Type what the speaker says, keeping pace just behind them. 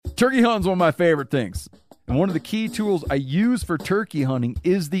Turkey hunting is one of my favorite things. And one of the key tools I use for turkey hunting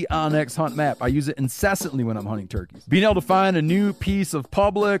is the onX Hunt Map. I use it incessantly when I'm hunting turkeys. Being able to find a new piece of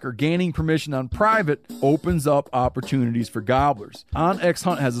public or gaining permission on private opens up opportunities for gobblers. onX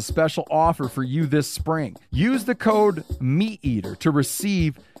Hunt has a special offer for you this spring. Use the code MeatEater to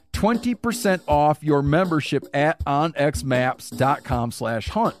receive 20% off your membership at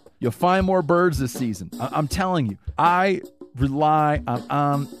onxmaps.com/hunt. You'll find more birds this season. I'm telling you, I rely on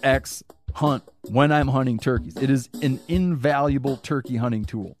onX Hunt when I'm hunting turkeys. It is an invaluable turkey hunting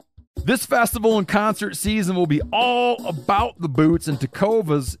tool. This festival and concert season will be all about the boots, and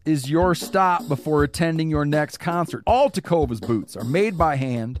Tecovas is your stop before attending your next concert. All Tecovas boots are made by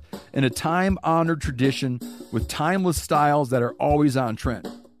hand in a time-honored tradition with timeless styles that are always on trend.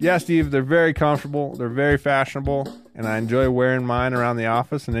 Yeah, Steve, they're very comfortable, they're very fashionable, and I enjoy wearing mine around the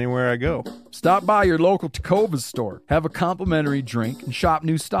office and anywhere I go. Stop by your local Tecovas store, have a complimentary drink, and shop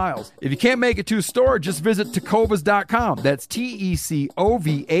new styles. If you can't make it to a store, just visit tecovas.com. That's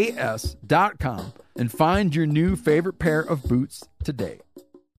TECOVAS.com, and find your new favorite pair of boots today.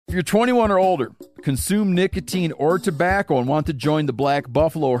 If you're 21 or older, consume nicotine or tobacco, and want to join the Black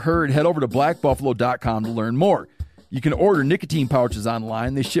Buffalo herd, head over to blackbuffalo.com to learn more. You can order nicotine pouches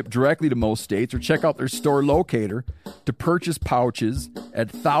online. They ship directly to most states, or check out their store locator to purchase pouches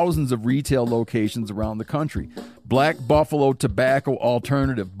at thousands of retail locations around the country. Black Buffalo Tobacco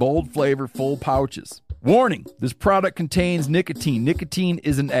Alternative. Bold flavor, full pouches. Warning, this product contains nicotine. Nicotine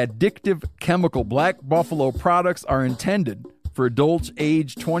is an addictive chemical. Black Buffalo products are intended for adults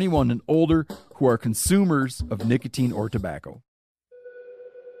age 21 and older who are consumers of nicotine or tobacco.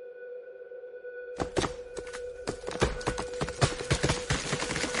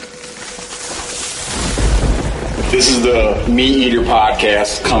 This is the Meat Eater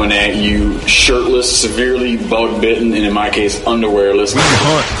podcast coming at you shirtless, severely bug bitten, and in my case, underwearless. We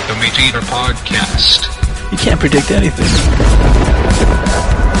hunt the Meat Eater podcast. You can't predict anything.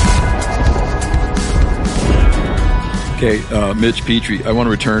 Okay, Mitch Petrie, I want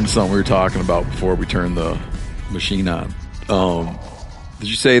to return to something we were talking about before we turned the machine on. Did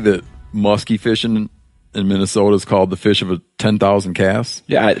you say that muskie fishing in Minnesota is called the fish of a 10,000 casts?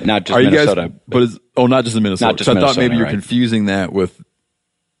 Yeah, not just Minnesota. Guys, but not just in Minnesota. Not just I Minnesota, thought maybe you're right. confusing that with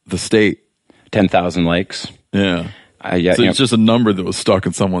the state. 10,000 lakes. Yeah. Yeah, so it's just a number that was stuck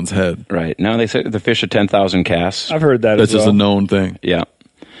in someone's head. Right. No, they say the fish of 10,000 casts. I've heard that That's as well. just a known thing. Yeah.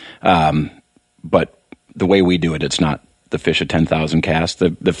 But the way we do it, it's not the fish of 10,000 casts.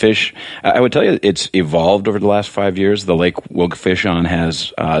 The fish, I would tell you, it's evolved over the last 5 years. The lake we'll fish on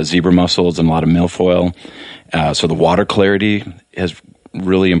has zebra mussels and a lot of milfoil. So the water clarity has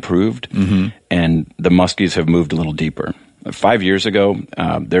really improved, and the muskies have moved a little deeper. 5 years ago,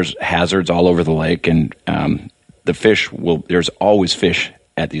 there's hazards all over the lake, and the fish there's always fish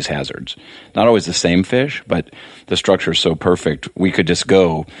at these hazards. Not always the same fish, but the structure is so perfect, we could just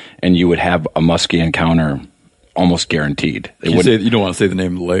go and you would have a muskie encounter almost guaranteed. You don't want to say the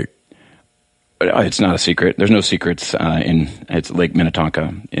name of the lake. It's not a secret. There's no secrets it's Lake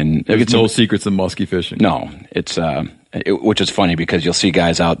Minnetonka. There's no secrets in muskie fishing. No, it's which is funny because you'll see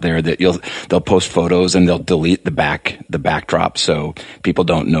guys out there that they'll post photos and they'll delete the backdrop so people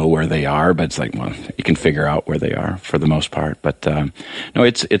don't know where they are. But it's like, well, you can figure out where they are for the most part. But no,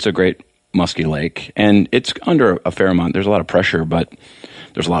 it's a great muskie lake, and it's under a fair amount. There's a lot of pressure, but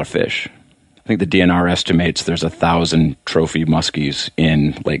there's a lot of fish. I think the DNR estimates there's 1,000 trophy muskies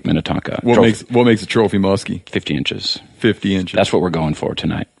in Lake Minnetonka. What makes a trophy muskie? 50 inches. 50 inches. That's what we're going for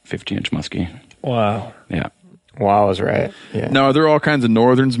tonight. 50-inch muskie. Wow. Yeah. Wow is right. Yeah. Now, are there all kinds of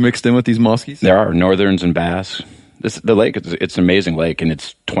northerns mixed in with these muskies? There are northerns and bass. The lake, it's an amazing lake, and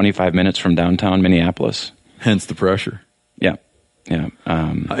it's 25 minutes from downtown Minneapolis. Hence the pressure. Yeah. Yeah.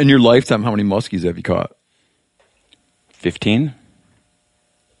 In your lifetime, how many muskies have you caught? 15.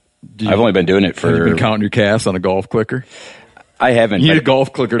 I've only been doing it for... Have you been counting your casts on a golf clicker? I haven't. You need a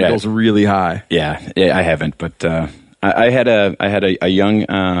golf clicker that goes really high. Yeah, I haven't, but I had a young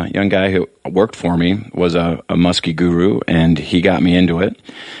guy who worked for me, was a muskie guru, and he got me into it.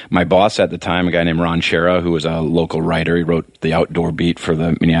 My boss at the time, a guy named Ron Shera, who was a local writer, he wrote the outdoor beat for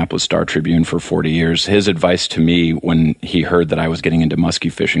the Minneapolis Star Tribune for 40 years. His advice to me when he heard that I was getting into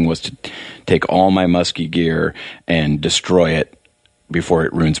muskie fishing was to take all my muskie gear and destroy it before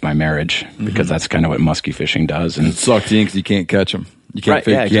it ruins my marriage, because that's kind of what muskie fishing does. And it sucks because you can't catch them. You can't,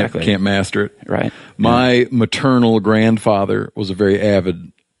 exactly. can't master it. Right. My maternal grandfather was a very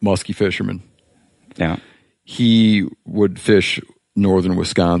avid muskie fisherman. Yeah. He would fish northern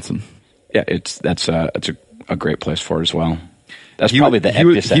Wisconsin. Yeah, that's a great place for it as well. That's probably the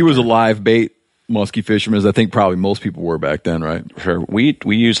epicenter. He was a live bait muskie fishermen, as I think probably most people were back then, right? Sure. We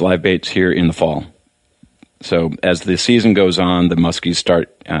use live baits here in the fall. So as the season goes on, the muskies start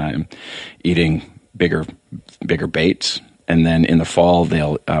eating bigger baits, and then in the fall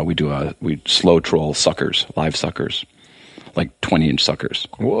we slow troll suckers, live suckers, like 20-inch suckers.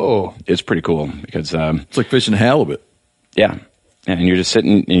 Whoa, it's pretty cool because it's like fishing halibut. Yeah, and you're just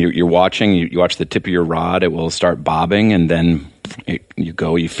sitting, you're watching. You watch the tip of your rod; it will start bobbing, and then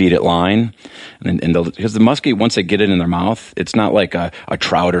you feed it line, and because the muskie, once they get it in their mouth, it's not like a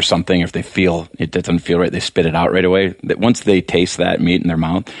trout or something. If they feel it doesn't feel right, they spit it out right away. That once they taste that meat in their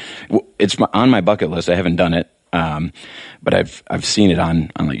mouth, it's on my bucket list. I haven't done it, but I've seen it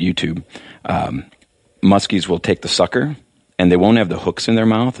on like YouTube. Muskies will take the sucker, and they won't have the hooks in their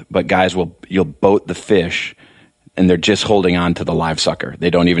mouth, but you'll boat the fish, and they're just holding on to the live sucker. They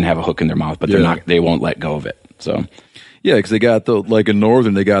don't even have a hook in their mouth, but they won't let go of it. So. Yeah, because they got like in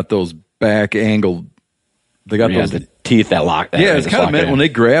Northern, they got those back angled. They got those the teeth that lock. It's kind of meant when they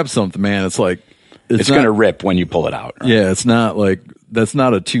grab something, man. It's like it's going to rip when you pull it out. Right? Yeah, it's not like that's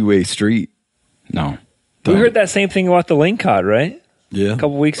not a two-way street. No, we heard that same thing about the lingcod, right? Yeah, a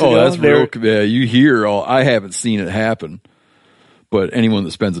couple weeks ago. Oh, that's real. Yeah, you hear all. I haven't seen it happen, but anyone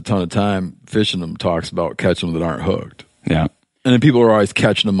that spends a ton of time fishing them talks about catching them that aren't hooked. Yeah, and then people are always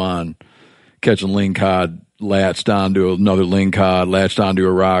catching lingcod. Latched onto another lingcod, latched onto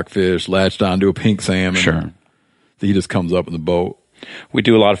a rockfish, latched onto a pink salmon. Sure. He just comes up in the boat. We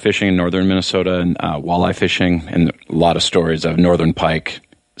do a lot of fishing in northern Minnesota and walleye fishing, and a lot of stories of northern pike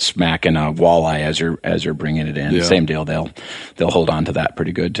smacking a walleye as you're bringing it in. Yeah. Same deal. They'll hold on to that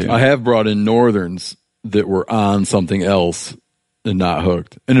pretty good too. I have brought in northerns that were on something else and not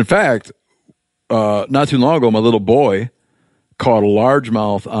hooked. And in fact, not too long ago, my little boy caught a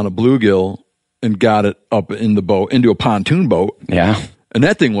largemouth on a bluegill and got it up in the boat, into a pontoon boat. Yeah. And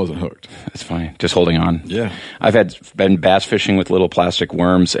that thing wasn't hooked. That's funny. Just holding on. Yeah. I've been bass fishing with little plastic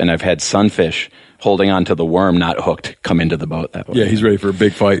worms, and I've had sunfish holding on to the worm, not hooked, come into the boat that way. Yeah, he's ready for a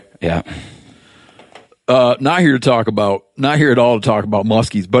big fight. Yeah. Not here at all to talk about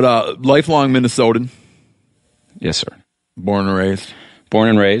muskies, but lifelong Minnesotan. Yes, sir. Born and raised. Born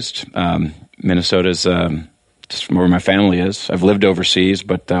and raised. Minnesota's just where my family is. I've lived overseas,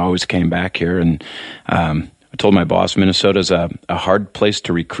 but I always came back here. And I told my boss, Minnesota's a hard place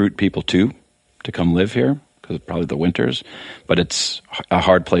to recruit people to come live here because of probably the winters, but it's a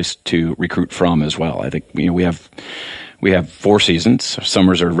hard place to recruit from as well. I think we have 4 seasons.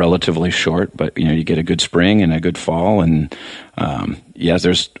 Summers are relatively short, but you get a good spring and a good fall. And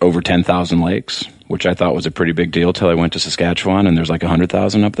there's over 10,000 lakes, which I thought was a pretty big deal till I went to Saskatchewan, and there's like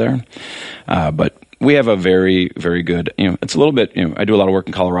 100,000 up there. But we have a very, very good, it's a little bit, I do a lot of work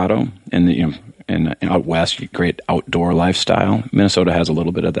in Colorado and, and out west, great outdoor lifestyle. Minnesota has a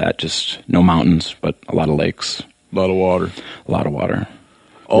little bit of that, just no mountains, but a lot of lakes. A lot of water. A lot of water.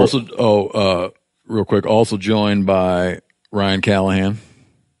 Also, real quick, also joined by Ryan Callahan.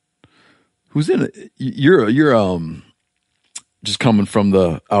 Who's in it? You're just coming from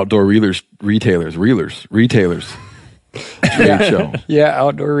the outdoor retailers trade show. Yeah,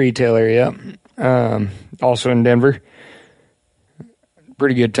 outdoor retailer, yeah. Also in Denver.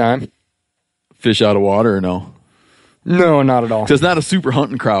 Pretty good time. Fish out of water or no? No, not at all. So it's not a super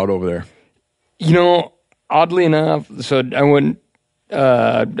hunting crowd over there. Oddly enough, so I wouldn't.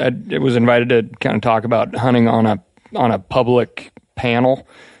 I was invited to kind of talk about hunting on a public panel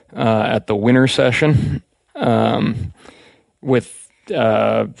at the winter session with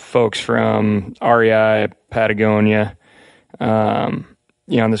folks from REI, Patagonia, in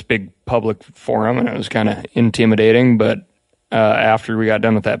this big public forum, and it was kind of intimidating. But after we got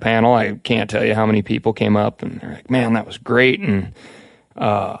done with that panel, I can't tell you how many people came up and they're like, "Man, that was great," and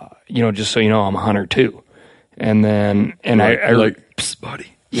just so you know, I'm a hunter too. And then, I like, "Psst,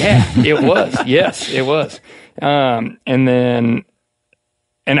 buddy." Yeah, it was. Yes, it was. And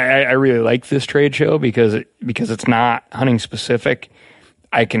I really like this trade show because it's not hunting specific.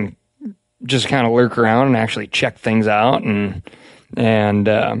 I can just kind of lurk around and actually check things out, and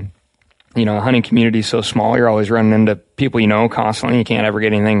the hunting community is so small. You're always running into people constantly. You can't ever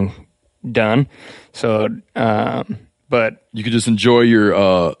get anything done. So, but you could just enjoy your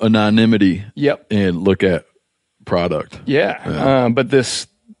anonymity. Yep. And look at product. Yeah. But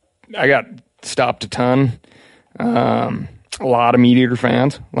I got stopped a ton. A lot of Meat Eater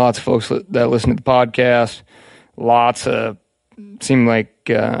fans, lots of folks that listen to the podcast, seemed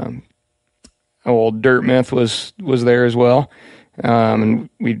like old Dirt Myth was there as well. And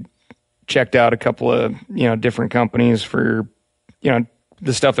we checked out a couple of, different companies for,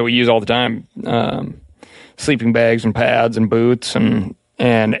 the stuff that we use all the time, sleeping bags and pads and boots, and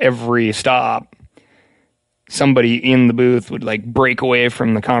every stop somebody in the booth would like break away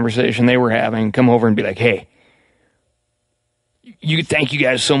from the conversation they were having, come over and be like, "Hey, thank you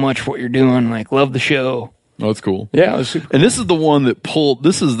guys so much for what you're doing. Like, love the show." Oh, that's cool. Yeah, it was super. And this is the one that pulled.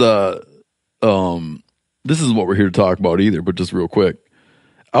 This is the. This isn't what we're here to talk about either. But just real quick,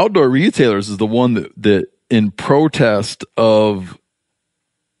 Outdoor Retailers is the one that in protest of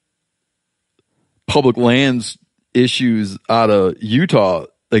public lands issues out of Utah,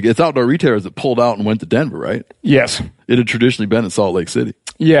 like it's Outdoor Retailers that pulled out and went to Denver, right? Yes. It had traditionally been in Salt Lake City.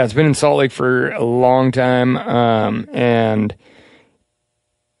 Yeah, it's been in Salt Lake for a long time, and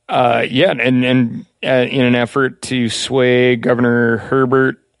in an effort to sway Governor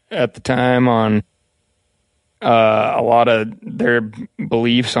Herbert at the time on a lot of their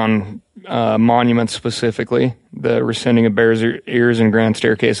beliefs on monuments, specifically the rescinding of Bears Ears and Grand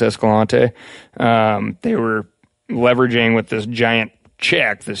Staircase Escalante. They were leveraging with this giant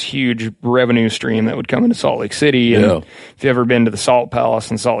check, this huge revenue stream that would come into Salt Lake City. And if you've ever been to the Salt Palace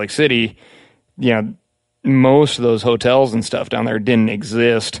in Salt Lake City, most of those hotels and stuff down there didn't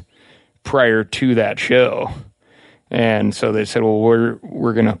exist prior to that show. And so they said, well,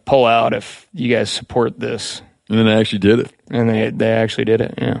 we're going to pull out if you guys support this. And then they actually did it. And they actually did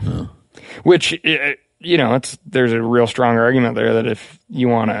it, yeah. Oh. Which, there's a real strong argument there that if you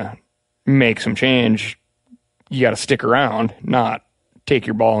want to make some change, you got to stick around, not take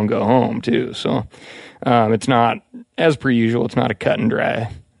your ball and go home, too. So it's not, as per usual, it's not a cut and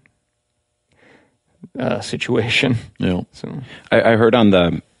dry situation. Yeah. So I heard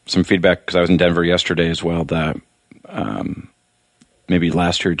on some feedback, because I was in Denver yesterday as well, that maybe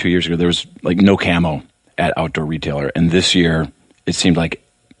last year or 2 years ago, there was like no camo at Outdoor Retailer. And this year, it seemed like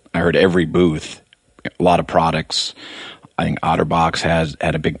I heard every booth, a lot of products. I think OtterBox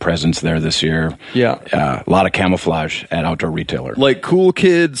had a big presence there this year. Yeah. A lot of camouflage at Outdoor Retailer. Like cool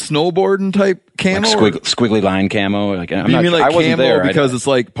kid snowboarding type camo? Like squiggly line camo. Like, you mean like camo because it's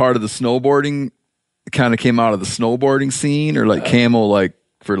like part of the snowboarding, kind of came out of the snowboarding scene, or like camo like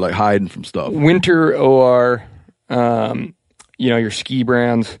for like hiding from stuff? Winter OR, your ski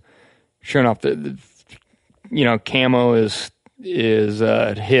brands showing off the camo is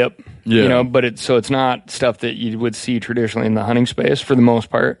hip, but it's not stuff that you would see traditionally in the hunting space for the most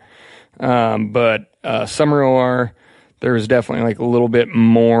part. But summer OR, there was definitely like a little bit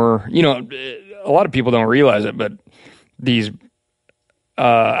more, a lot of people don't realize it, but these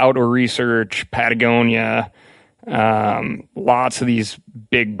Outdoor Research, Patagonia, lots of these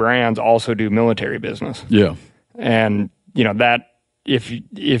big brands also do military business. Yeah. And, that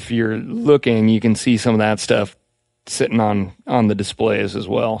if you're looking, you can see some of that stuff sitting on the displays as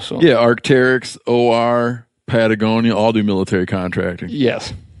well. So yeah, Arc'teryx, OR, Patagonia, all do military contracting.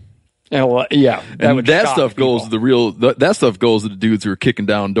 Yes. And that stuff goes to that stuff goes to the dudes who are kicking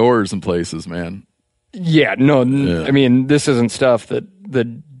down doors in places, man. Yeah, no, yeah. I mean, this isn't stuff that the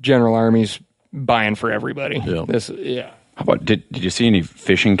General Army's buying for everybody. Yeah. How about, did you see any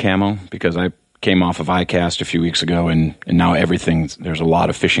fishing camo? Because I came off of ICAST a few weeks ago, and now there's a lot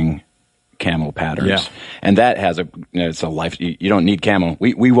of fishing camo patterns. Yeah. And that has it's a life, you don't need camo.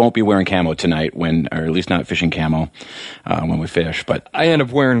 We won't be wearing camo tonight or at least not fishing camo when we fish. But I end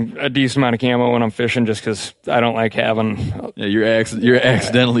up wearing a decent amount of camo when I'm fishing just because I don't like having... Yeah, you're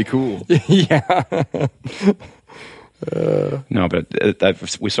accidentally cool. Yeah. No, but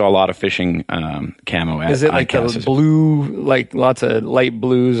we saw a lot of fishing camo at Is it like ICAST. the blue, like lots of light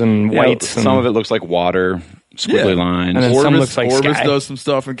blues and whites? Some of it looks like water, squiggly lines. And then some looks like Orbis sky. does some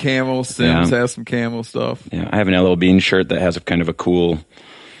stuff in camo. Sims has some camo stuff. Yeah, I have an LL Bean shirt that has a kind of a cool...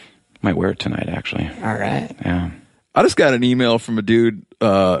 Might wear it tonight, actually. All right. Yeah. I just got an email from a dude.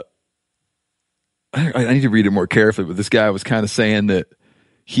 I need to read it more carefully, but this guy was kind of saying that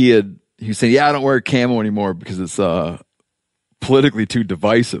he was saying, I don't wear camo anymore because it's politically too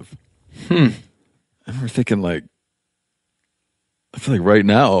divisive. And we're thinking, like, I feel like right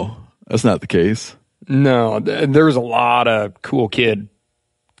now that's not the case. No, there was a lot of cool kid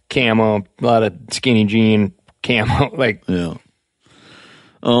camo, a lot of skinny jean camo, like yeah.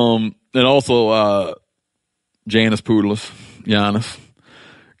 And also Janice Poodles, Giannis.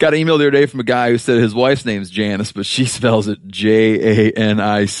 Got an email the other day from a guy who said his wife's name's Janice, but she spells it Janice. And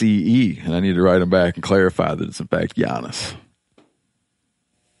I need to write him back and clarify that it's in fact Giannis.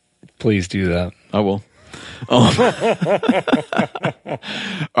 Please do that. I will. All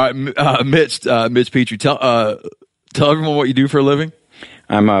right, Mitch Petrie, tell everyone what you do for a living.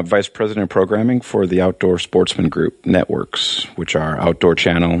 I'm a vice president of programming for the Outdoor Sportsman Group networks, which are Outdoor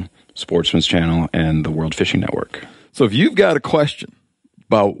Channel, Sportsman's Channel, and the World Fishing Network. So if you've got a question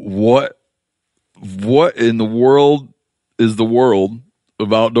about what in the world is the world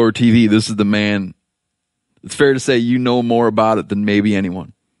of outdoor TV, this is the man it's fair to say you know more about it than maybe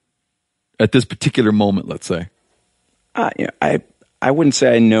anyone at this particular moment, let's say. I wouldn't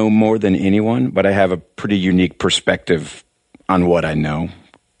say I know more than anyone, but I have a pretty unique perspective on what I know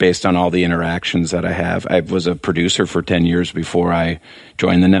based on all the interactions that I have. I was a producer for 10 years before I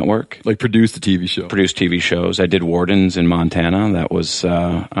joined the network. Like produced a TV show. Produced TV shows. I did Wardens in Montana. That was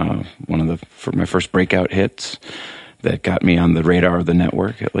one of my first breakout hits that got me on the radar of the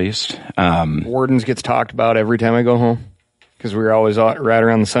network, at least. Wardens gets talked about every time I go home because we were always right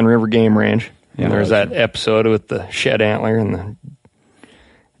around the Sun River Game Range. Yeah, and there's that episode with the shed antler and the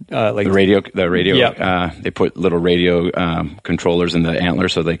the radio. Yep. They put little radio controllers in the antler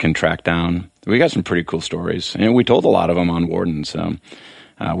so they can track down. We got some pretty cool stories, and we told a lot of them on Wardens.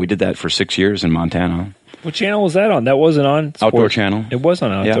 We did that for 6 years in Montana. What channel was that on? That wasn't on Sports. Outdoor Channel. It was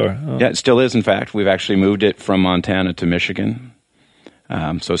on Outdoor. Yeah. Oh. Yeah, it still is. In fact, we've actually moved it from Montana to Michigan,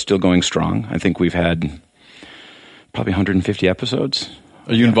 so it's still going strong. I think we've had probably 150 episodes.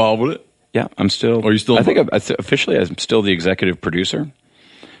 Are you involved with it? Yeah, I'm still. Are you still? Officially, I'm still the executive producer.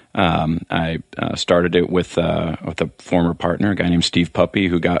 I started it with a former partner, a guy named Steve Puppy,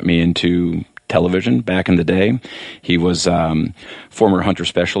 who got me into television back in the day. He was former Hunter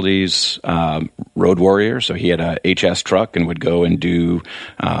Specialties road warrior, so he had a HS truck and would go and do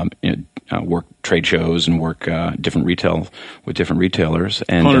work trade shows and work different retailers.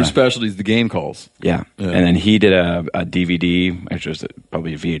 And Hunter Specialties, the game calls. Yeah. And then he did a DVD, which was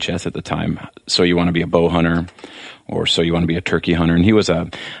probably a VHS at the time. So You Want to Be a Bow Hunter, or So You Want to Be a Turkey Hunter. And he was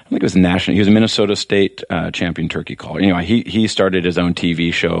he was a Minnesota State champion turkey caller. Anyway, he started his own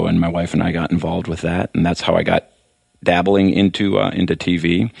TV show, and my wife and I got involved with that, and that's how I got dabbling into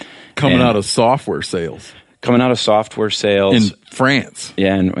TV. Coming out of software sales. Coming out of software sales in France.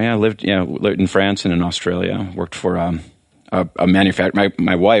 Yeah, and I lived in France and in Australia. Worked for a manufacturer.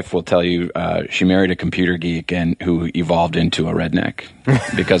 My wife will tell you she married a computer geek and who evolved into a redneck.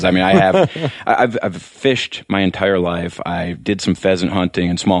 Because I've fished my entire life. I did some pheasant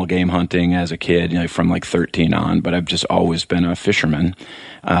hunting and small game hunting as a kid, from like 13 on. But I've just always been a fisherman.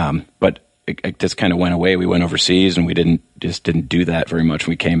 But it just kind of went away. We went overseas and we didn't do that very much.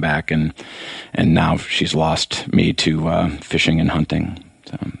 We came back and now she's lost me to fishing and hunting.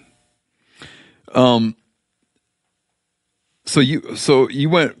 So you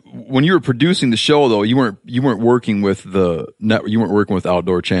went, when you were producing the show though, you weren't working with you weren't working with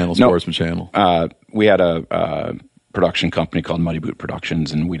Outdoor Channel, Sportsman Channel. We had a production company called Muddy Boot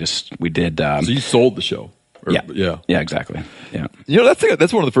Productions, and we did. So you sold the show. Yeah, exactly. Yeah.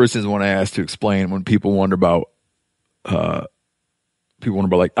 That's one of the first things I want to ask to explain when people wonder about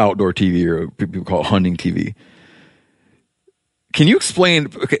like outdoor TV, or people call it hunting TV. Can you explain?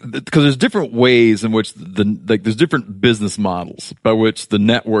 Because there's different ways in which there's different business models by which the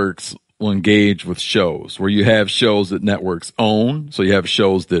networks will engage with shows. Where you have shows that networks own, so you have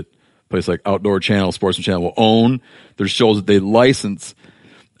shows that places like Outdoor Channel, Sportsman Channel will own. There's shows that they license,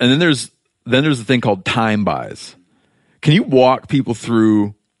 and then there's the thing called time buys. Can you walk people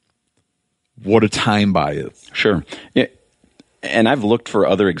through what a time buy is? Sure. Yeah. And I've looked for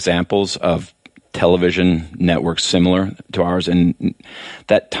other examples of television networks similar to ours, and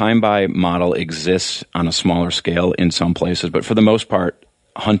that time buy model exists on a smaller scale in some places, but for the most part,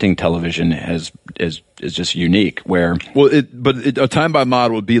 hunting television is just unique. Where a time buy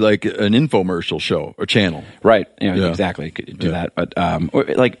model would be like an infomercial show or channel, right? Exactly. You could do that, but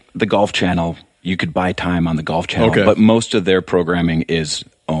like the Golf Channel, you could buy time on the Golf Channel, but most of their programming is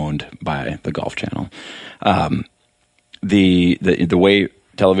owned by the Golf Channel. The way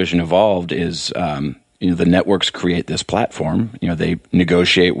television evolved is the networks create this platform. They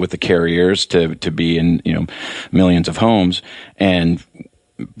negotiate with the carriers to be in millions of homes, and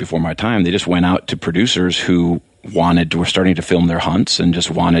before my time, they just went out to producers who were starting to film their hunts and just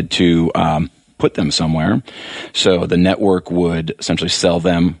wanted to put them somewhere. So the network would essentially sell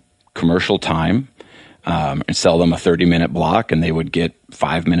them commercial time and sell them a 30-minute block, and they would get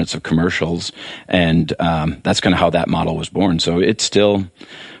 5 minutes of commercials. And that's kind of how that model was born. So it's still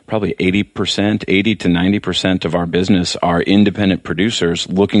probably 80 to 90% of our business are independent producers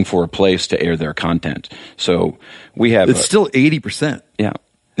looking for a place to air their content. So we have... It's still 80%. Yeah.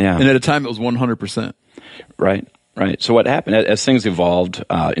 And at a time, it was 100%. Right. So what happened, as things evolved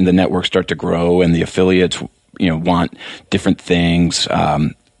and the networks start to grow and the affiliates want different things,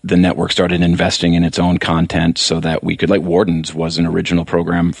 the network started investing in its own content so that we could, like Wardens was an original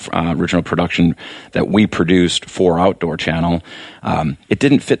program, original production that we produced for Outdoor Channel. It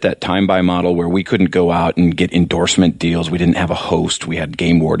didn't fit that time-buy model where we couldn't go out and get endorsement deals. We didn't have a host. We had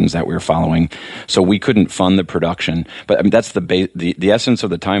game wardens that we were following. So we couldn't fund the production. But I mean, that's the essence of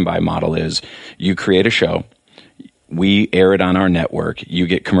the time-buy model is you create a show. We air it on our network. You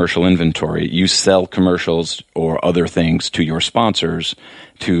get commercial inventory. You sell commercials or other things to your sponsors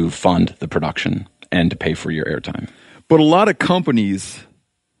to fund the production and to pay for your airtime. But a lot of companies,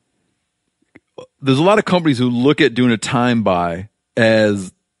 there's a lot of companies who look at doing a time buy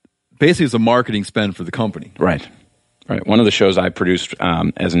as basically as a marketing spend for the company. Right. One of the shows I produced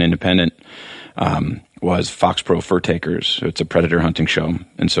as an independent was Fox Pro Fur Takers. It's a predator hunting show.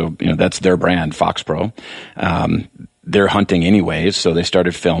 And so, that's their brand, Fox Pro. They're hunting anyways, so they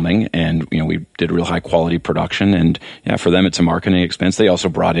started filming, and, we did real high quality production. And for them, it's a marketing expense. They also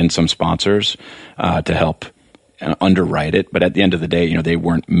brought in some sponsors to help underwrite it. But at the end of the day, they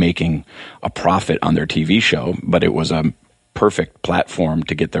weren't making a profit on their TV show, but it was a perfect platform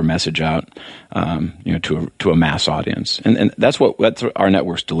to get their message out, to a mass audience. And that's what our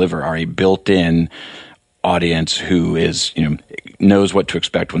networks deliver, are a built-in audience who is, knows what to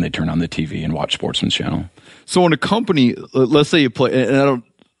expect when they turn on the TV and watch Sportsman's Channel. So in a company, let's say you play, and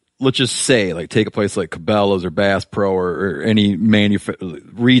let's just say, like, take a place like Cabela's or Bass Pro or any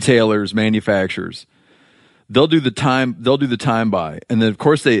retailers, manufacturers. They'll do the time buy, and then of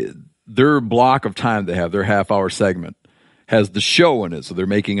course their block of time they have, their half-hour segment, has the show in it, so they're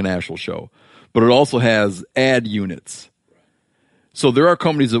making an actual show. But it also has ad units. So there are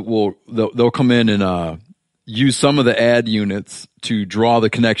companies that they'll come in and use some of the ad units to draw the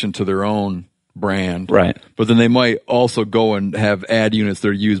connection to their own brand. Right. But then they might also go and have ad units that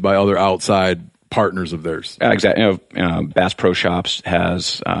are used by other outside partners of theirs. Exactly. Bass Pro Shops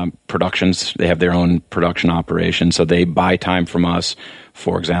has productions. They have their own production operation. So they buy time from us,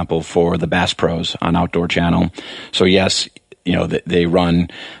 for example, for the Bass Pros on Outdoor Channel. So yes, they run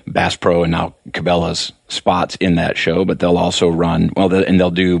Bass Pro and now Cabela's spots in that show, but they'll also run,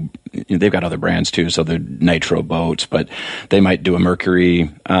 they've got other brands too, so they're Nitro boats, but they might do a Mercury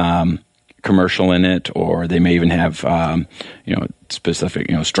commercial in it, or they may even have, specific,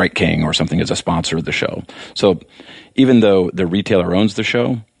 Strike King or something as a sponsor of the show. So even though the retailer owns the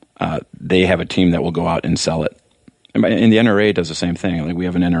show, they have a team that will go out and sell it. And the NRA does the same thing. Like, we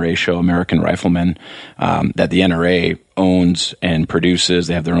have an NRA show, American Rifleman, that the NRA owns and produces.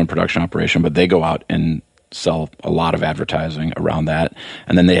 They have their own production operation, but they go out and sell a lot of advertising around that.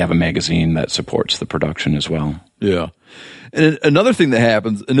 And then they have a magazine that supports the production as well. Yeah. And another thing that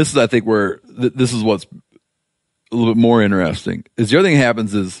happens, and this is, I think, where this is what's a little bit more interesting, is the other thing that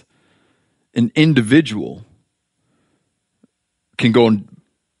happens is an individual can go and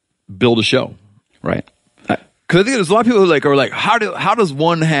build a show. Right. Because I think there's a lot of people who are like, how does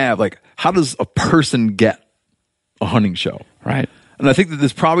one have, how does a person get a hunting show? Right. And I think that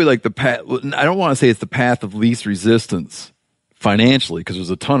there's probably the path, I don't want to say it's the path of least resistance financially, because there's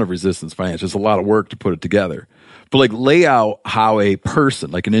a ton of resistance financially. There's a lot of work to put it together. But lay out how a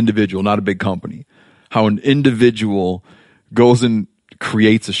person, like an individual, not a big company, how an individual goes and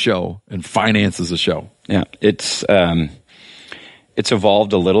creates a show and finances a show. Yeah. It's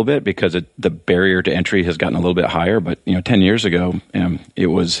evolved a little bit because the barrier to entry has gotten a little bit higher. But 10 years ago, it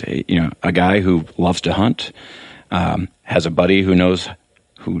was a guy who loves to hunt, has a buddy who knows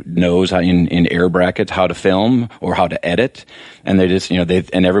how in air brackets how to film or how to edit, and they just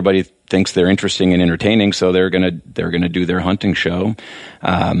and everybody thinks they're interesting and entertaining, so they're gonna do their hunting show.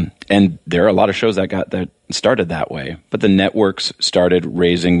 And there are a lot of shows that started that way, but the networks started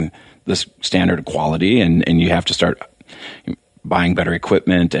raising the standard of quality, and you have to start buying better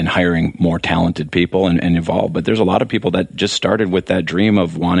equipment and hiring more talented people and evolve. But there's a lot of people that just started with that dream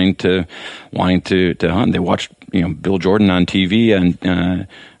of wanting to hunt. They watched Bill Jordan on TV and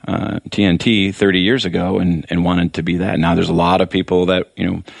TNT 30 years ago and wanted to be that. Now there's a lot of people that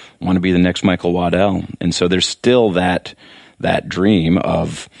want to be the next Michael Waddell, and so there's still that dream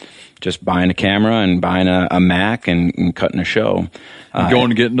of just buying a camera and buying a Mac and cutting a show,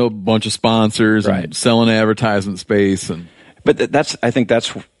 going and getting a bunch of sponsors, right, and selling advertisement space. But I think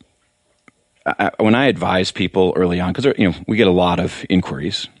that's when I advise people early on, because we get a lot of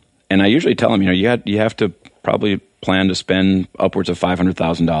inquiries, and I usually tell them you have to probably plan to spend upwards of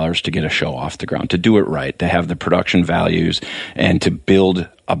 $500,000 to get a show off the ground, to do it right, to have the production values, and to build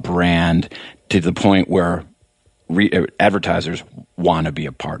a brand to the point where advertisers want to be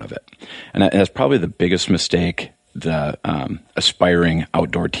a part of it. And that's probably the biggest mistake the aspiring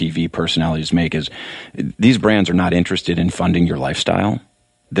outdoor TV personalities make, is these brands are not interested in funding your lifestyle.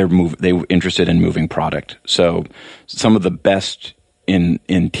 they were interested in moving product. So some of the best in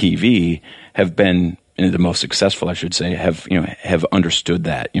TV have been, and the most successful, I should say, have understood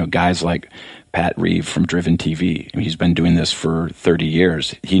that. Guys like Pat Reeve from Driven TV. I mean, he's been doing this for 30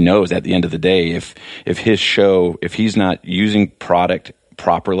 years. He knows at the end of the day, if his show, if he's not using product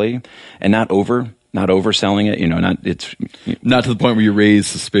properly and not overselling it, not to the point where you raise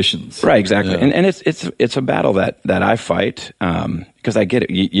suspicions. Right, exactly. Yeah. And it's a battle that I fight, because I get it.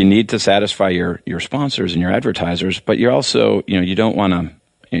 You need to satisfy your sponsors and your advertisers, but you're also, you don't want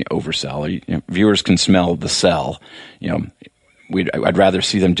to oversell. Viewers can smell the sell. I'd rather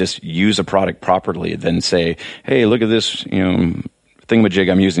see them just use a product properly than say, hey, look at this, thingamajig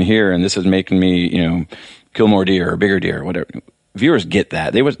I'm using here, and this is making me, kill more deer or bigger deer or whatever. Viewers get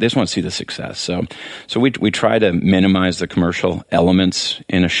that. They just want to see the success. So we try to minimize the commercial elements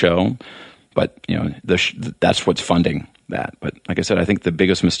in a show, but that's what's funding that. But like I said, I think the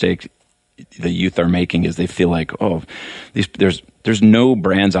biggest mistake the youth are making is they feel like, there's no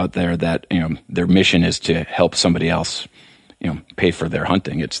brands out there that their mission is to help somebody else pay for their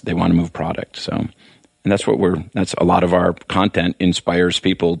hunting. They want to move product. So, and that's a lot of our content inspires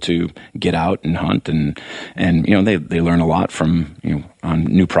people to get out and hunt, and they learn a lot from, on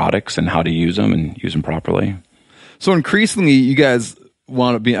new products and how to use them and use them properly. So increasingly you guys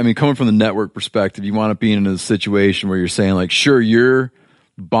want to be, coming from the network perspective, you want to be in a situation where you're saying like, sure, you're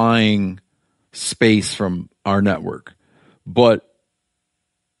buying space from our network, but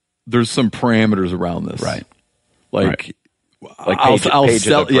there's some parameters around this. Right. Like I'll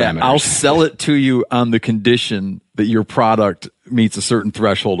sell it to you on the condition that your product meets a certain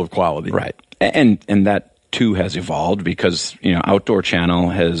threshold of quality. Right. And that too has evolved because, Outdoor Channel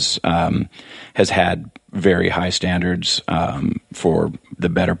has had very high standards, for the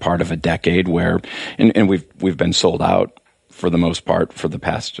better part of a decade and we've been sold out for the most part for the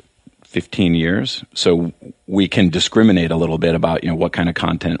past 15 years. So we can discriminate a little bit about, what kind of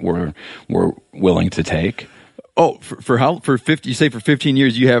content we're willing to take. Oh, for 50? You say for 15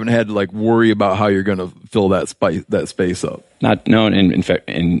 years you haven't had to worry about how you're going to fill that space up. In fact,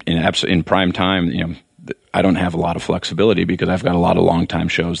 in prime time, I don't have a lot of flexibility because I've got a lot of long time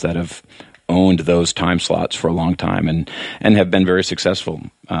shows that have owned those time slots for a long time and have been very successful,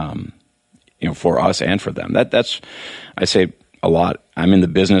 for us and for them. That's I say a lot. I'm in the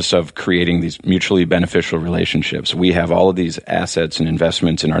business of creating these mutually beneficial relationships. We have all of these assets and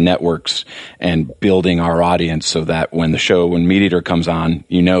investments in our networks and building our audience so that when Meat Eater comes on,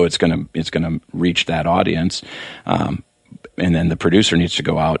 it's gonna reach that audience. And then the producer needs to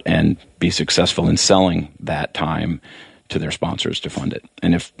go out and be successful in selling that time to their sponsors to fund it.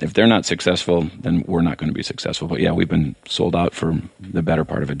 And if they're not successful, then we're not going to be successful. But yeah, we've been sold out for the better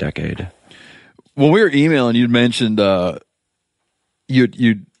part of a decade. When we were emailing, you mentioned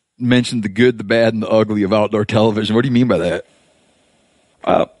you mentioned the good, the bad, and the ugly of outdoor television. What do you mean by that?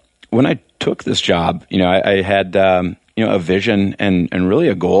 When I took this job, I had a vision and really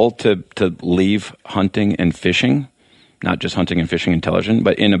a goal to leave hunting and fishing, not just hunting and fishing and television,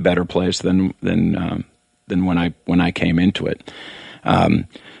 but in a better place than when I came into it.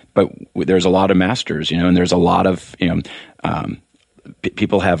 But there's a lot of masters, and there's a lot of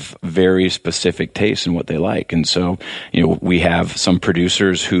people have very specific tastes in what they like. And so, we have some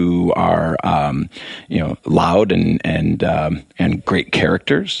producers who are, loud and great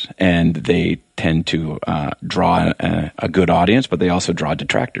characters, and they tend to draw a good audience, but they also draw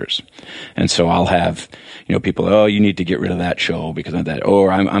detractors. And so I'll have, people, you need to get rid of that show because of that.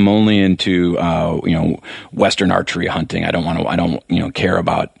 Or I'm only into, Western archery hunting. I don't care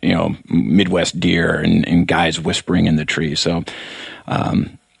about, Midwest deer and guys whispering in the tree. So,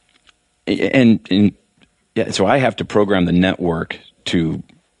 so I have to program the network to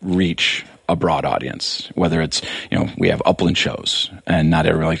reach a broad audience, whether it's, we have upland shows and not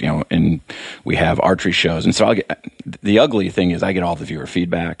everybody, and we have archery shows. And so the ugly thing is I get all the viewer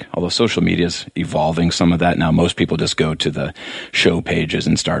feedback, although social media is evolving some of that. Now, most people just go to the show pages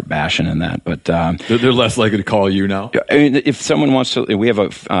and start bashing in that, but, they're less likely to call you now. I mean, if someone wants to, we have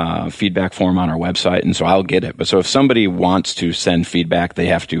a feedback form on our website, and so I'll get it. But so if somebody wants to send feedback, they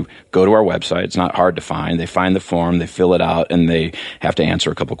have to go to our website. It's not hard to find. They find the form, they fill it out, and they have to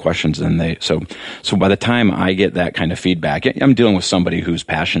answer a couple questions, and so by the time I get that kind of feedback, I'm dealing with somebody who's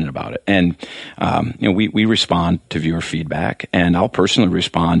passionate about it. And, we respond to viewer feedback, and I'll personally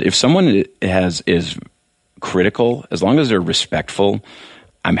respond. If someone is critical, as long as they're respectful,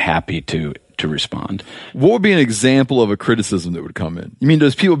 I'm happy to respond. What would be an example of a criticism that would come in? You mean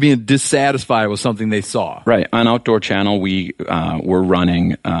those people being dissatisfied with something they saw? Right. On Outdoor Channel, we're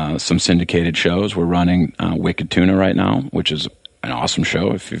running some syndicated shows. We're running Wicked Tuna right now, which is an awesome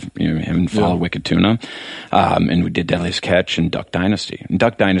show if you haven't followed Wicked Tuna. And we did Deadliest Catch and Duck Dynasty. And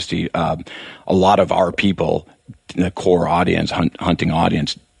Duck Dynasty, a lot of our people, the core audience, hunting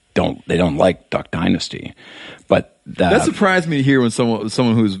audience, don't like Duck Dynasty. But that surprised me to hear when someone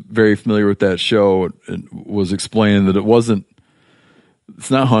who's very familiar with that show was explaining that it's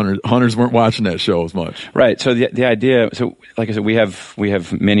not hunters. Hunters weren't watching that show as much. Right. So the idea, so like I said, we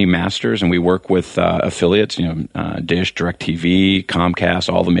have many masters, and we work with affiliates, Dish, DirecTV,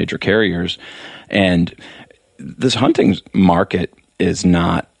 Comcast, all the major carriers. And this hunting market is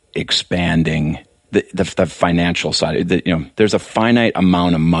not expanding the financial side. There's a finite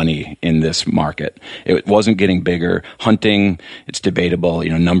amount of money in this market. It wasn't getting bigger. Hunting, it's debatable.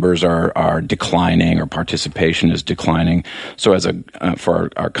 Numbers are declining, or participation is declining. So for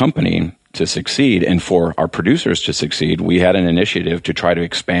our company to succeed and for our producers to succeed, we had an initiative to try to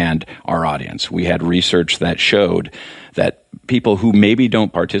expand our audience. We had research that showed that people who maybe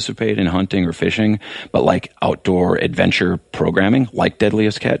don't participate in hunting or fishing, but like outdoor adventure programming, like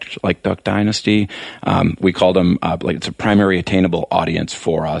Deadliest Catch, like Duck Dynasty, we called them it's a primary attainable audience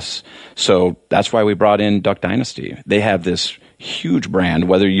for us. So that's why we brought in Duck Dynasty. They have this huge brand,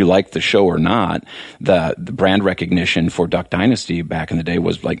 whether you like the show or not. The brand recognition for Duck Dynasty back in the day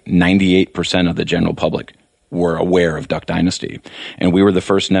was like 98% of the general public were aware of Duck Dynasty, and we were the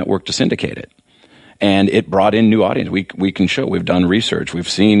first network to syndicate it. And it brought in new audience. We can show, we've done research, we've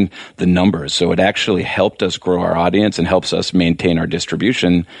seen the numbers. So it actually helped us grow our audience and helps us maintain our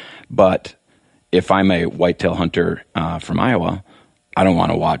distribution. But if I'm a whitetail hunter from Iowa, I don't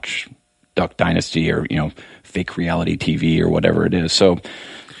want to watch Duck Dynasty or, fake reality TV or whatever it is. So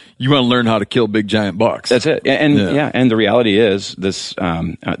you want to learn how to kill big giant bucks. That's it. And and the reality is this,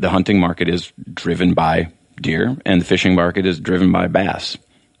 the hunting market is driven by deer and the fishing market is driven by bass.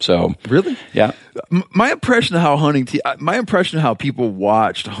 So really, yeah. My impression of how people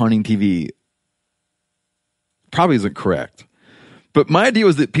watched hunting TV probably isn't correct, but my idea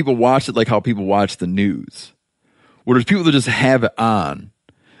was that people watched it like how people watch the news, where there's people that just have it on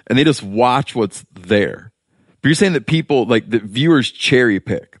and they just watch what's there. But you're saying that people, like the viewers, cherry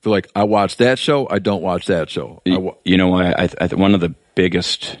pick. They're like, I watch that show, I don't watch that show. You know why? I one of the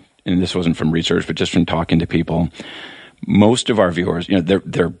biggest, and this wasn't from research, but just from talking to people. Most of our viewers,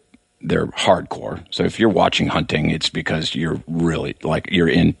 they're hardcore. So if you're watching hunting, it's because you're really you're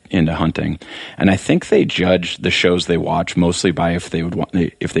into hunting. And I think they judge the shows they watch mostly by if they would want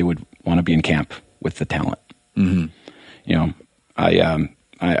to be in camp with the talent. Mm-hmm.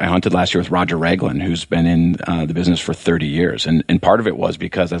 I hunted last year with Roger Ragland, who's been in the business for 30 years, and part of it was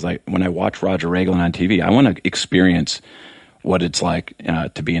because when I watch Roger Ragland on TV, I want to experience what it's like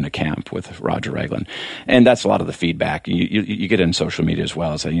to be in a camp with Roger Ragland. And that's a lot of the feedback. You get it in social media as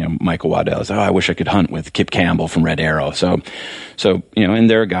well. So, Michael Waddell is, I wish I could hunt with Kip Campbell from Red Arrow. So, and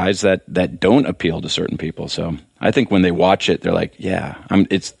there are guys that don't appeal to certain people. So I think when they watch it, they're like,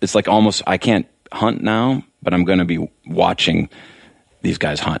 it's like almost, I can't hunt now, but I'm going to be watching these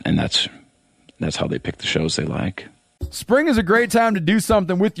guys hunt. And that's how they pick the shows they like. Spring is a great time to do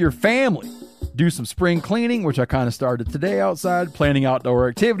something with your family. Do some spring cleaning, which I kind of started today outside, planning outdoor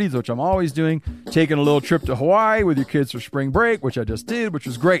activities, which I'm always doing, taking a little trip to Hawaii with your kids for spring break, which I just did, which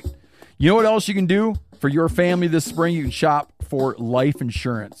was great. You know what else you can do for your family this spring? You can shop for life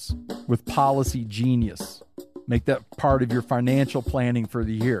insurance with Policy Genius. Make that part of your financial planning for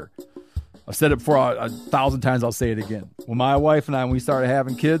the year. I've said it before 1,000 times, I'll say it again. When my wife and I, when we started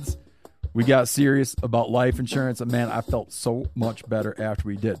having kids, we got serious about life insurance, and man, I felt so much better after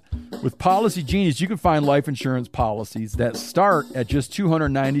we did. With Policy Genius, you can find life insurance policies that start at just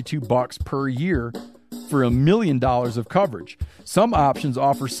 $292 per year for $1 million of coverage. Some options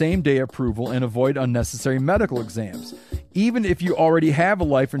offer same-day approval and avoid unnecessary medical exams. Even if you already have a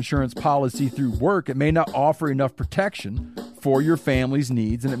life insurance policy through work, it may not offer enough protection for your family's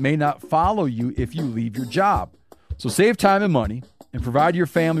needs, and it may not follow you if you leave your job. So save time and money and provide your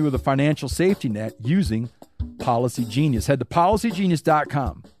family with a financial safety net using Policy Genius. Head to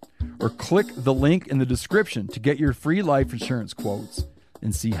policygenius.com or click the link in the description to get your free life insurance quotes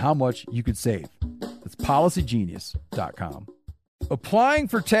and see how much you could save. That's policygenius.com. Applying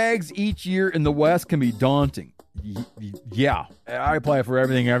for tags each year in the West can be daunting. Yeah, I apply for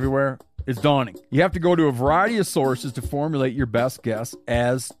everything everywhere. It's daunting. You have to go to a variety of sources to formulate your best guess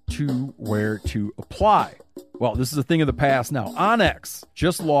as to where to apply. Well, this is a thing of the past now. OnX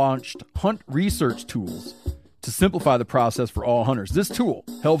just launched Hunt Research Tools to simplify the process for all hunters. This tool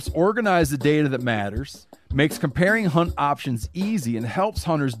helps organize the data that matters, makes comparing hunt options easy, and helps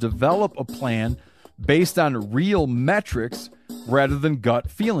hunters develop a plan based on real metrics rather than gut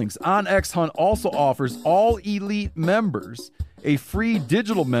feelings. OnX Hunt also offers all elite members a free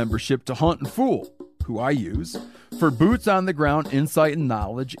digital membership to Hunt and Fool, who I use, for boots on the ground insight and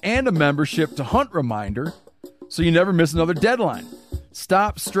knowledge, and a membership to Hunt Reminder so you never miss another deadline.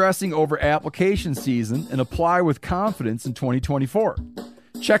 Stop stressing over application season and apply with confidence in 2024.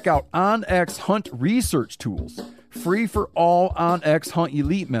 Check out OnX Hunt Research Tools, free for all OnX Hunt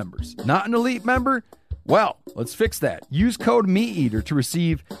Elite members. Not an Elite member? Well, let's fix that. Use code MeatEater to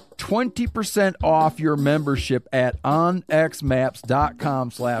receive 20% off your membership at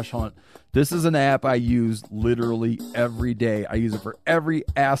onxmaps.com/hunt. This is an app I use literally every day. I use it for every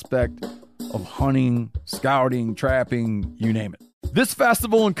aspect of hunting, scouting, trapping, you name it. This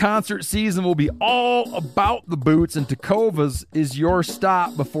festival and concert season will be all about the boots, and Tecovas is your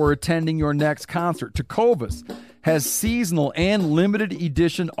stop before attending your next concert. Tecovas has seasonal and limited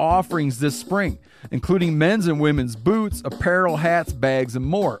edition offerings this spring, including men's and women's boots, apparel, hats, bags, and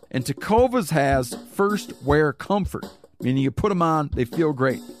more. And Tecovas has first wear comfort, meaning you put them on, they feel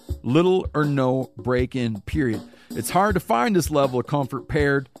great. Little or no break-in, period. It's hard to find this level of comfort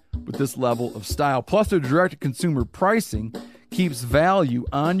paired with this level of style. Plus, their direct-to-consumer pricing keeps value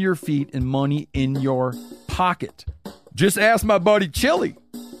on your feet and money in your pocket. Just ask my buddy Chili,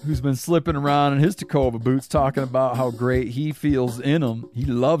 who's been slipping around in his Tecova boots, talking about how great he feels in them. He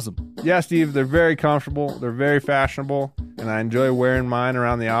loves them. Yeah, Steve, they're very comfortable. They're very fashionable, and I enjoy wearing mine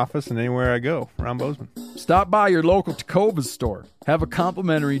around the office and anywhere I go around Bozeman. Stop by your local Tecovas store, have a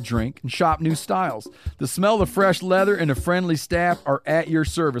complimentary drink, and shop new styles. The smell of fresh leather and a friendly staff are at your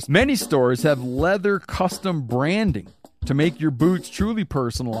service. Many stores have leather custom branding to make your boots truly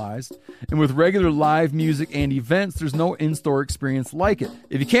personalized. And with regular live music and events, there's no in-store experience like it.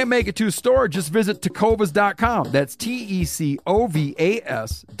 If you can't make it to a store, just visit Tecovas.com. That's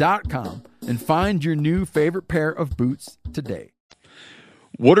Tecovas.com and find your new favorite pair of boots today.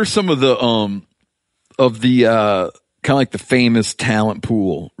 What are some of the kind of like the famous talent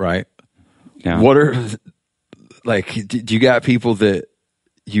pool, right? Yeah. What are, like, do you got people that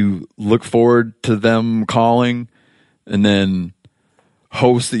you look forward to them calling, and then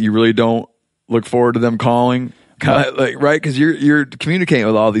hosts that you really don't look forward to them calling? Kind of like, right? Because you're communicating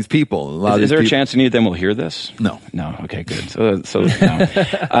with all these people. Is there a chance any of them will hear this? No. Okay, good. So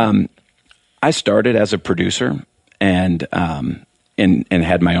no. I started as a producer and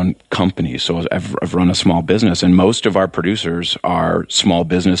had my own company. So I've run a small business, and most of our producers are small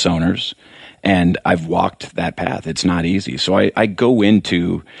business owners. And I've walked that path. It's not easy. So I go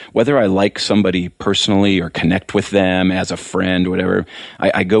into, whether I like somebody personally or connect with them as a friend, whatever,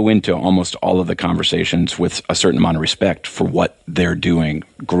 I go into almost all of the conversations with a certain amount of respect for what they're doing,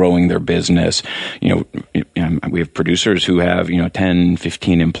 growing their business. We have producers who have, 10,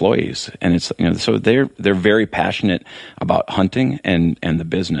 15 employees. And it's, so they're very passionate about hunting and the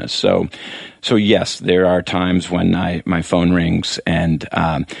business. So yes, there are times when my phone rings, and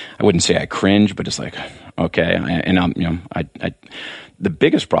I wouldn't say I cringe, but it's like, okay. The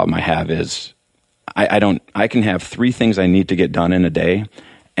biggest problem I have is I can have 3 things I need to get done in a day,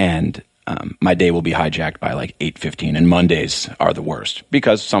 and my day will be hijacked by like 8:15, and Mondays are the worst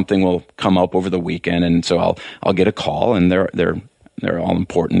because something will come up over the weekend, and so I'll get a call, and they're all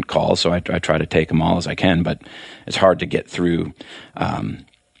important calls, so I try to take them all as I can, but it's hard to get through.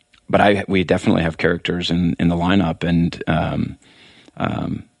 But we definitely have characters in the lineup, and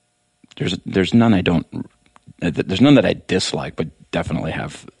there's none there's none that I dislike, but definitely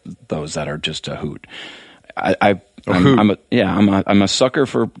have those that are just a hoot. I'm a sucker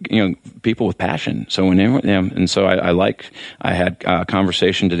for people with passion. So I had a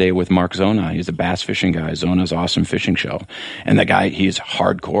conversation today with Mark Zona. He's a bass fishing guy. Zona's Awesome Fishing Show, and the guy, he's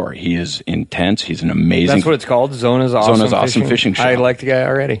hardcore. He is intense. He's an amazing. That's what it's called. Zona's Awesome Fishing Show. I like the guy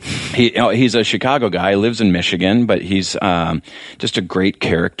already. He's a Chicago guy. Lives in Michigan, but he's just a great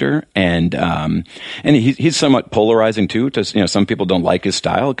character, and he's somewhat polarizing too. Some people don't like his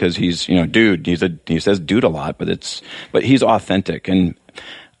style because he's dude. He says dude a lot, but he's authentic, and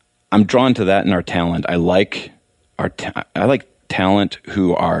I'm drawn to that in our talent. I like talent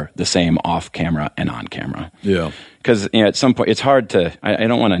who are the same off camera and on camera. Yeah. Because at some point it's hard to. I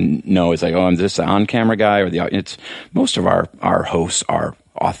don't want to know. It's like, oh, I'm this the on camera guy or the. It's most of our hosts are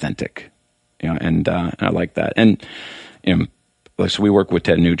authentic, and I like that. And so we work with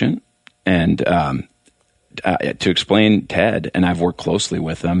Ted Nugent, and to explain Ted, and I've worked closely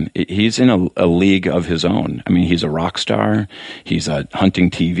with him, he's in a league of his own. I mean, he's a rock star. He's a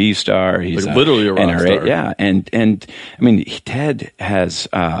hunting TV star. He's literally a rock star. Yeah. And I mean, Ted has,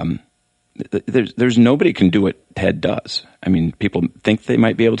 there's nobody can do what Ted does. I mean, people think they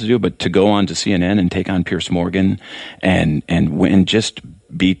might be able to do it, but to go on to CNN and take on Piers Morgan and win, just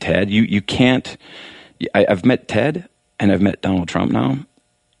be Ted, you can't. I've met Ted and I've met Donald Trump now,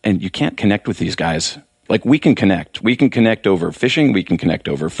 and you can't connect with these guys. Like, we can connect. We can connect over fishing. We can connect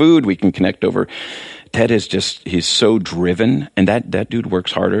over food. We can connect over. Ted is just, he's so driven, and that dude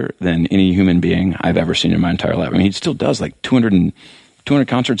works harder than any human being I've ever seen in my entire life. I mean, he still does like 200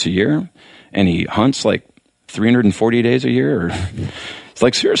 concerts a year, and he hunts like 340 days a year. It's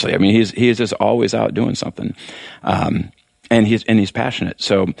like, seriously, I mean, he is just always out doing something. And he's passionate.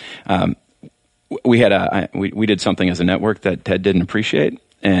 So, we did something as a network that Ted didn't appreciate.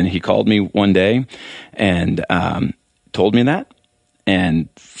 And he called me one day and told me that. And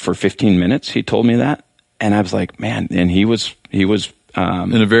for 15 minutes, he told me that. And I was like, man. And he was in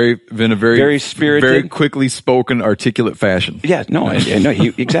a very spirited, very quickly spoken, articulate fashion. Yeah, no,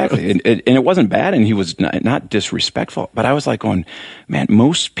 exactly. And it wasn't bad, and he was not disrespectful. But I was like going, man,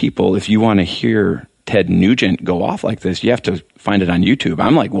 most people, if you want to hear Ted Nugent go off like this, you have to find it on YouTube.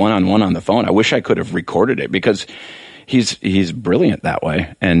 I'm like one-on-one on the phone. I wish I could have recorded it, because he's brilliant that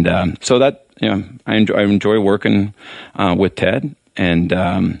way. And so that, I enjoy working with Ted,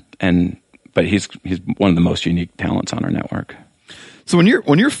 but he's one of the most unique talents on our network. So when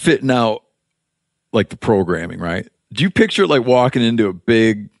you're fitting out like the programming, right? Do you picture like walking into a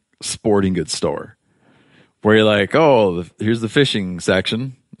big sporting goods store where you're like, oh, here's the fishing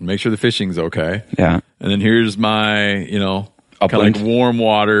section, make sure the fishing's okay. Yeah. And then here's my, kind of Upland. like warm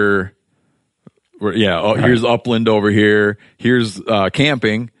water. Here's upland over here. Here's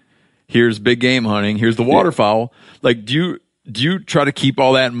camping. Here's big game hunting. Here's the waterfowl. Like, do you try to keep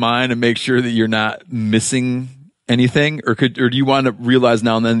all that in mind and make sure that you're not missing anything, or do you want to realize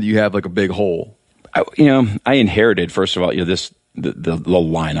now and then that you have like a big hole? I inherited, first of all, the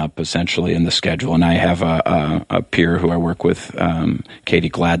lineup essentially and the schedule, and I have a peer who I work with, Katie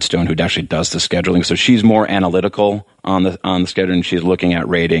Gladstone, who actually does the scheduling. So she's more analytical on the schedule, and she's looking at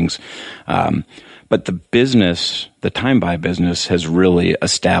ratings. But the time buy business has really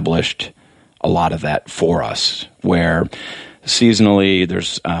established a lot of that for us, where seasonally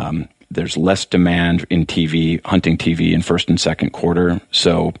there's less demand in hunting TV in first and second quarter.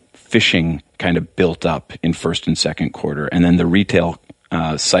 So fishing kind of built up in first and second quarter. And then the retail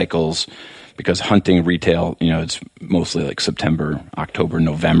cycles, because hunting retail, it's mostly like September, October,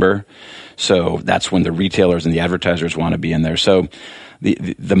 November. So that's when the retailers and the advertisers want to be in there. So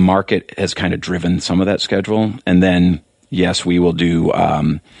the market has kind of driven some of that schedule. And then, yes, we will do,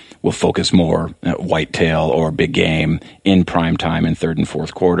 we'll focus more at whitetail or big game in prime time in third and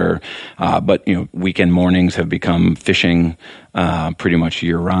fourth quarter. But, weekend mornings have become fishing pretty much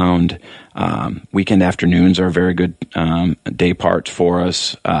year round. Weekend afternoons are very good day parts for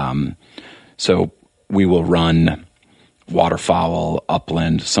us. So we will run waterfowl,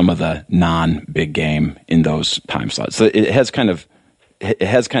 upland, some of the non-big game in those time slots. So it has kind of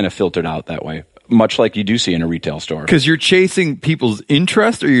filtered out that way, much like you do see in a retail store. Because you're chasing people's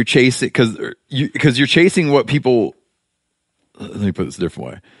interest, or you're chasing because you're chasing what people. Let me put this a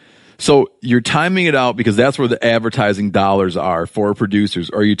different way. So you're timing it out because that's where the advertising dollars are for producers.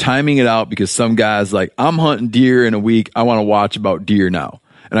 Or are you timing it out because some guy's like, I'm hunting deer in a week, I want to watch about deer now,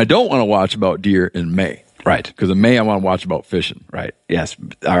 and I don't want to watch about deer in May. Right. Because in May I want to watch about fishing. Right. Yes.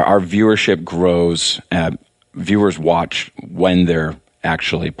 Our viewership grows. Viewers watch when they're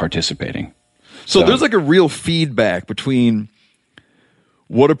actually participating. So there's like a real feedback between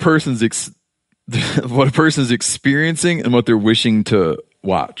what a person's experiencing and what they're wishing to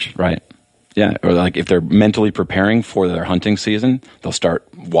watch. Right. Yeah. Or like if they're mentally preparing for their hunting season, they'll start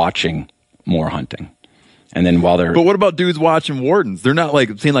watching more hunting. And then while they're... But what about dudes watching wardens? They're not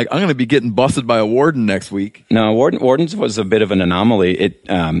like saying like, I'm going to be getting busted by a warden next week. No, wardens was a bit of an anomaly.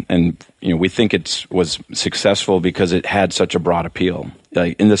 We think it was successful because it had such a broad appeal.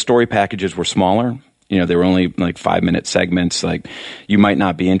 Like, and the story packages were smaller. They were only like 5-minute segments. Like, you might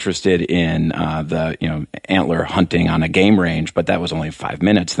not be interested in the antler hunting on a game range, but that was only 5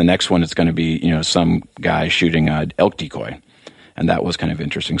 minutes. The next one is going to be some guy shooting an elk decoy. And that was kind of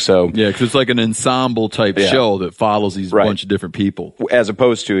interesting. So yeah, because it's like an ensemble type show that follows these bunch of different people, as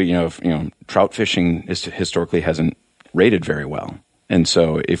opposed to trout fishing historically hasn't rated very well. And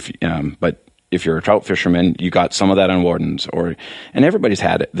so but if you're a trout fisherman, you got some of that on wardens, and everybody's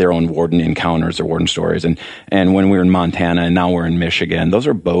had their own warden encounters or warden stories. And when we were in Montana and now we're in Michigan, those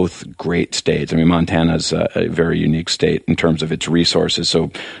are both great states. I mean, Montana's a very unique state in terms of its resources.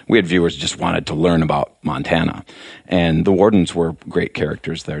 So we had viewers who just wanted to learn about Montana, and the wardens were great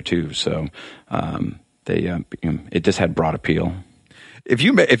characters there too. So it just had broad appeal. if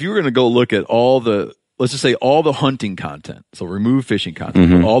you were going to go look at all the, let's just say all the hunting content, so remove fishing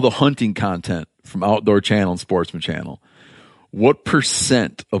content, but all the hunting content from Outdoor Channel and Sportsman Channel, what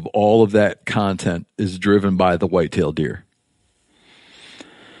percent of all of that content is driven by the whitetail deer?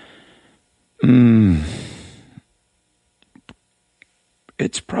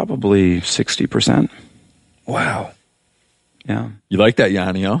 It's probably 60%. Wow. Yeah. You like that,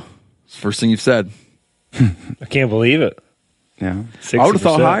 Yanni, huh? It's the first thing you've said. I can't believe it. Yeah. 60%. I would have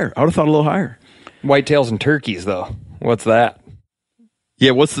thought higher. I would have thought a little higher. Whitetails and turkeys, though. What's that?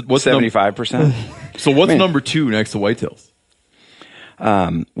 Yeah, what's 75%? So what's number 2 next to whitetails?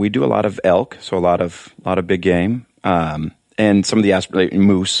 We do a lot of elk, so a lot of big game, and some of the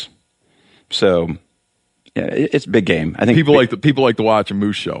moose. So yeah, it's big game. I think people like to watch a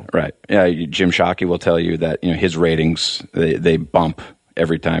moose show, right? Yeah, Jim Shockey will tell you that his ratings they bump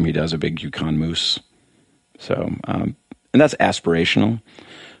every time he does a big Yukon moose. So and that's aspirational.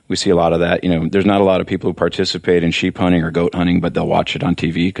 We see a lot of that. There's not a lot of people who participate in sheep hunting or goat hunting, but they'll watch it on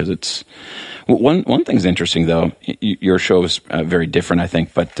TV because it's one thing's interesting though. Your show is very different, I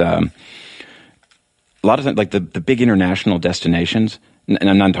think, but a lot of times, like the big international destinations. And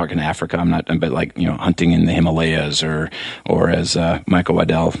I'm not talking Africa. But like hunting in the Himalayas, or as Michael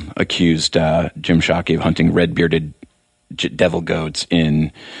Waddell accused Jim Shockey of hunting red-bearded devil goats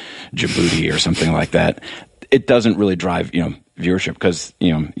in Djibouti or something like that. It doesn't really drive viewership because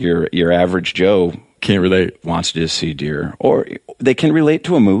your average Joe can't relate, wants to see deer, or they can relate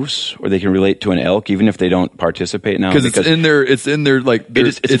to a moose, or they can relate to an elk, even if they don't participate now. Because it's in their like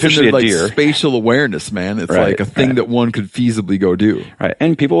it's officially in their, a deer. Spatial awareness, man. It's right, like a thing that one could feasibly go do. Right,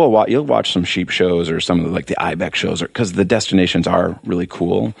 and people will watch. You'll watch some sheep shows or some of the ibex shows, because the destinations are really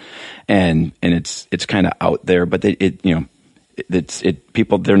cool, and it's kind of out there, but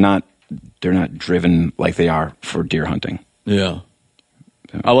people they're not driven like they are for deer hunting. Yeah.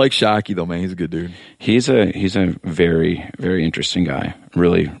 I like Shockey though, man. He's a good dude. He's a very, very interesting guy.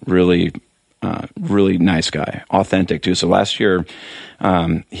 Really, really, really nice guy. Authentic too. So last year,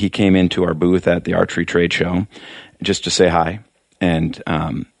 he came into our booth at the archery trade show just to say hi, and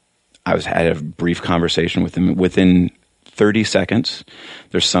I had a brief conversation with him. Within 30 seconds,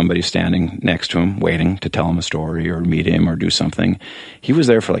 there's somebody standing next to him, waiting to tell him a story or meet him or do something. He was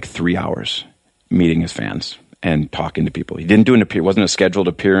there for like 3 hours, meeting his fans and talking to people. He didn't do it wasn't a scheduled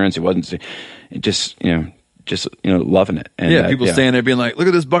appearance. It wasn't just loving it. And people standing there being like, "Look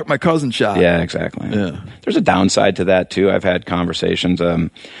at this buck my cousin shot." Yeah, exactly. Yeah. There's a downside to that too. I've had conversations.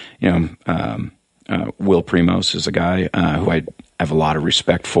 Will Primos is a guy who I have a lot of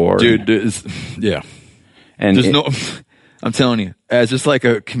respect for. Dude, yeah. And I'm telling you, as just like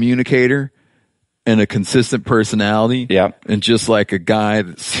a communicator and a consistent personality. Yeah. And just like a guy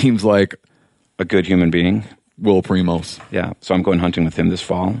that seems like a good human being. Will Primos. Yeah, so I'm going hunting with him this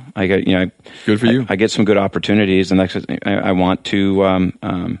fall. I get, good for you. I get some good opportunities, and I want to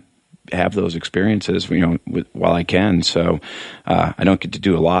have those experiences, while I can. So I don't get to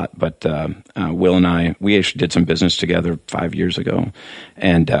do a lot, but Will and I, we actually did some business together 5 years ago,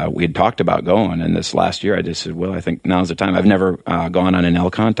 and we had talked about going. And this last year, I just said, "Will, I think now's the time." I've never gone on an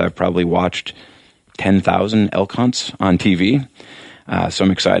elk hunt. I've probably watched 10,000 elk hunts on TV, so I'm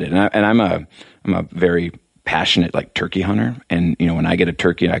excited. And I'm a very passionate turkey hunter, and when I get a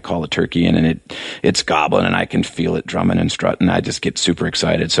turkey, I call a turkey in, and it's gobbling, and I can feel it drumming and strutting. I just get super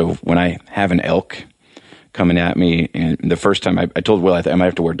excited. So when I have an elk coming at me, and the first time I told Will I might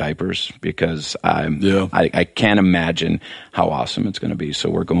have to wear diapers because I can't imagine how awesome it's going to be.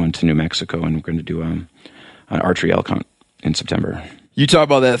 So we're going to New Mexico, and we're going to do an archery elk hunt in September. You talk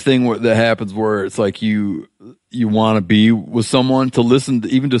about that thing that happens where it's like you want to be with someone to listen to,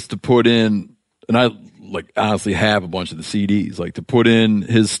 even just to put in, and I honestly have a bunch of the CDs, to put in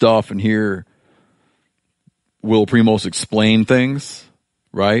his stuff and hear Will Primos explain things,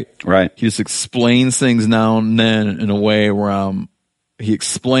 right? Right. He just explains things now and then in a way where he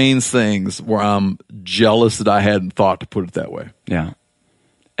explains things where I'm jealous that I hadn't thought to put it that way. Yeah.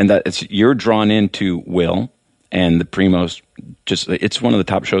 And you're drawn into Will and the Primos. It's one of the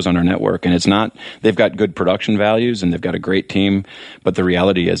top shows on our network, and they've got good production values and they've got a great team, but the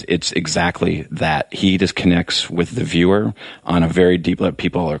reality is it's exactly that. He just connects with the viewer on a very deep level.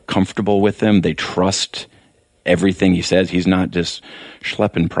 People are comfortable with him. They trust everything he says. He's not just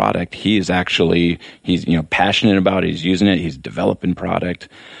schlepping product. He's passionate about it. He's using it. He's developing product.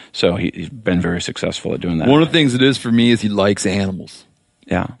 So he's been very successful at doing that. One of the things it is for me is he likes animals.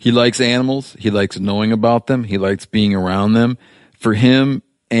 Yeah. He likes animals. He likes knowing about them. He likes being around them. For him,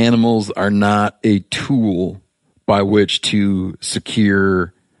 animals are not a tool by which to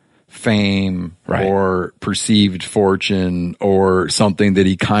secure fame Right. or perceived fortune or something that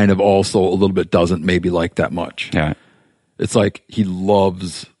he kind of also a little bit doesn't maybe like that much. Yeah. It's like he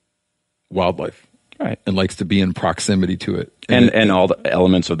loves wildlife. Right. And likes to be in proximity to it. And all the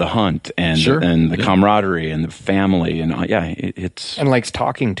elements of the hunt and Sure. and the Yeah. camaraderie and the family and it's And likes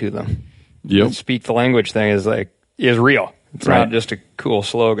talking to them. Yep. The speak the language thing is real. It's Right. not just a cool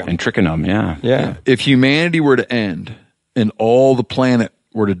slogan. and tricking them. Yeah. Yeah. If humanity were to end and all the planet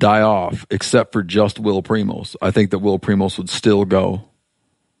were to die off except for just Will Primos, I think that Will Primos would still go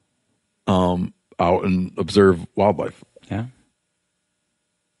out and observe wildlife. Yeah.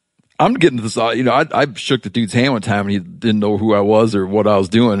 I'm getting to this, I shook the dude's hand one time and he didn't know who I was or what I was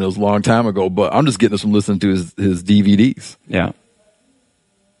doing. It was a long time ago, but I'm just getting this from listening to his DVDs. Yeah.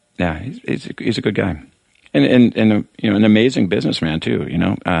 Yeah. He's a good guy. And an amazing businessman too,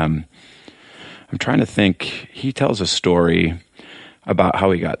 I'm trying to think. He tells a story about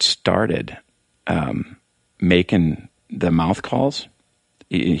how he got started making the mouth calls.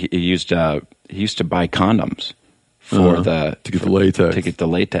 He used to buy condoms for to get the latex. To get the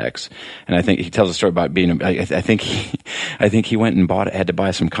latex, and I think he tells a story about being. I think he went and had to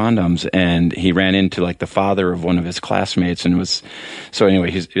buy some condoms, and he ran into like the father of one of his classmates, and was so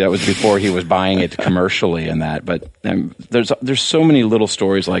anyway. That was before he was buying it commercially and that. But there's so many little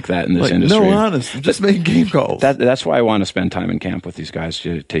stories like that in this industry. No, honest, I'm just making game calls. That's why I want to spend time in camp with these guys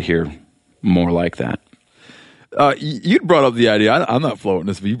to hear more like that. You'd brought up the idea. I'm not floating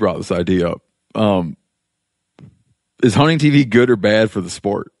this, but you brought this idea up. Is hunting TV good or bad for the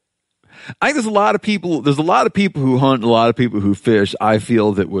sport? I think there's a lot of people who hunt, a lot of people who fish, I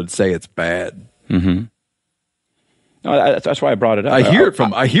feel, that would say it's bad. Mm-hmm. No, that's why I brought it up. I hear it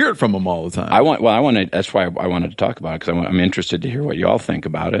from them all the time. That's why I wanted to talk about it, because I'm interested to hear what you all think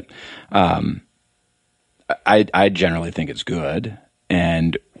about it. I generally think it's good,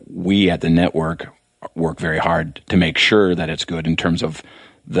 and we at the network work very hard to make sure that it's good in terms of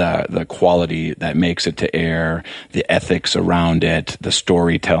the quality that makes it to air, the ethics around it, the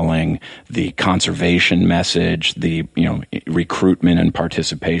storytelling, the conservation message, the recruitment and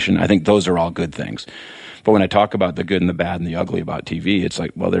participation. I think those are all good things. But when I talk about the good and the bad and the ugly about TV, it's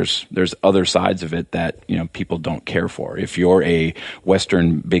like, well, there's other sides of it that people don't care for. If you're a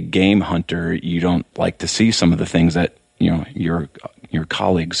Western big game hunter, you don't like to see some of the things that your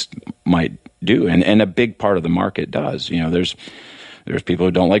colleagues might do, and a big part of the market does. There's people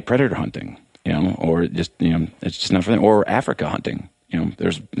who don't like predator hunting, or just, it's just not for them, or Africa hunting.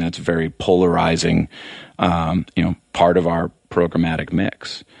 That's a very polarizing, part of our programmatic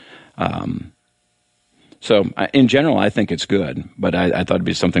mix. So in general, I think it's good, but I thought it'd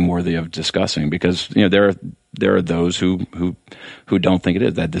be something worthy of discussing, because there are those who don't think it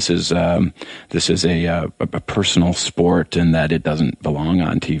is, that this is a personal sport and that it doesn't belong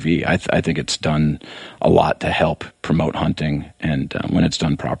on TV. I think it's done a lot to help promote hunting, and when it's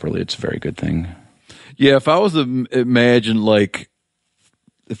done properly, it's a very good thing. Yeah, if I was to imagine,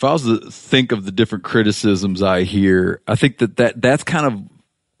 if I was to think of the different criticisms I hear, I think that's kind of.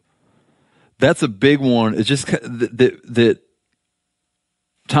 That's a big one. It's just that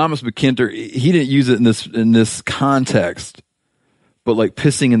Thomas McKinter, he didn't use it in this context, but like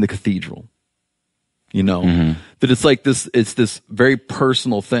pissing in the cathedral, that it's like this. It's this very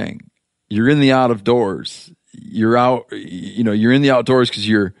personal thing. You're in the out of doors. You're out. You're in the outdoors because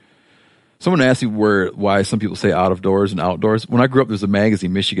Someone asked me why some people say out of doors and outdoors. When I grew up, there's a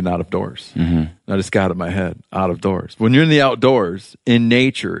magazine, Michigan Out of Doors. Mm-hmm. I just got it in my head, out of doors. When you're in the outdoors, in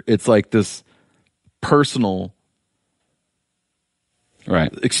nature, it's like this personal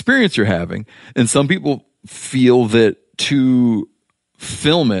experience you're having. And some people feel that to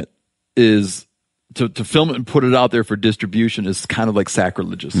film it is to film it and put it out there for distribution is kind of like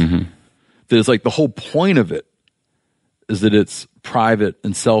sacrilegious. Mm-hmm. That it's like the whole point of it is that it's private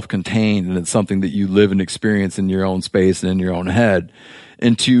and self-contained, and it's something that you live and experience in your own space and in your own head.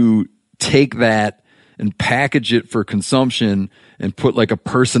 And to take that and package it for consumption and put like a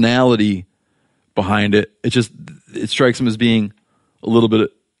personality behind it, it strikes them as being a little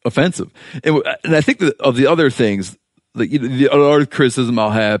bit offensive. And I think that of the other things, the other criticism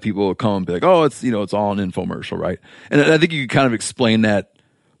I'll have, people will come and be like, oh, it's all an infomercial, right? And I think you can kind of explain that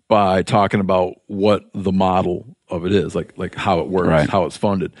by talking about what the model of it is, like how it works, right, how it's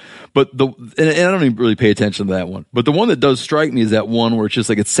funded. But and I don't even really pay attention to that one. But the one that does strike me is that one where it's just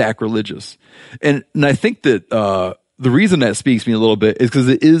like it's sacrilegious. And I think that the reason that speaks to me a little bit is because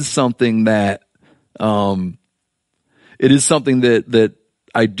it is something that that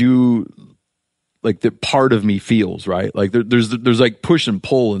I do, like, that part of me feels, right? Like there's like push and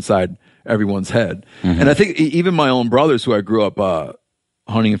pull inside everyone's head. Mm-hmm. And I think even my own brothers who I grew up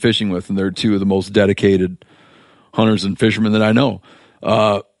hunting and fishing with, and they're two of the most dedicated hunters and fishermen that I know.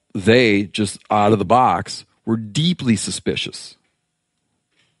 They just out of the box were deeply suspicious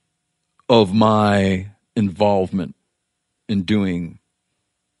of my involvement in doing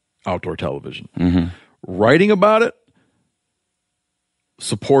outdoor television. Mm-hmm. Writing about it,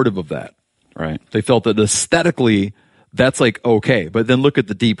 supportive of that. Right. They felt that aesthetically, that's like okay. But then look at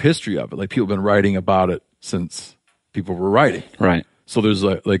the deep history of it. Like people have been writing about it since people were writing. Right. So there's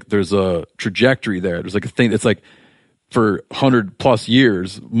a trajectory there. There's like a thing that's like for 100+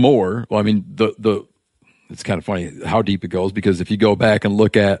 years more. Well, I mean, it's kind of funny how deep it goes, because if you go back and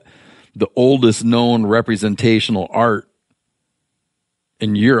look at the oldest known representational art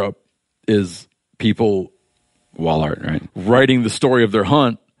in Europe is people Wall art, right? Writing the story of their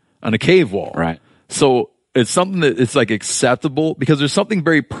hunt on a cave wall. Right. So it's something that it's like acceptable because there's something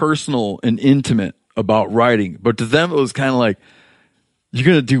very personal and intimate about writing. But to them, it was kind of like, you're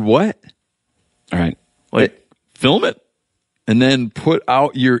going to do what? All right. Like film it and then put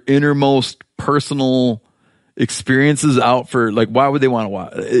out your innermost personal experiences out for, like, why would they want to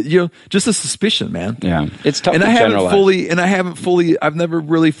watch? Just a suspicion, man. Yeah. It's tough and to generalize. I've never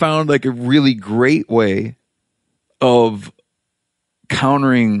really found like a really great way of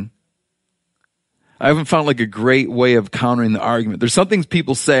countering. I haven't found like a great way of countering the argument. There's some things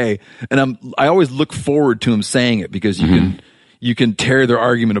people say, and I always look forward to them saying it because you can tear their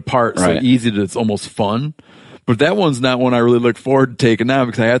argument apart so easy that it's almost fun. But that one's not one I really look forward to taking now,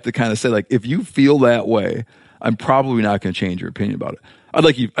 because I have to kind of say, like, if you feel that way, I'm probably not going to change your opinion about it.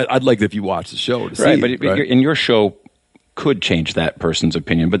 I'd like if you watch the show to see it. But in your show could change that person's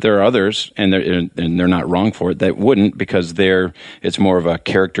opinion, but there are others, and they're not wrong for it, that wouldn't, because it's more of a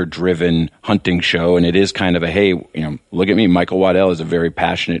character-driven hunting show, and it is kind of a, hey, look at me. Michael Waddell is a very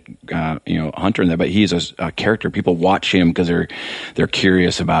passionate, hunter in that, but he's a character. People watch him because they're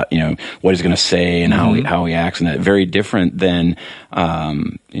curious about, what he's going to say and how he acts, and that very different than,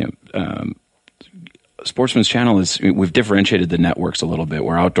 Sportsman's Channel we've differentiated the networks a little bit,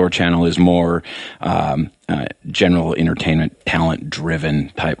 where Outdoor Channel is more general entertainment, talent-driven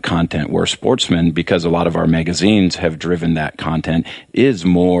type content, where Sportsman, because a lot of our magazines have driven that content, is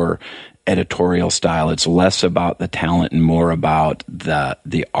more editorial style. It's less about the talent and more about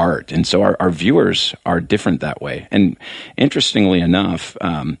the art. And so our viewers are different that way. And interestingly enough,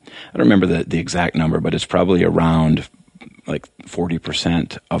 I don't remember the exact number, but it's probably around like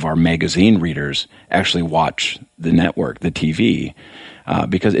 40% of our magazine readers actually watch the network, the TV,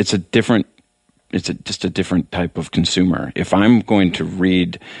 because it's just a different type of consumer. If I'm going to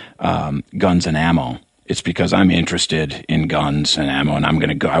read Guns and Ammo, it's because I'm interested in guns and ammo, and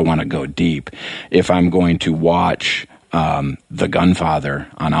I want to go deep. If I'm going to watch The Gunfather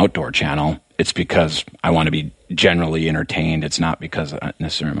on Outdoor Channel, it's because I want to be generally entertained. It's not because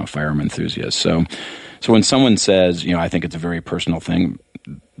necessarily I'm a firearm enthusiast. So when someone says, I think it's a very personal thing,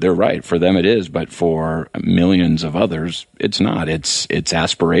 they're right. For them it is, but for millions of others, it's not. It's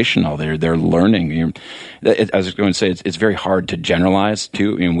aspirational. They're learning. I was going to say, it's very hard to generalize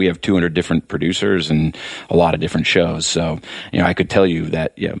too. We have 200 different producers and a lot of different shows. So, I could tell you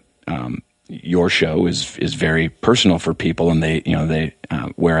that, your show is very personal for people, and they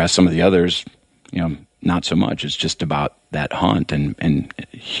whereas some of the others, not so much. It's just about that hunt, and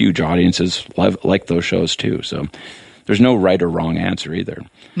huge audiences like those shows too. So there's no right or wrong answer either.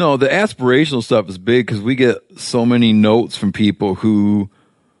 No, the aspirational stuff is big because we get so many notes from people who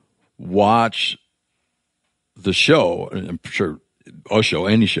watch the show, and I'm sure a show,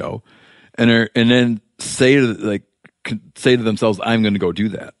 any show, and then say to themselves, "I'm going to go do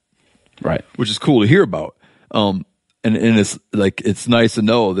that." Right. Which is cool to hear about. And it's like, it's nice to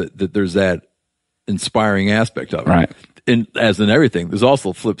know that there's that inspiring aspect of it. Right. And as in everything, there's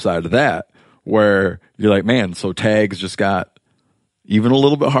also a flip side of that, where you're like, man, so tags just got even a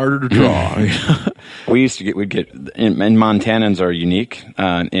little bit harder to draw. We'd get, and Montanans are unique,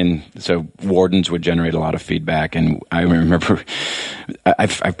 so wardens would generate a lot of feedback. And I remember,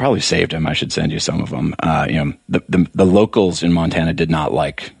 I've probably saved them. I should send you some of them. The locals in Montana did not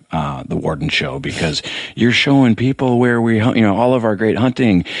like the Warden show, because you're showing people where we hunt, all of our great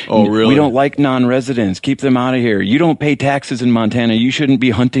hunting. Oh, really? We don't like non-residents. Keep them out of here. You don't pay taxes in Montana. You shouldn't be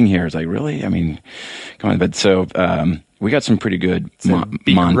hunting here. It's like, really? I mean, come on. But so, we got some pretty good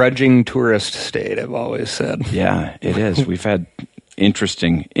begrudging tourist state, I've always said. Yeah, it is. We've had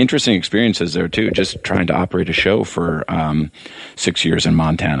interesting experiences there too, just trying to operate a show for 6 years in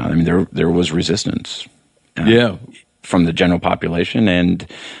Montana. I mean, there was resistance. From the general population, and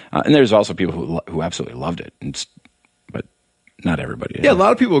there's also people who absolutely loved it, but not everybody. Yeah, a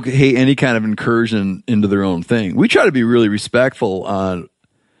lot of people hate any kind of incursion into their own thing. We try to be really respectful on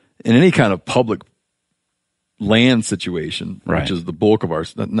in any kind of public land situation, Right. which is the bulk of our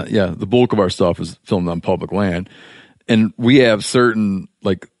the bulk of our stuff is filmed on public land, and we have certain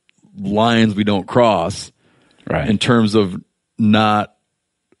like lines we don't cross, Right. in terms of not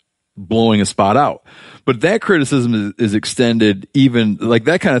blowing a spot out. But that criticism is extended, even like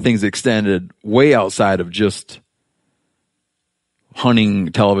that kind of thing is extended way outside of just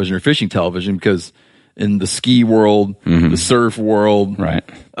hunting television or fishing television, because in the ski world, the surf world, Right.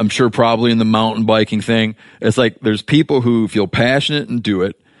 I'm sure probably in the mountain biking thing, it's like there's people who feel passionate and do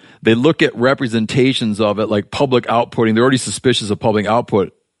it. They look at representations of it, like public outputting. They're already suspicious of public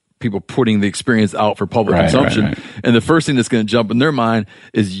output, people putting the experience out for public Right, consumption. right. And the first thing that's going to jump in their mind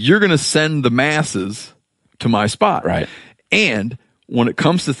is you're going to send the masses to my spot. Right. And when it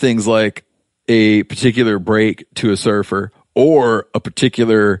comes to things like a particular break to a surfer or a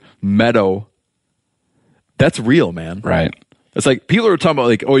particular meadow, that's real, man. Right. It's like people are talking about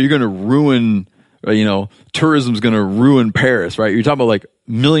like, oh, you're going to ruin, tourism's going to ruin Paris, right? You're talking about like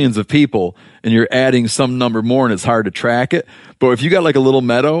millions of people and you're adding some number more and it's hard to track it. But if you got like a little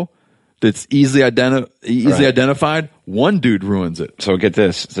meadow that's easily identified, one dude ruins it. So get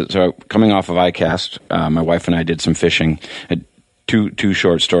this. So coming off of ICAST, my wife and I did some fishing. Two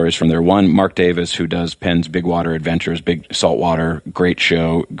short stories from there. One, Mark Davis, who does Penn's Big Water Adventures, big saltwater, great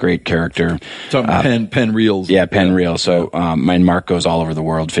show, great character. So Penn Reels. Yeah, Penn Reel. So my Mark goes all over the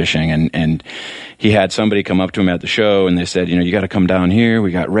world fishing, and he had somebody come up to him at the show, and they said, you got to come down here.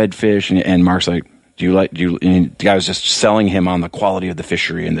 We got redfish, and Mark's like, and the guy was just selling him on the quality of the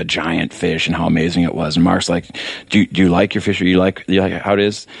fishery and the giant fish and how amazing it was. And Mark's like, do you like your fishery? You like how it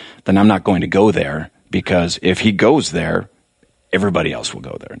is? Then I'm not going to go there, because if he goes there, everybody else will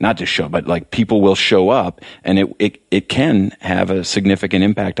go there. Not just show, but like people will show up, and it can have a significant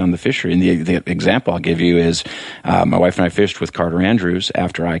impact on the fishery. And the example I'll give you is my wife and I fished with Carter Andrews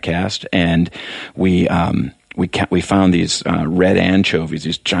after ICAST, and we found these red anchovies,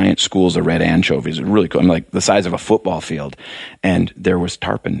 these giant schools of red anchovies. It was really cool. I mean, like the size of a football field, and there was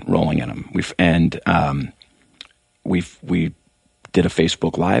tarpon rolling in them. We did a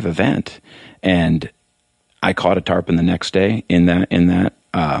Facebook Live event, and I caught a tarpon the next day in that,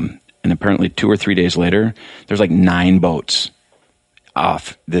 and apparently 2 or 3 days later, there's like 9 boats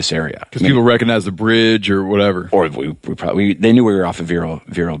off this area Because people recognize the bridge or whatever. Or we probably they knew we were off of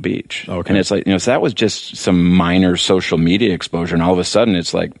Vero Beach. Okay. And it's like, so that was just some minor social media exposure, and all of a sudden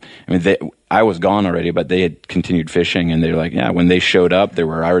it's like, I was gone already, but they had continued fishing, and they're like, yeah, when they showed up, there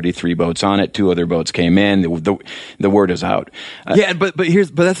were already 3 boats on it. 2 other boats came in. The word is out. Yeah, but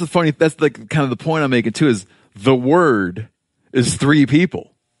that's the funny. That's like kind of the point I'm making too. Is the word is 3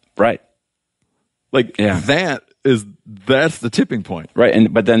 people, right? Like that's the tipping point,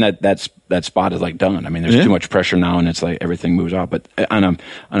 right? But then that spot is like done. I mean, there's too much pressure now, and it's like everything moves off. But on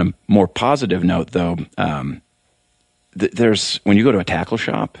a more positive note, though, there's when you go to a tackle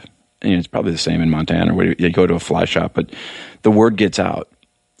shop, and it's probably the same in Montana, where you go to a fly shop, but the word gets out,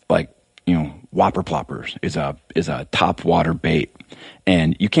 like whopper ploppers is a top water bait,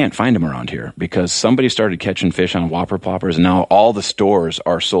 and you can't find them around here because somebody started catching fish on whopper ploppers, and now all the stores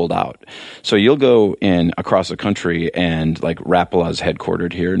are sold out. So you'll go in across the country, and like Rapala's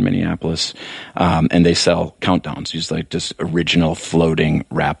headquartered here in Minneapolis, and they sell countdowns, just original floating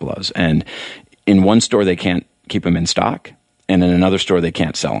Rapalas, and in one store they can't keep them in stock, and in another store they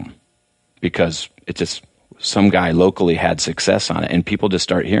can't sell them because it's just some guy locally had success on it, and people just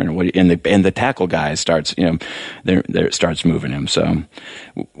start hearing it. And the tackle guy starts, there starts moving him. So,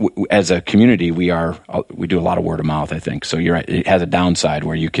 as a community, we do a lot of word of mouth, I think. So you're right; it has a downside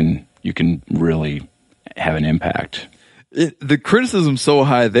where you can really have an impact. The criticism's so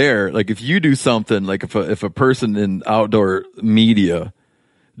high there. Like if you do something, like if a person in outdoor media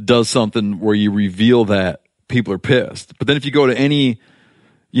does something where you reveal that, people are pissed. But then if you go to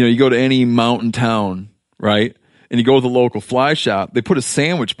any mountain town, right? And you go to the local fly shop, they put a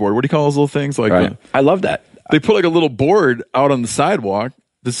sandwich board. What do you call those little things? Like right. I love that. They put like a little board out on the sidewalk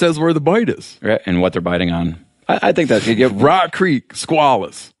that says where the bite is. Right, and what they're biting on. I think that Rock Creek,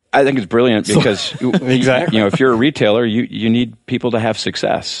 Squalus. I think it's brilliant because exactly, if you're a retailer, you need people to have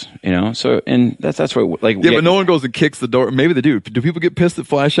success, So and that's what like but no one goes and kicks the door. Maybe they do. Do people get pissed at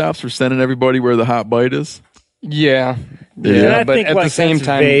fly shops for sending everybody where the hot bite is? Yeah. And I but think at the same that's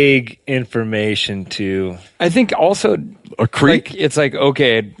time, vague information too. I think also a creek. It's like,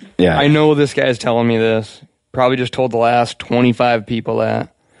 okay, yeah. I know this guy's telling me this. Probably just told the last 25 people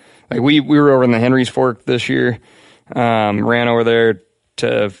that. Like we were over in the Henry's Fork this year. Ran over there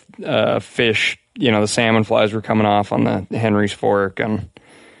to fish. The salmon flies were coming off on the Henry's Fork, and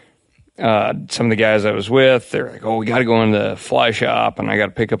some of the guys I was with, they're like, oh, we got to go in the fly shop and I got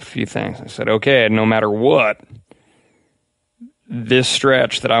to pick up a few things. I said, okay, no matter what, this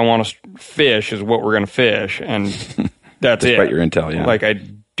stretch that I want to fish is what we're going to fish. And that's it. Despite your intel, yeah. Like, I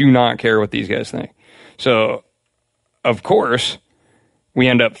do not care what these guys think. So, of course, we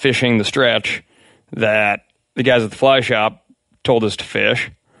end up fishing the stretch that the guys at the fly shop told us to fish.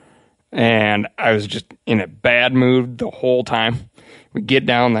 And I was just in a bad mood the whole time. We get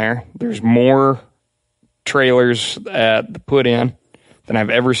down there. There's more trailers at the put in than I've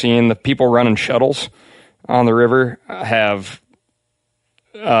ever seen. The people running shuttles on the river have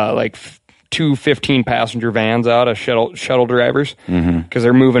like two 15-passenger vans out of shuttle drivers because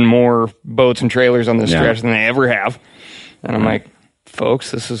they're moving more boats and trailers on this stretch than they ever have. And I'm like,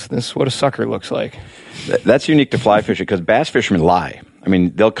 folks, this is what a sucker looks like. That's unique to fly fishing because bass fishermen lie. I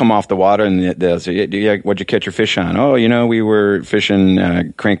mean, they'll come off the water and they'll say, what'd you catch your fish on? Oh, we were fishing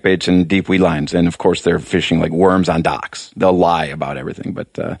crankbaits and deep weed lines. And, of course, they're fishing like worms on docks. They'll lie about everything.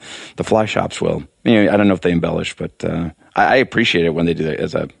 But the fly shops will. I don't know if they embellish, but I appreciate it when they do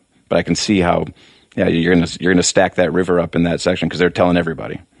that. But I can see how, you're gonna stack that river up in that section because they're telling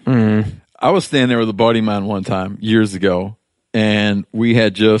everybody. Mm-hmm. I was standing there with a buddy of mine one time years ago, and we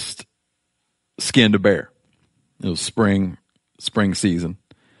had just skinned a bear. It was spring season.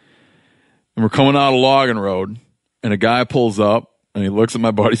 And we're coming out of Logging Road, and a guy pulls up, and he looks at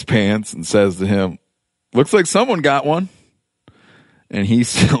my buddy's pants and says to him, looks like someone got one. And he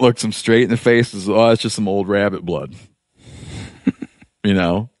looks him straight in the face and says, oh, it's just some old rabbit blood.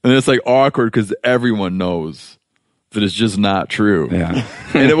 And it's like awkward because everyone knows that it's just not true. Yeah.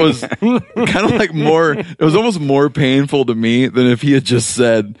 And it was kind of like it was almost more painful to me than if he had just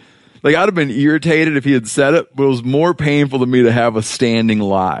said, like, I'd have been irritated if he had said it, but it was more painful to me to have a standing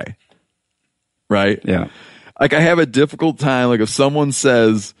lie. Right? Yeah. Like, I have a difficult time. Like, if someone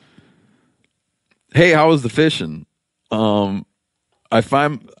says, hey, how was the fishing? I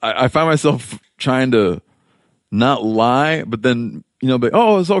find myself trying to not lie, but then, be,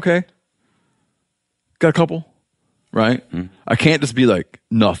 oh, it's okay. Got a couple. Right? Mm-hmm. I can't just be like,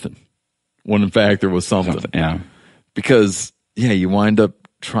 nothing. When in fact there was something. Yeah. Because, you wind up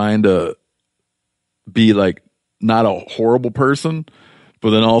trying to be like not a horrible person, but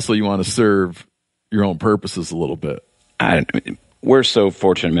then also you want to serve your own purposes a little bit. We're so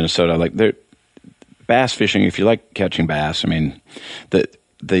fortunate in Minnesota. Like, bass fishing, if you like catching bass, I mean,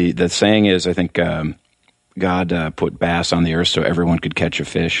 the saying is, I think God put bass on the earth so everyone could catch a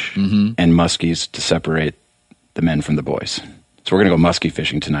fish, and muskies to separate the men from the boys. So we're going to go muskie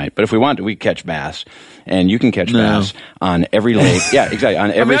fishing tonight. But if we want to, we catch bass. And you can catch bass on every lake. Yeah, exactly.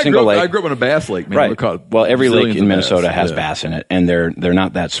 On every single lake. I grew up on a bass lake, man. Right. Well, every lake in Minnesota has bass in it. And they're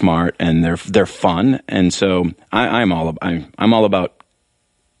not that smart. And they're fun. And so I'm all about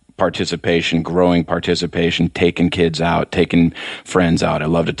participation, growing participation, taking kids out, taking friends out. I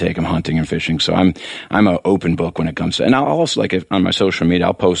love to take them hunting and fishing. So I'm an open book when it comes to, and I'll also, like, on my social media,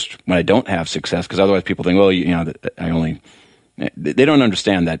 I'll post when I don't have success, because otherwise people think, well, they don't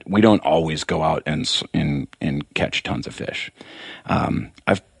understand that we don't always go out and catch tons of fish.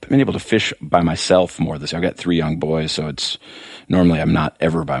 I've been able to fish by myself more this year. I've got 3 young boys, so normally I'm not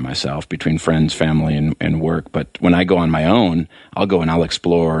ever by myself between friends, family, and work. But when I go on my own, I'll go and I'll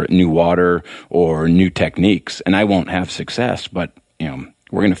explore new water or new techniques, and I won't have success. But,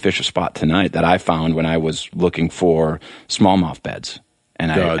 we're going to fish a spot tonight that I found when I was looking for smallmouth beds,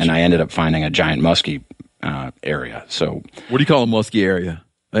 and I ended up finding a giant muskie area. So what do you call a musky area?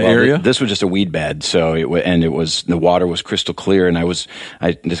 Area? This was just a weed bed. So the water was crystal clear, and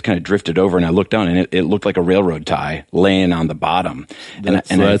I just kind of drifted over and I looked down, and it looked like a railroad tie laying on the bottom. That's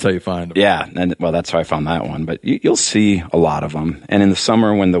how you find them. Yeah. That's how I found that one. But you'll see a lot of them. And in the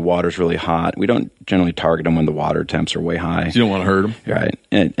summer when the water's really hot, we don't generally target them when the water temps are way high. So you don't want to hurt them.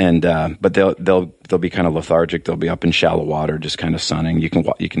 Right. But they'll be kind of lethargic. They'll be up in shallow water, just kind of sunning. You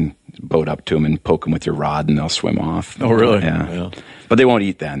can boat up to them and poke them with your rod, and they'll swim off. Oh, really? Yeah. But they won't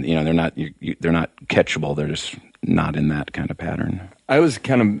eat then. They're not catchable. They're just not in that kind of pattern. I was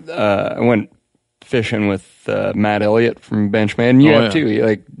I went fishing with Matt Elliott from Benchmade, and you have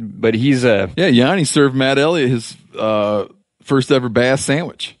too. But he's Yanni served Matt Elliott his first ever bass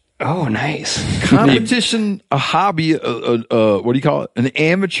sandwich. Oh, nice. Competition, a hobby, what do you call it? An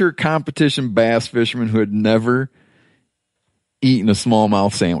amateur competition bass fisherman who had never eaten a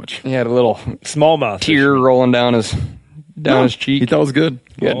smallmouth sandwich. He had a little smallmouth tear rolling down his cheek. He thought it was good.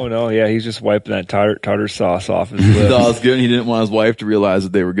 Oh, no, yeah, he's just wiping that tartar sauce off his lips. He thought it was good, and he didn't want his wife to realize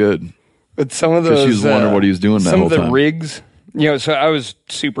that they were good. But some of those... She was wondering what he was doing that whole time. Some of the rigs... so I was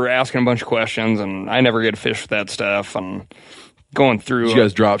super asking a bunch of questions, and I never get to fish with that stuff, and going through... Did you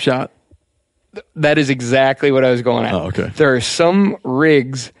guys drop shot? That is exactly what I was going at. Oh, okay. There are some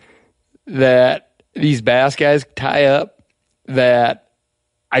rigs that these bass guys tie up that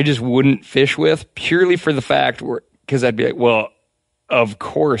I just wouldn't fish with purely for the fact because I'd be like, well, of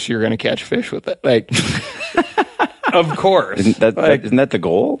course you're going to catch fish with it. Like, of course. Isn't that the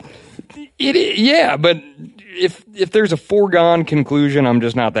goal? Yeah, but if there's a foregone conclusion, I'm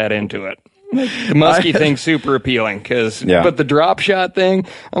just not that into it. Like, the muskie thing's super appealing but the drop shot thing,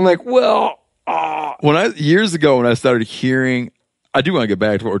 I'm like, well, years ago when I started hearing, I do want to get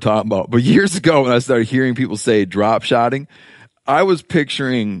back to what we're talking about, but years ago when I started hearing people say drop shotting, I was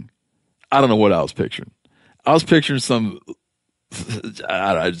picturing, I don't know what I was picturing. I was picturing some,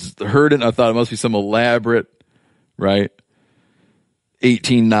 I just heard it and I thought it must be some elaborate, right?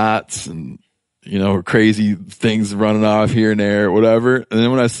 18 knots and, crazy things running off here and there, whatever. And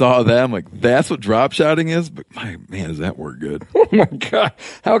then when I saw that, I'm like, that's what drop shotting is? But man, does that work good? Oh my God.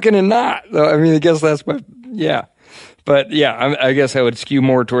 How can it not? I mean, I guess that's what, yeah. But yeah, I guess I would skew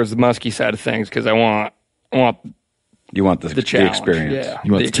more towards the musky side of things because I want you want the challenge. Experience. Yeah,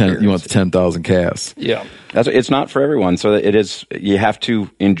 you want the 10,000 casts. Yeah. It's not for everyone. So it is, you have to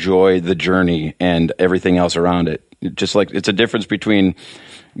enjoy the journey and everything else around it. Just like it's a difference between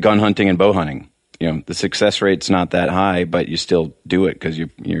gun hunting and bow hunting. The success rate's not that high, but you still do it because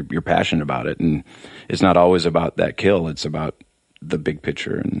you're passionate about it. And it's not always about that kill. It's about the big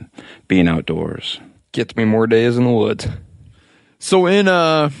picture and being outdoors. Gets me more days in the woods. So in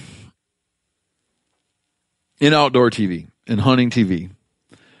outdoor TV, in hunting TV,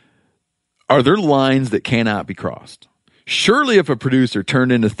 are there lines that cannot be crossed? Surely if a producer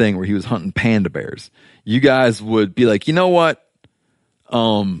turned in a thing where he was hunting panda bears, you guys would be like, you know what?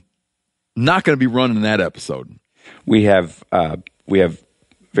 Not going to be running that episode. We have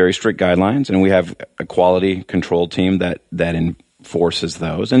very strict guidelines, and we have a quality control team that enforces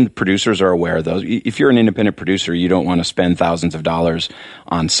those, and the producers are aware of those. If you're an independent producer, you don't want to spend thousands of dollars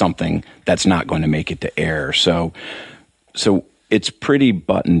on something that's not going to make it to air. So it's pretty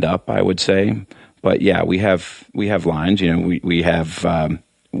buttoned up, I would say. But yeah, we have lines. We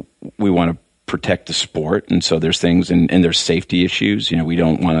want to protect the sport, and so there's things and there's safety issues. We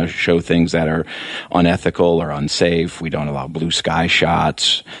don't want to show things that are unethical or unsafe. We don't allow blue sky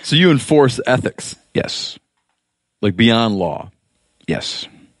shots. So you enforce ethics? Yes. Like beyond law? Yes.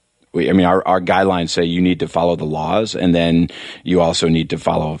 Our guidelines say you need to follow the laws, and then you also need to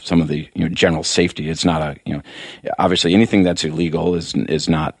follow some of the general safety. It's not obviously anything that's illegal is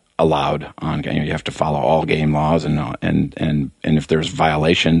not allowed on. You have to follow all game laws, and if there's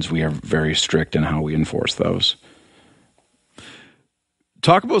violations, we are very strict in how we enforce those.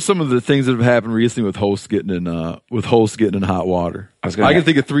 Talk about some of the things that have happened recently with hosts getting in hot water. I can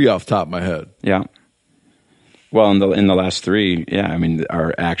think of 3 off the top of my head. Yeah. Well, in the last 3, yeah,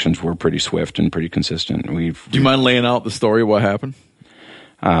 our actions were pretty swift and pretty consistent. Do you mind laying out the story of what happened?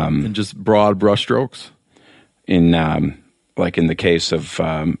 In just broad brushstrokes? Like in the case of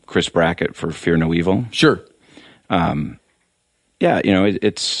Chris Brackett for Fear No Evil. Sure.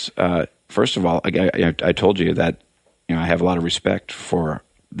 It's first of all, I told you that I have a lot of respect for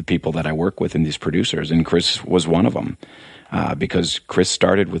the people that I work with and these producers, and Chris was one of them because Chris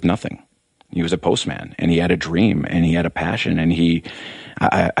started with nothing. He was a postman, and he had a dream, and he had a passion, and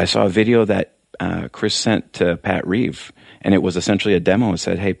I saw a video that Chris sent to Pat Reeve, and it was essentially a demo. It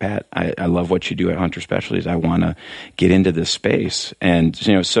said, "Hey, Pat, I love what you do at Hunter Specialties. I want to get into this space." And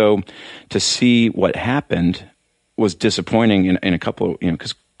so to see what happened was disappointing in a couple,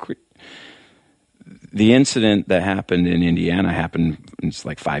 because the incident that happened in Indiana happened, it's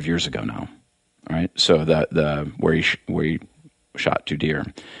like 5 years ago now, right? So the where he shot 2 deer.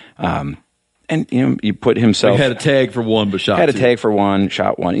 And he put himself. He had a tag for one, but shot had 2. a tag for one,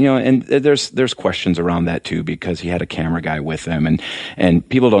 shot 1. And there's questions around that too, because he had a camera guy with him, and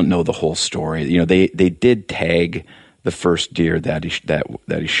people don't know the whole story. They did tag the first deer that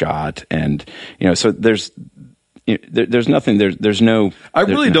he shot, and so there's nothing. There's no. I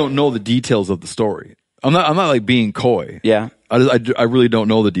really don't know the details of the story. I'm not like being coy. Yeah. I really don't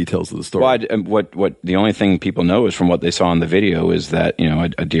know the details of the story. Well, what the only thing people know is from what they saw in the video is that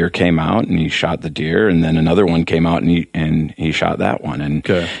a deer came out and he shot the deer, and then another one came out and he shot that one, and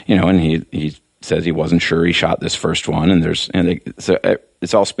and he says he wasn't sure he shot this first one, and so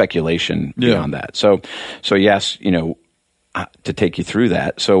it's all speculation beyond that. So yes, to take you through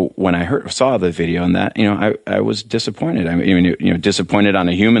that. So when I saw the video and that, I was disappointed. Disappointed on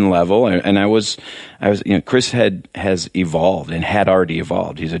a human level, and I was, Chris has evolved and had already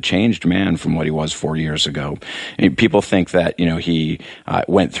evolved. He's a changed man from what he was 4 years ago. And people think that he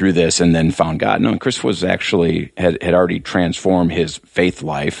went through this and then found God. No, Chris was actually had already transformed his faith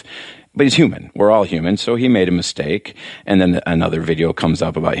life. but he's human. We're all human. So he made a mistake. And then another video comes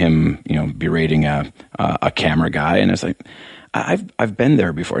up about him, berating a camera guy. And it's like, I've been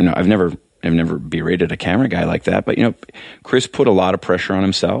there before. No, I've never berated a camera guy like that. But, Chris put a lot of pressure on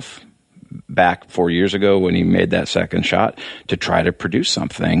himself back 4 years ago when he made that second shot to try to produce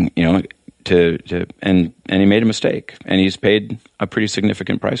something, and he made a mistake, and he's paid a pretty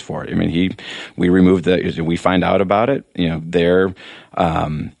significant price for it. I mean, we removed we find out about it, there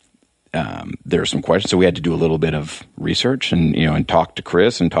are some questions. So we had to do a little bit of research and talk to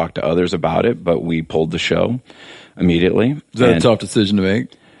Chris and talk to others about it, but we pulled the show immediately. Is that a tough decision to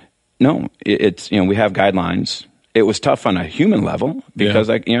make? No, it's, we have guidelines. It was tough on a human level because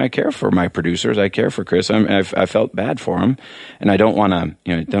I care for my producers. I care for Chris. I felt bad for him, and I don't want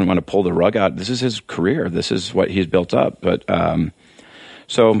to pull the rug out. This is his career. This is what he's built up. But and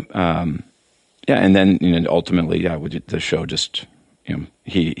then ultimately, the show just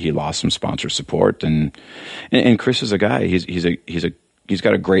he lost some sponsor support, and Chris is a guy. He's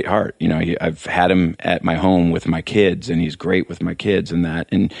got a great heart. I've had him at my home with my kids, and he's great with my kids and that.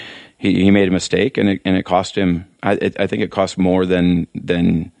 And he made a mistake, and it cost him. I think it cost more than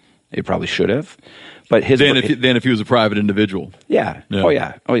it probably should have. But if he was a private individual, yeah. Oh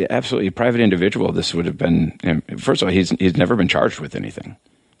yeah, absolutely, a private individual. This would have been. First of all, he's never been charged with anything,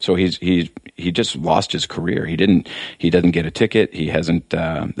 so he just lost his career. He doesn't get a ticket. He hasn't.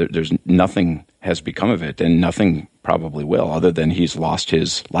 There's nothing has become of it, and nothing probably will, other than he's lost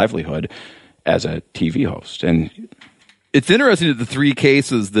his livelihood as a TV host. And it's interesting that the three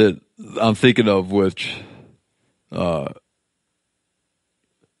cases that I'm thinking of, which the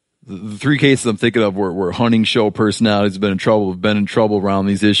three cases I'm thinking of where hunting show personalities have been in trouble around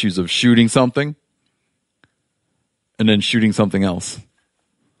these issues of shooting something and then shooting something else.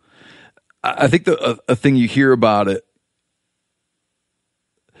 I think a thing you hear about it,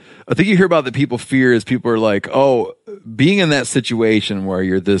 that people fear is people are like, oh, being in that situation where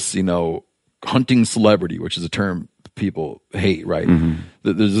you're this, hunting celebrity, which is a term people hate, right? Mm-hmm.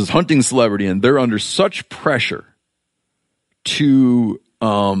 There's this hunting celebrity, and they're under such pressure to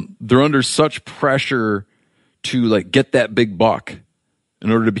like get that big buck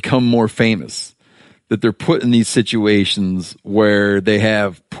in order to become more famous, that they're put in these situations where they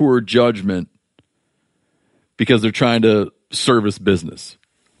have poor judgment because they're trying to service business,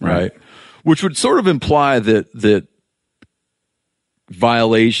 right? Which would sort of imply that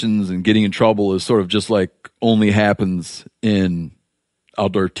violations and getting in trouble is sort of just like only happens in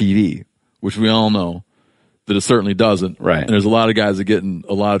outdoor TV, which we all know that it certainly doesn't. Right. And there's a lot of guys that get in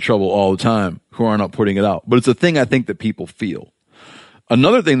a lot of trouble all the time who are not putting it out. But it's a thing I think that people feel.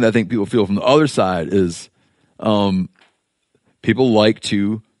 Another thing that I think people feel from the other side is people like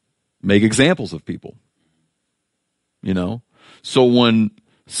to make examples of people. So when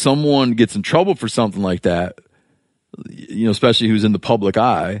someone gets in trouble for something like that, especially who's in the public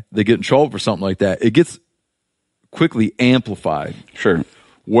eye, they get in trouble for something like that, it gets quickly amplified. Sure.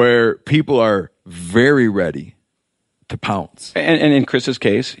 Where people are very ready to pounce. And in Chris's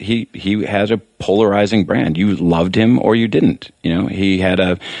case, he has a polarizing brand. You loved him or you didn't. He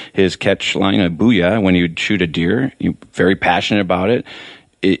had his catch line, a booyah, when he would shoot a deer. You very passionate about it.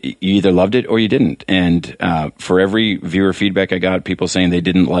 You either loved it or you didn't. And for every viewer feedback I got, people saying they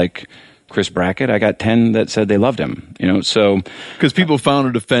didn't like Chris Brackett, I got 10 that said they loved him. So because people found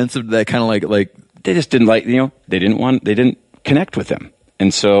it offensive, that kind of like they just didn't like. They didn't connect with him.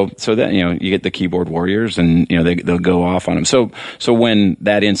 And so that, you get the keyboard warriors, and, they'll go off on him. So when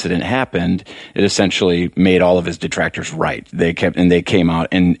that incident happened, it essentially made all of his detractors right. They came out,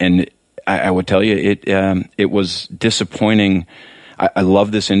 and I would tell you, it was disappointing. I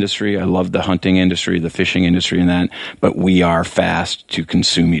love this industry. I love the hunting industry, the fishing industry, and that. But we are fast to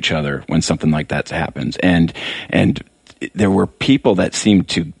consume each other when something like that happens. And there were people that seemed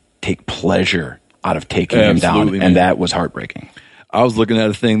to take pleasure out of taking him down, man. And that was heartbreaking. I was looking at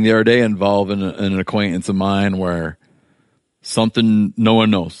a thing the other day involving an acquaintance of mine where something no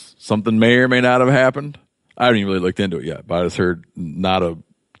one knows. Something may or may not have happened. I haven't even really looked into it yet, but I just heard, not a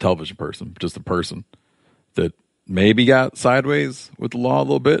television person, just a person that maybe got sideways with the law a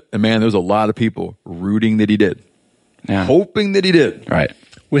little bit. And man, there's a lot of people rooting that he did. Yeah. Hoping that he did. Right.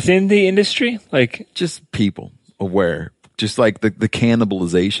 Within the industry? Like just people aware. Just like the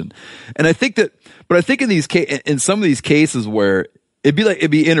cannibalization. And I think in some of these cases where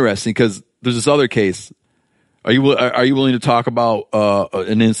it'd be interesting, because there's this other case. Are you willing to talk about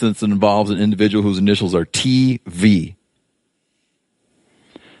an instance that involves an individual whose initials are TV?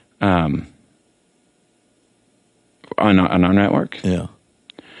 On our network? Yeah.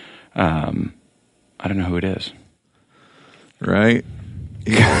 I don't know who it is. Right?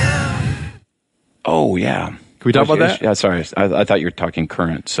 Oh, yeah. Can we talk about that? Yeah, sorry. I thought you were talking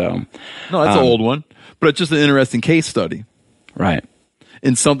current. So No, that's an old one, but it's just an interesting case study. Right.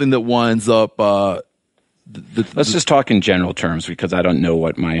 And something that winds up. Let's just talk in general terms because I don't know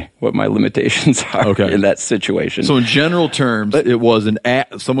what my limitations are in that situation. So in general terms, it was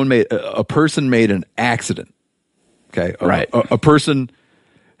a person made an accident. Okay, right. A person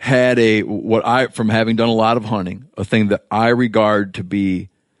had from having done a lot of hunting, a thing that I regard to be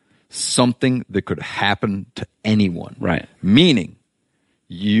something that could happen to anyone. Right. Meaning,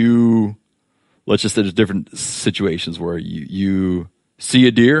 let's just say there's different situations where you see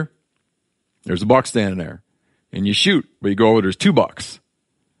a deer, there's a buck standing there, and you shoot, but you go over, there's 2 bucks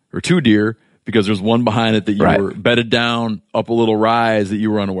or 2 deer because there's one behind it that you were bedded down up a little rise that you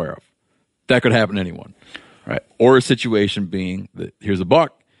were unaware of. That could happen to anyone. Right. Or a situation being that here's a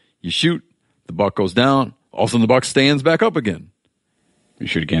buck, you shoot, the buck goes down, all of a sudden the buck stands back up again. You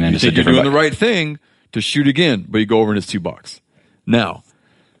shoot again, and you it's think a different you're doing the right thing to shoot again, but you go over and it's 2 bucks. Now,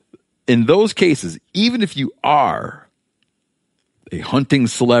 in those cases, even if you are a hunting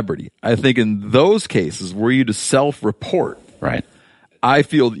celebrity, I think in those cases, were you to self-report, right? I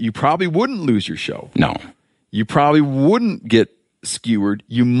feel that you probably wouldn't lose your show. No. You probably wouldn't get skewered.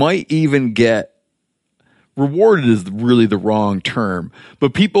 You might even get rewarded is really the wrong term,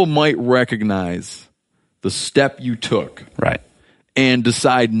 but people might recognize the step you took. Right. And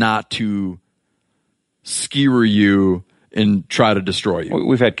decide not to skewer you and try to destroy you.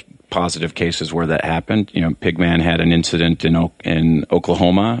 We've had positive cases where that happened. Pigman had an incident in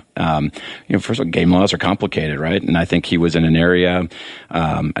Oklahoma. First of all, game laws are complicated, right? And I think he was in an area,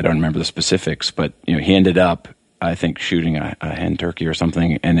 I don't remember the specifics, but he ended up, I think, shooting a hen turkey or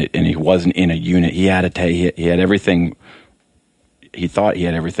something, and he wasn't in a unit. He had everything. He thought he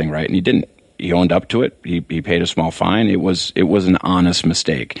had everything right, and he didn't. He owned up to it. He paid a small fine. It was an honest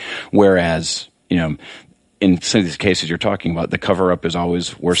mistake. Whereas, in some of these cases you're talking about, the cover up is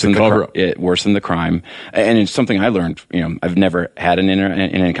always worse than the crime. And it's something I learned. I've never had an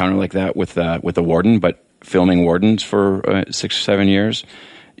encounter like that with a warden, but filming wardens for 6 or 7 years,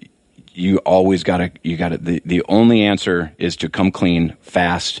 you always the only answer is to come clean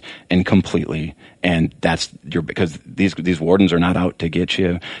fast and completely. And because these wardens are not out to get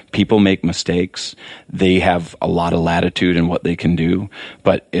you. People make mistakes. They have a lot of latitude in what they can do.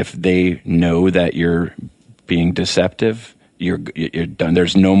 But if they know that you're being deceptive, you're done.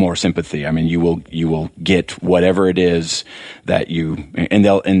 There's no more sympathy. I mean, you will get whatever it is that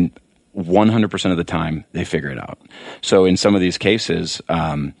and 100% of the time they figure it out. So in some of these cases,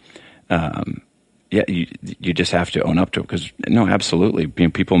 you just have to own up to it because, no, absolutely,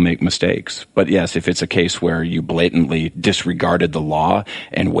 people make mistakes. But yes, if it's a case where you blatantly disregarded the law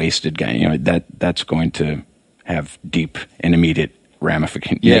and wasted, that's going to have deep and immediate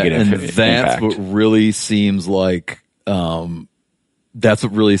negative and impact. That's what really seems like lead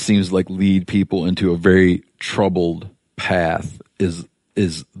people into a very troubled path is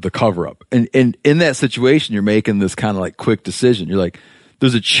the cover up. And in that situation, you're making this kind of like quick decision. You're like,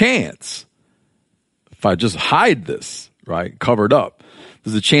 there's a chance if I just hide this, right, covered up,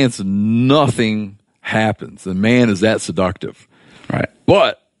 there's a chance nothing happens. And man, is that seductive. Right.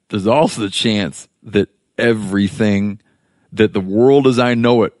 But there's also the chance that everything, that the world as I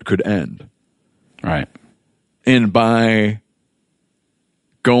know it could end. Right. And by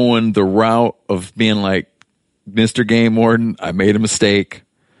going the route of being like, Mr. Game Warden, I made a mistake.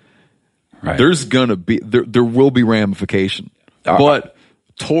 Right. There's gonna be, there will be ramification. But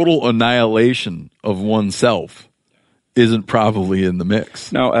total annihilation of oneself isn't probably in the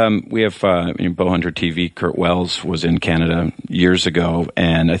mix. No, we have Bowhunter TV. Kurt Wells was in Canada years ago,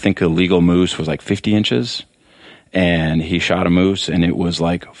 and I think a legal moose was like 50 inches, and he shot a moose, and it was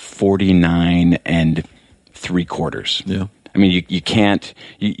like 49 3/4. Yeah. I mean, you can't,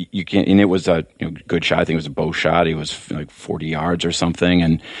 and it was a good shot. I think it was a bow shot. He was like 40 yards or something,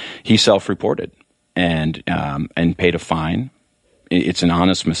 and he self-reported and paid a fine. It's an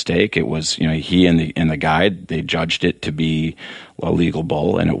honest mistake. It was, he and the guide, they judged it to be a legal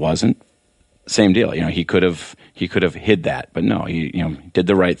bull, and it wasn't. Same deal. He could have hid that, but no, he did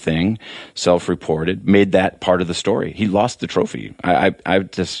the right thing, self-reported, made that part of the story. He lost the trophy. I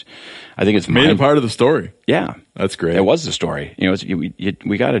think it's made it part of the story. Yeah, that's great. It was the story.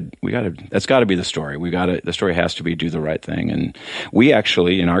 We gotta. That's got to be the story. The story has to be do the right thing. And we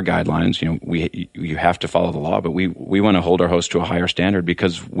actually, in our guidelines, you have to follow the law, but we want to hold our host to a higher standard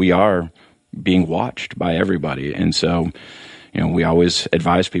because we are being watched by everybody, and so. We always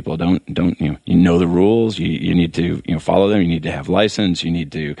advise people don't you know the rules. You need to follow them. You need to have license. You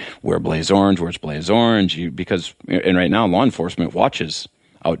need to wear blaze orange where it's blaze orange. Because right now law enforcement watches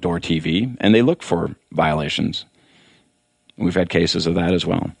outdoor TV, and they look for violations. We've had cases of that as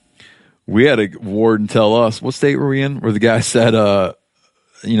well. We had a warden tell us, what state were we in? Where the guy said, I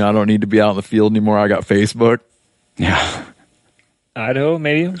don't need to be out in the field anymore. I got Facebook. Yeah. Idaho,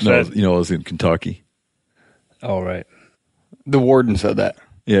 maybe? No, it was in Kentucky. Oh, right. The warden said that.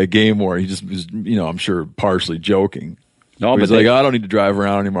 Yeah, game warden. He just was, I'm sure partially joking. No, but he's like, I don't need to drive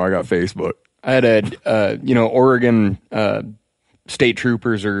around anymore. I got Facebook. I had Oregon state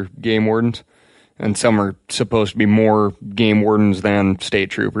troopers or game wardens, and some are supposed to be more game wardens than state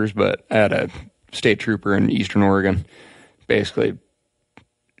troopers, but I had a state trooper in Eastern Oregon basically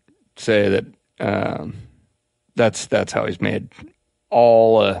say that that's how he's made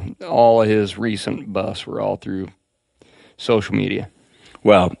all of his recent busts were all through social media.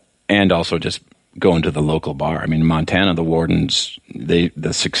 Well, and also just going to the local bar. I mean, in Montana, the wardens, the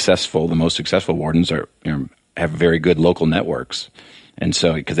most successful wardens have very good local networks. And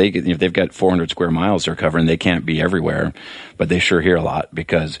so, because they've got 400 square miles they're covering, they can't be everywhere, but they sure hear a lot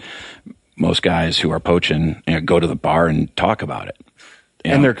because most guys who are poaching go to the bar and talk about it.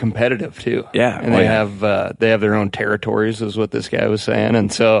 And they're competitive too. Yeah. And they have their own territories, is what this guy was saying.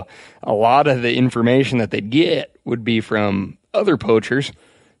 And so a lot of the information that they'd get would be from other poachers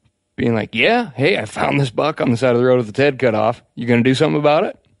being like, yeah, hey, I found this buck on the side of the road with its head cut off. You going to do something about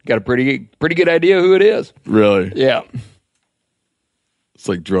it? Got a pretty good idea who it is. Really? Yeah. It's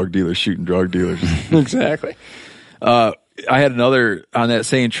like drug dealers shooting drug dealers. Exactly. I had another on that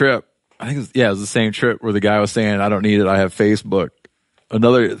same trip. I think it was the same trip where the guy was saying, I don't need it. I have Facebook.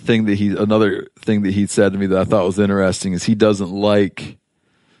 Another thing that he said to me that I thought was interesting is he doesn't like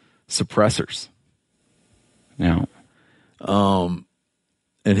suppressors. Yeah.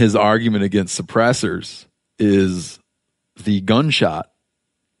 And his argument against suppressors is the gunshot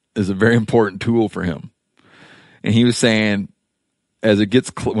is a very important tool for him. And he was saying, as it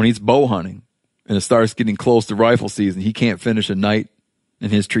gets when he's bow hunting and it starts getting close to rifle season, he can't finish a night in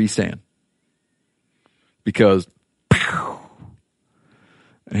his tree stand because, and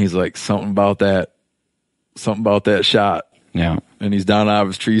he's like, something about that shot. Yeah. And he's down out of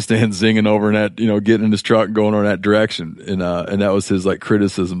his tree stand zinging over in that, getting in his truck and going over in that direction. And that was his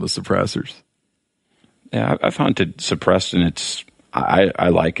criticism of suppressors. Yeah, I've hunted suppressed and I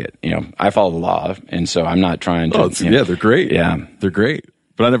like it. I follow the law, and so I'm not trying to. Yeah, they're great. Yeah, they're great.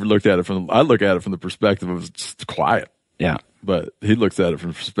 But I never looked at it I look at it from the perspective of just quiet. Yeah. But he looks at it from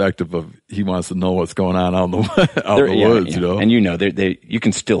the perspective of he wants to know what's going on out in the woods, And you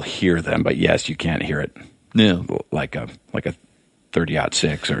can still hear them, but yes, you can't hear it. Yeah, like a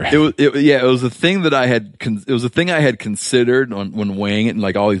 30-06 or it was a thing that I had considered when weighing it in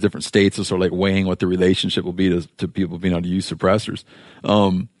like all these different states of sort of like weighing what the relationship will be to people being able to use suppressors.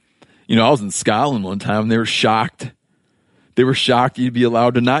 I was in Scotland one time and they were shocked. They were shocked you'd be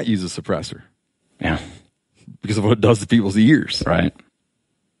allowed to not use a suppressor. Yeah. Because of what it does to people's ears. Right.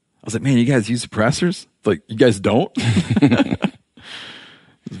 I was like, man, you guys use suppressors? It's like, you guys don't? It's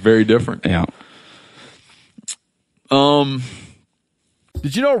very different. Yeah.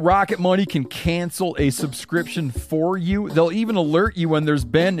 Did you know Rocket Money can cancel a subscription for you? They'll even alert you when there's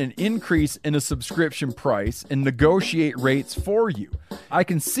been an increase in a subscription price and negotiate rates for you. I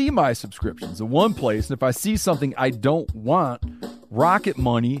can see my subscriptions in one place, and if I see something I don't want, Rocket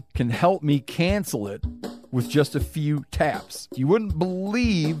Money can help me cancel it with just a few taps. You wouldn't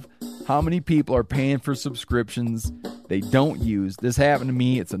believe how many people are paying for subscriptions they don't use. This happened to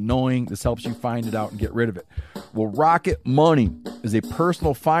me. It's annoying. This helps you find it out and get rid of it. Well, Rocket Money is a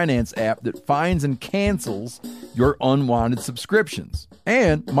personal finance app that finds and cancels your unwanted subscriptions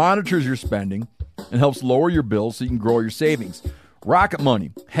and monitors your spending and helps lower your bills so you can grow your savings. Rocket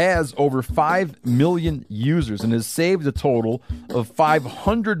Money has over 5 million users and has saved a total of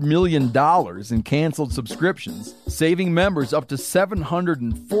 $500 million in canceled subscriptions, saving members up to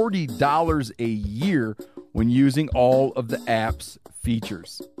 $740 a year when using all of the app's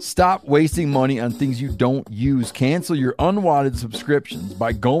features. Stop wasting money on things you don't use. Cancel your unwanted subscriptions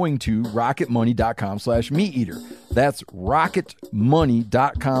by going to rocketmoney.com/meateater. That's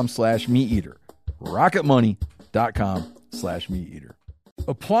rocketmoney.com/meateater. rocketmoney.com/meateater.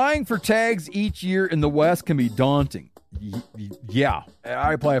 Applying for tags each year in the West can be daunting. Yeah,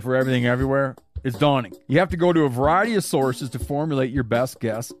 I apply for everything everywhere. It's daunting. You have to go to a variety of sources to formulate your best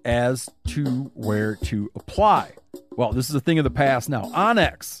guess as to where to apply. Well, this is a thing of the past now.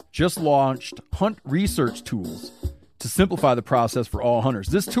 OnX just launched Hunt Research Tools to simplify the process for all hunters.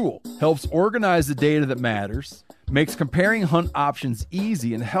 This tool helps organize the data that matters, makes comparing hunt options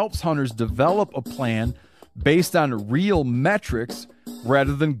easy, and helps hunters develop a plan based on real metrics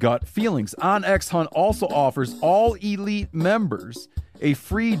rather than gut feelings. OnX Hunt also offers all elite members a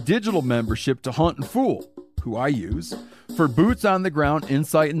free digital membership to Hunt and Fool, who I use, for boots on the ground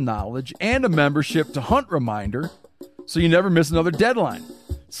insight and knowledge, and a membership to Hunt Reminder so you never miss another deadline.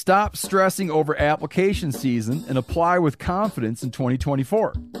 Stop stressing over application season and apply with confidence in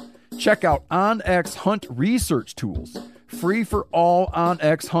 2024. Check out OnX Hunt Research Tools, free for all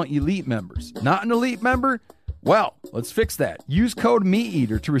OnX Hunt Elite members. Not an Elite member? Well, let's fix that. Use code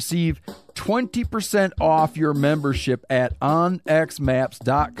MeatEater to receive 20% off your membership at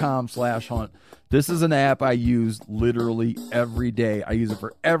onxmaps.com/hunt. This is an app I use literally every day. I use it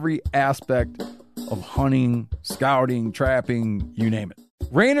for every aspect of hunting, scouting, trapping, you name it.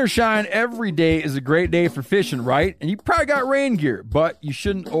 Rain or shine, every day is a great day for fishing, right? And you probably got rain gear, but you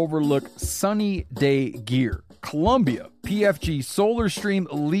shouldn't overlook sunny day gear. Columbia PFG Solar Stream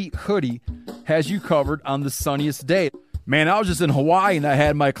Elite Hoodie has you covered on the sunniest day. Man, I was just in Hawaii and I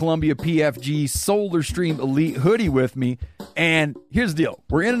had my Columbia PFG Solar Stream Elite Hoodie with me. And here's the deal.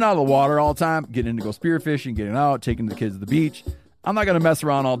 We're in and out of the water all the time, getting in to go spearfishing, getting out, taking the kids to the beach. I'm not going to mess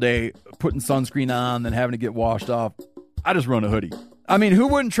around all day, putting sunscreen on, then having to get washed off. I just run a hoodie. I mean, who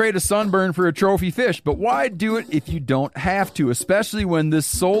wouldn't trade a sunburn for a trophy fish? But why do it if you don't have to, especially when this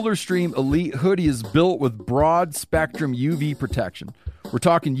Solar Stream Elite Hoodie is built with broad spectrum UV protection. We're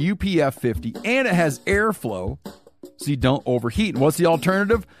talking UPF 50, and it has airflow so you don't overheat. And what's the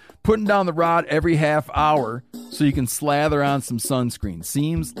alternative? Putting down the rod every half hour so you can slather on some sunscreen.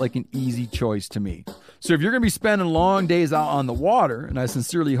 Seems like an easy choice to me. So if you're going to be spending long days out on the water, and I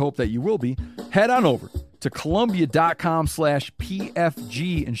sincerely hope that you will be, head on over to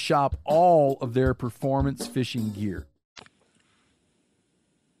Columbia.com/PFG and shop all of their performance fishing gear.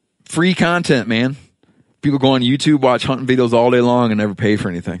 Free content, man. People go on YouTube, watch hunting videos all day long and never pay for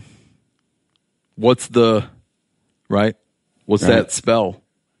anything. What's the, right? What's that spell?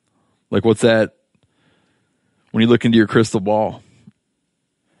 Like, what's that when you look into your crystal ball?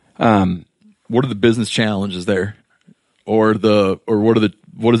 What are the business challenges there? Or what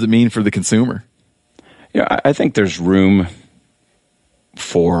does it mean for the consumer? Yeah, I think there's room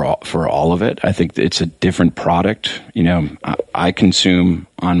for all of it. I think it's a different product. You know, I consume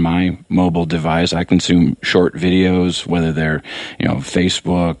on my mobile device, I consume short videos, whether they're, you know,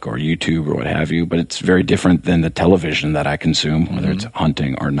 Facebook or YouTube or what have you, but it's very different than the television that I consume, whether it's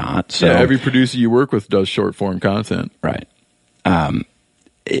hunting or not. So yeah, every producer you work with does short form content. Right.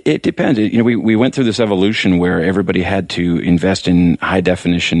 It depends. You know, we went through this evolution where everybody had to invest in high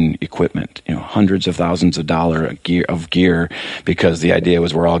definition equipment, you know, hundreds of thousands of dollars of gear, because the idea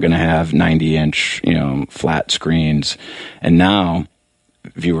was we're all going to have 90-inch, you know, flat screens. And now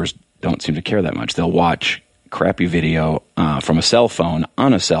viewers don't seem to care that much. They'll watch crappy video from a cell phone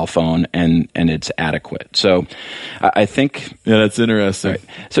on a cell phone, and it's adequate. So I think, yeah, that's interesting. Right.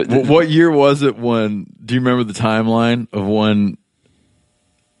 So what year was it when? Do you remember the timeline of when?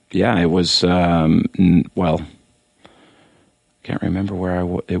 Yeah, it was, well, can't remember where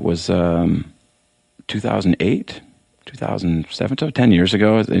it was 2008, 2007, so 10 years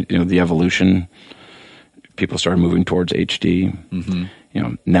ago, you know, the evolution, people started moving towards HD. Mm-hmm. You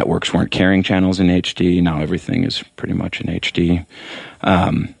know, networks weren't carrying channels in HD. Now everything is pretty much in HD.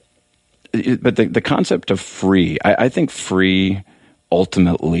 But the concept of free, I think free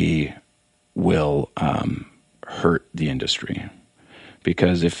ultimately will hurt the industry.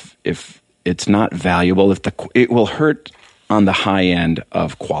 Because if it's not valuable, it will hurt on the high end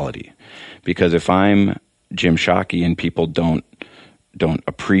of quality. Because if I'm Jim Shockey and people don't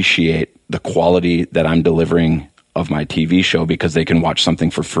appreciate the quality that I'm delivering of my TV show because they can watch something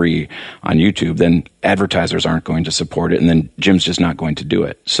for free on YouTube, then advertisers aren't going to support it, and then Jim's just not going to do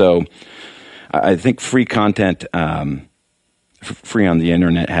it. So I think free content, free on the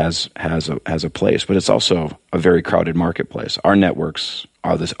internet has a place, but it's also a very crowded marketplace. Our networks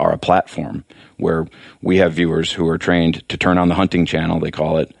are a platform where we have viewers who are trained to turn on the hunting channel, they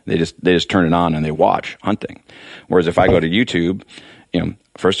call it. They just turn it on and they watch hunting. Whereas if I go to YouTube, you know,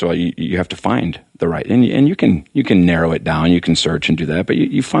 first of all, you have to find the right, and you can narrow it down, you can search and do that, but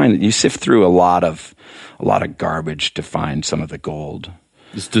you find that you sift through a lot of garbage to find some of the gold.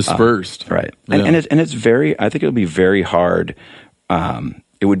 It's dispersed. Right. Yeah. And it's very, I think it'll be very hard.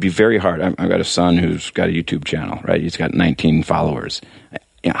 It would be very hard. I've got a son who's got a YouTube channel, right? He's got 19 followers.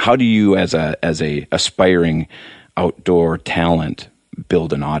 You know, how do you, as a aspiring outdoor talent,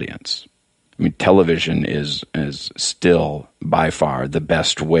 build an audience? I mean, television is still by far the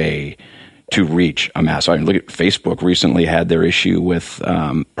best way to reach a mass audience. Look at Facebook recently had their issue with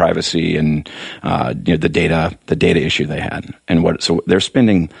privacy and you know, the data issue they had, and so they're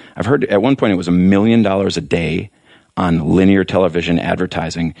spending. I've heard at one point it was $1 million a day on linear television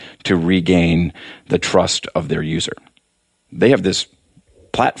advertising to regain the trust of their user. They have this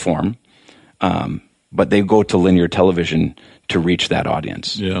platform, but they go to linear television to reach that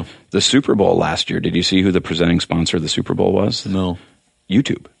audience. Yeah. The Super Bowl last year, did you see who the presenting sponsor of the Super Bowl was? No.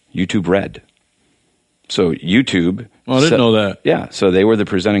 YouTube Red. So YouTube. Oh, I didn't know that. Yeah, so they were the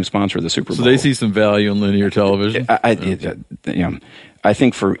presenting sponsor of the Super Bowl. So they see some value in linear television. I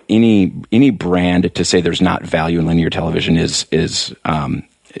think for any brand to say there's not value in linear television is I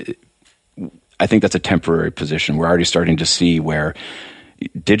think that's a temporary position. We're already starting to see where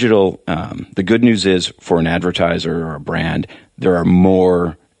digital. The good news is for an advertiser or a brand, there are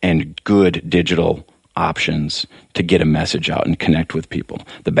more and good digital options to get a message out and connect with people.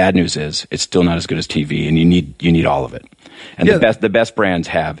 The bad news is it's still not as good as TV, and you need all of it. And the best brands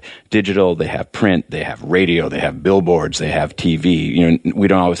have digital, they have print, they have radio, they have billboards, they have TV. We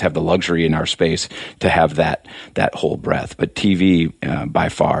don't always have the luxury in our space to have that whole breadth. But TV by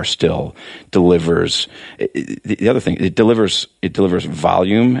far still delivers. The other thing, it delivers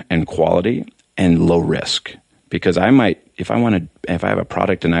volume and quality and low risk. Because I might, if I have a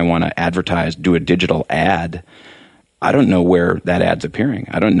product and I want to advertise, do a digital ad, I don't know where that ad's appearing.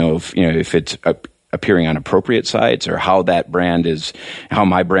 I don't know if it's appearing on appropriate sites or how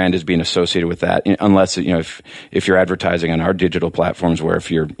my brand is being associated with that. Unless if you're advertising on our digital platforms, where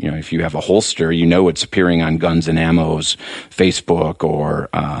if you have a holster, it's appearing on Guns and Ammo's Facebook or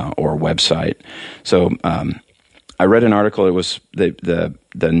website. So I read an article. It was the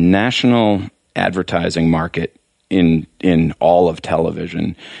national advertising market in all of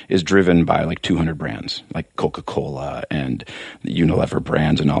television is driven by like 200 brands, like Coca-Cola and the Unilever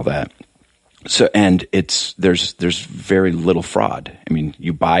brands and all that. So, and there's very little fraud. I mean,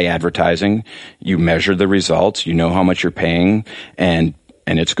 you buy advertising, you measure the results, you know how much you're paying, and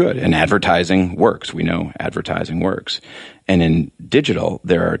it's good. And advertising works. We know advertising works. And in digital,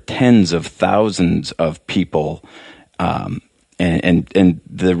 there are tens of thousands of people, and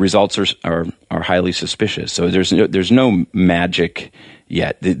the results are highly suspicious. So there's no magic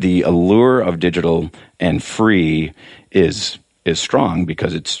yet. The allure of digital and free is strong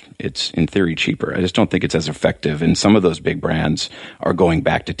because it's in theory cheaper. I just don't think it's as effective. And some of those big brands are going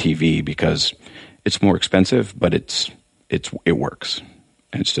back to TV because it's more expensive, but it works,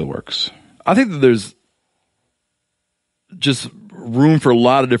 and it still works. I think that there's just room for a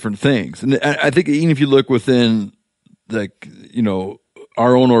lot of different things, and I think even if you look within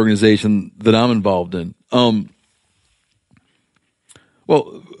our own organization that I'm involved in.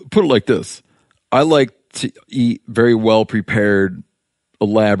 Well, put it like this. I like to eat very well prepared,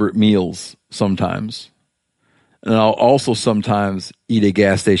 elaborate meals sometimes. And I'll also sometimes eat a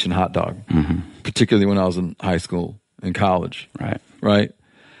gas station hot dog, particularly when I was in high school and college. Right.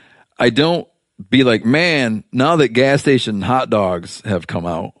 I don't be like, man, now that gas station hot dogs have come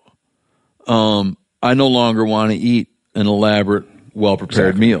out, I no longer want to eat an elaborate,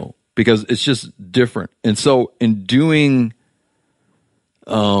 well-prepared meal because it's just different. And so in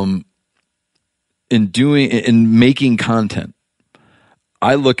making content,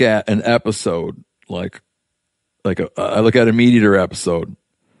 I look at an episode I look at a Meat Eater episode.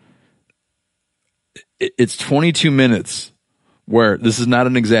 It's 22 minutes where, this is not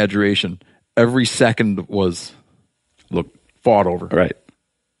an exaggeration, every second was fought over. Right.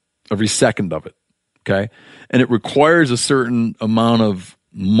 Every second of it. Okay. And it requires a certain amount of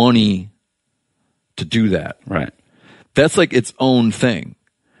money to do that. Right. That's like its own thing.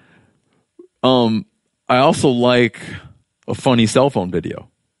 I also like a funny cell phone video.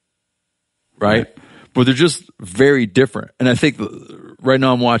 Right? But they're just very different. And I think right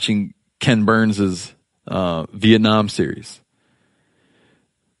now I'm watching Ken Burns' Vietnam series.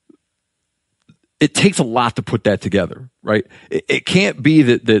 It takes a lot to put that together, right? It can't be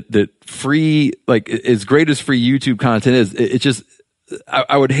that free, like as great as free YouTube content is. It just,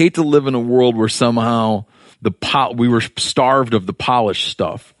 I would hate to live in a world where somehow we were starved of the polished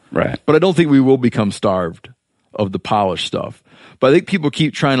stuff. Right. But I don't think we will become starved of the polished stuff. But I think people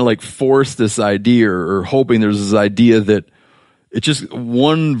keep trying to like force this idea or hoping there's this idea that it's just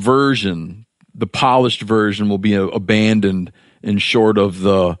one version, the polished version will be abandoned in short of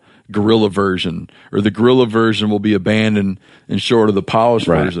the guerrilla version, or the guerrilla version will be abandoned in short of the polished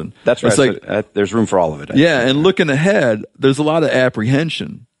version. That's right. It's like, there's room for all of it. And looking ahead, there's a lot of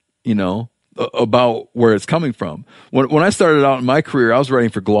apprehension, about where it's coming from. When I started out in my career, I was writing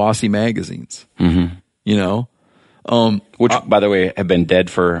for glossy magazines, which, by the way, have been dead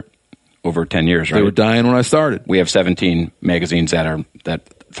for over 10 years, right? They were dying when I started. We have 17 magazines that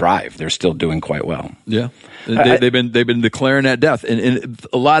thrive. They're still doing quite well. Yeah. They've been declaring that death, and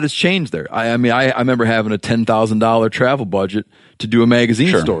a lot has changed there. I remember having a $10,000 travel budget to do a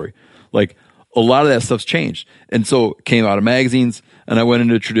magazine story. Like, a lot of that stuff's changed, and so it came out of magazines. and I went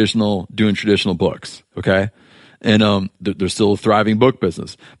into doing traditional books. Okay. And there's still a thriving book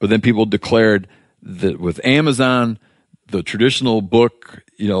business. But then people declared that with Amazon, the traditional book,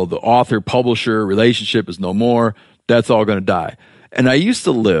 the author-publisher relationship is no more. That's all going to die. And I used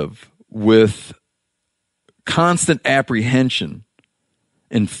to live with constant apprehension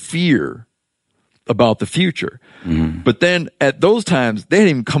and fear about the future. Mm-hmm. But then at those times, they hadn't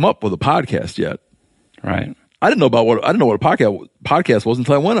even come up with a podcast yet. Right. I didn't know what a podcast was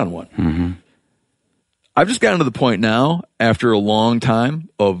until I went on one. Mm-hmm. I've just gotten to the point now, after a long time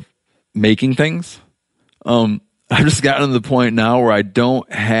of making things, I've just gotten to the point now where I've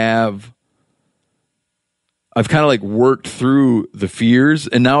kind of like worked through the fears,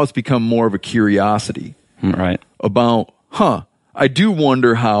 and now it's become more of a curiosity. Right. About, I do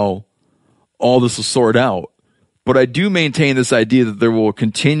wonder how all this will sort out, but I do maintain this idea that there will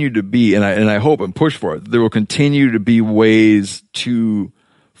continue to be, and I hope and push for it, there will continue to be ways to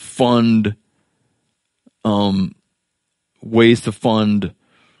fund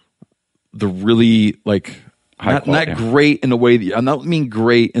the really not great in the way that I don't mean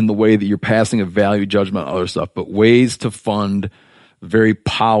great in the way that you're passing a value judgment on other stuff, but ways to fund very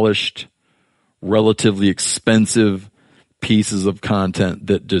polished, relatively expensive pieces of content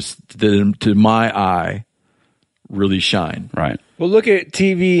that to my eye really shine. Right. Well, look at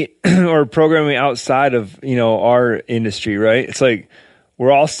TV or programming outside of our industry, right? It's like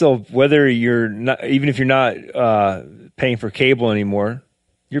we're all still, whether you're not, even if you're not paying for cable anymore,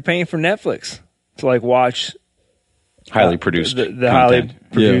 you're paying for Netflix to watch highly produced the highly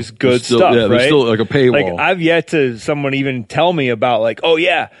produced good still, stuff. Yeah, right? there's still like a paywall. I've yet to someone even tell me about oh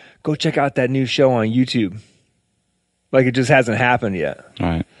yeah, go check out that new show on YouTube. It just hasn't happened yet.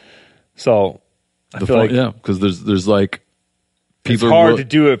 Right. So I feel because there's people. It's hard to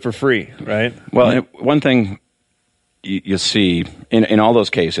do it for free, right? Well, one thing you see in all those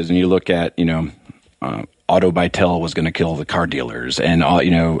cases, and you look at Auto Bytel was going to kill the car dealers, and all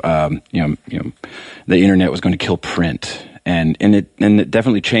the internet was going to kill print, and it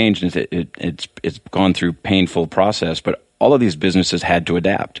definitely changed. It's gone through painful process, but all of these businesses had to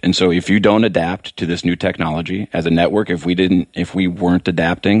adapt. And so if you don't adapt to this new technology as a network, if we weren't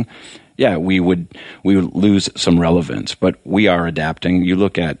adapting, we would lose some relevance. But we are adapting. You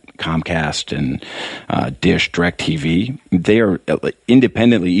look at Comcast and Dish, DirecTV, they are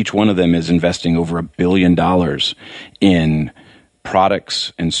independently, each one of them is investing over $1 billion in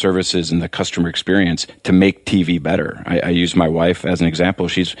products and services and the customer experience to make TV better. I use my wife as an example.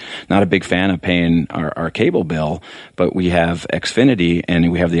 She's not a big fan of paying our cable bill, but we have Xfinity,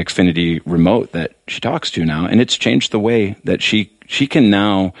 and we have the Xfinity remote that she talks to now, and it's changed the way that she can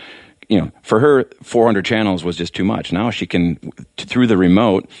now, for her, 400 channels was just too much. Now she can, through the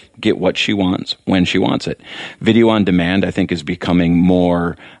remote, get what she wants when she wants it. Video on demand, I think, is becoming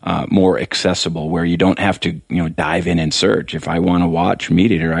more accessible, where you don't have to dive in and search. If I want to watch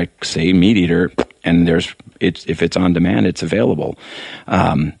Meat Eater, I say Meat Eater, and if it's on demand, it's available.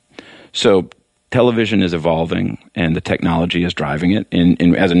 So television is evolving, and the technology is driving it.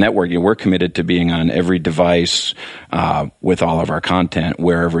 And as a network, we're committed to being on every device with all of our content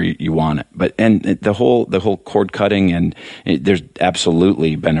wherever you want it. But the whole cord cutting, and there's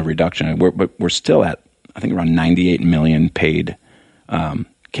absolutely been a reduction. But we're still at, I think, around 98 million paid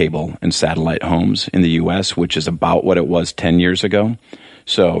cable and satellite homes in the U.S., which is about what it was 10 years ago.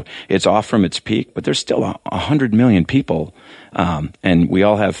 So it's off from its peak, but there's still 100 million people. And we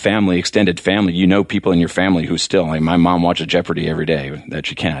all have family, extended family. People in your family who still, my mom watches Jeopardy every day that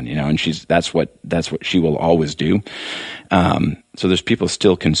she can, and that's what she will always do. So there's people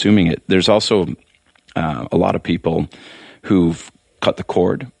still consuming it. There's also a lot of people who've cut the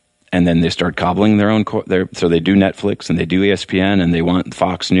cord, and then they start cobbling their own cord. So they do Netflix and they do ESPN and they want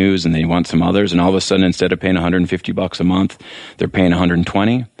Fox News and they want some others. And all of a sudden, instead of paying $150 a month, they're paying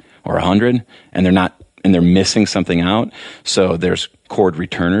 $120 or $100, and they're missing something out. So there's cord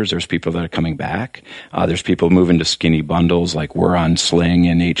returners. There's people that are coming back. There's people moving to skinny bundles, like we're on Sling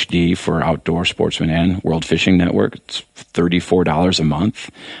in HD for Outdoor Sportsman and World Fishing Network. It's $34 a month,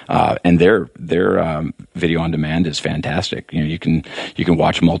 and their video on demand is fantastic. You can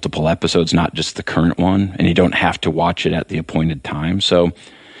watch multiple episodes, not just the current one, and you don't have to watch it at the appointed time. So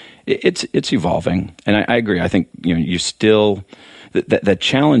it's evolving, and I agree. I think you still that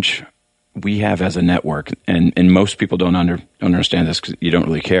challenge we have as a network, and most people don't understand this because you don't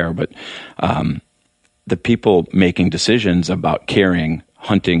really care, but the people making decisions about carrying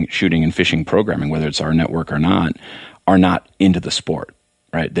hunting, shooting, and fishing programming, whether it's our network or not, are not into the sport.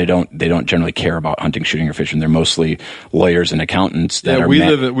 right? They don't generally care about hunting, shooting, or fishing. They're mostly lawyers and accountants that we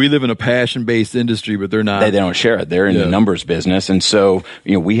live in a passion-based industry, but they're not. They don't share it. They're in the numbers business, and so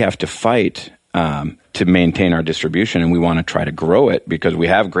we have to fight to maintain our distribution, and we want to try to grow it because we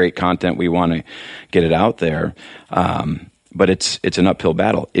have great content. We want to get it out there, but it's an uphill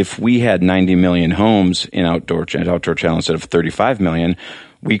battle. If we had 90 million homes in Outdoor Channel instead of 35 million,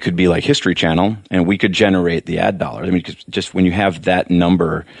 we could be like History Channel, and we could generate the ad dollar. I mean, just when you have that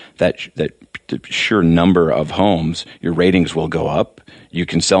number, that sheer number of homes, your ratings will go up. You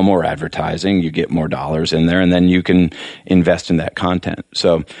can sell more advertising, you get more dollars in there, and then you can invest in that content.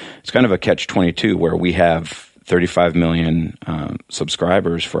 So it's kind of a catch-22 where we have 35 million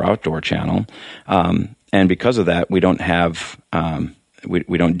subscribers for Outdoor Channel, and because of that, we don't have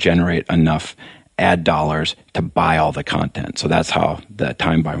we don't generate enough ad dollars to buy all the content. So that's how the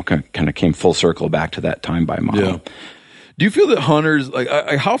time buy kind of came full circle back to that time buy model. Yeah. Do you feel that hunters, like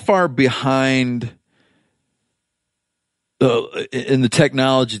how far behind in the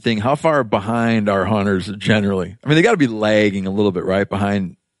technology thing, how far behind are hunters generally? I mean, they got to be lagging a little bit, right?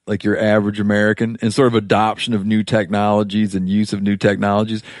 Behind like your average American in sort of adoption of new technologies and use of new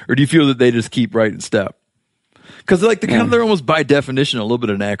technologies? Or do you feel that they just keep right in step? Because like they're almost by definition a little bit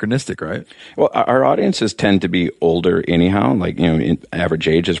anachronistic, right? Well, our audiences tend to be older anyhow. Like average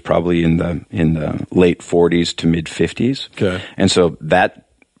age is probably in the late 40s to mid 50s. Okay, and so that's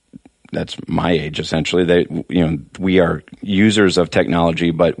my age essentially. We are users of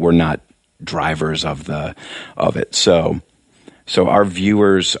technology, but we're not drivers of it. So our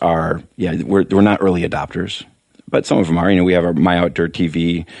viewers are we're not early adopters, but some of them are. We have our My Outdoor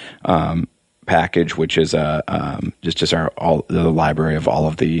TV package, which is just the library of all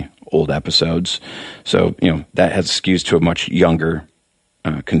of the old episodes. So that has skews to a much younger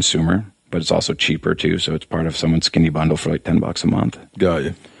consumer, but it's also cheaper too. So it's part of someone's skinny bundle for like $10 a month. Got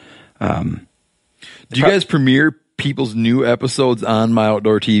you. Do you guys premiere people's new episodes on My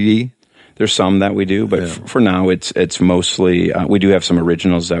Outdoor TV? There's some that we do, but for now it's mostly we do have some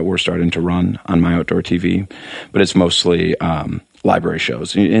originals that we're starting to run on My Outdoor TV, but it's mostly library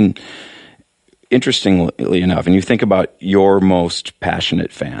shows. And interestingly enough, and you think about your most passionate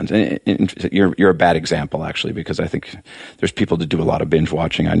fans, and you're a bad example actually, because I think there's people that do a lot of binge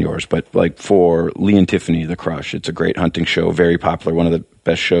watching on yours. But like for Lee and Tiffany, The Crush, it's a great hunting show, very popular, one of the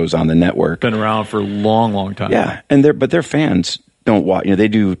best shows on the network. Been around for a long, long time. Yeah, and their fans don't watch. They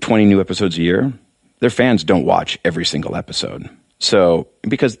do 20 new episodes a year. Their fans don't watch every single episode. So,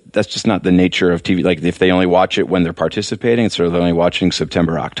 because that's just not the nature of TV. Like, if they only watch it when they're participating, so they're only watching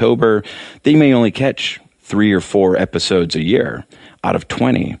September, October, they may only catch 3 or 4 episodes a year out of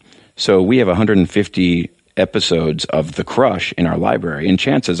 20. So we have 150 episodes of The Crush in our library, and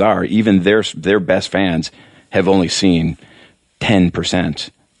chances are even their best fans have only seen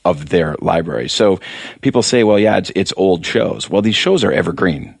 10% of their library. So people say, well, yeah, it's old shows. Well, these shows are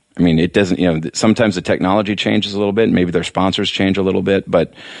evergreen. I mean, it doesn't, sometimes the technology changes a little bit, maybe their sponsors change a little bit,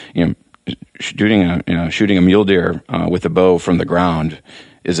 but, shooting a mule deer with a bow from the ground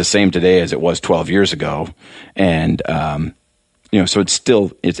is the same today as it was 12 years ago. And, so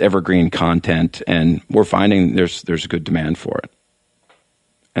it's evergreen content, and we're finding there's a good demand for it.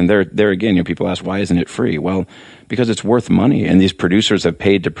 And there again, people ask, why isn't it free? Well, because it's worth money, and these producers have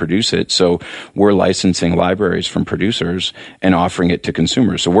paid to produce it. So we're licensing libraries from producers and offering it to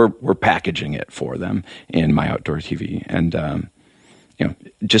consumers. So we're packaging it for them in My Outdoor TV. And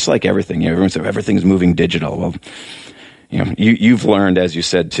just like everything, everyone says everything's moving digital. Well, you've learned, as you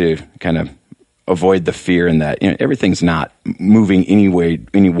said, to kind of avoid the fear in that everything's not moving any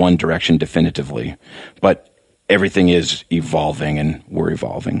one direction definitively, but everything is evolving, and we're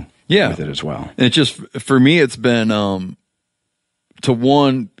evolving with it as well. And it's just, for me, it's been,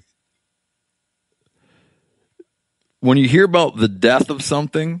 when you hear about the death of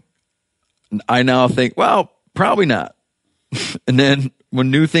something, I now think, well, probably not. And then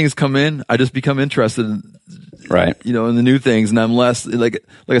when new things come in, I just become interested in, in the new things. And I'm less, like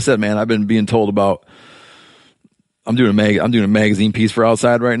I said, man, I've been being told about, I'm doing a magazine piece for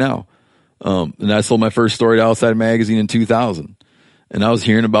Outside right now. And I sold my first story to Outside Magazine in 2000. And I was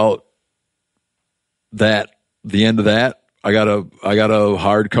hearing about that, the end of that. I got a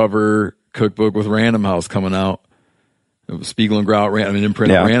hardcover cookbook with Random House coming out. Spiegel and Grout,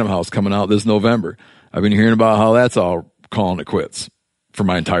 imprint of Random House coming out this November. I've been hearing about how that's all calling it quits for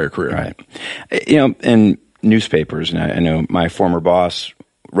my entire career. Right. And newspapers, and I know my former boss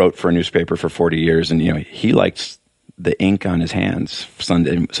wrote for a newspaper for 40 years, and, he likes the ink on his hands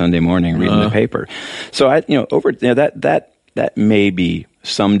Sunday morning reading the paper. So that may be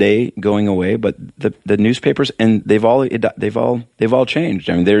someday going away, but the newspapers, and they've all changed.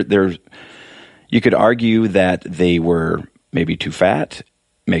 I mean, they're you could argue that they were maybe too fat,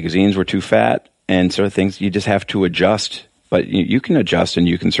 magazines were too fat, and sort of things. You just have to adjust, but you can adjust and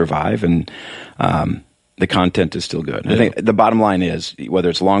you can survive, and the content is still good. Yeah. I think the bottom line is, whether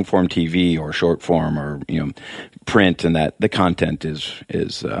it's long form TV or short form or print, and that the content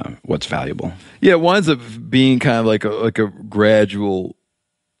is what's valuable. Yeah, it winds up being kind of like a gradual,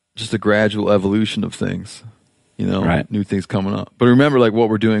 just a gradual evolution of things. Right. New things coming up. But remember, like what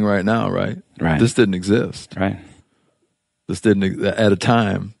we're doing right now, right? Right. This didn't exist. Right. This didn't at a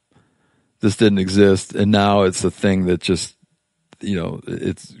time. This didn't exist, and now it's a thing that just,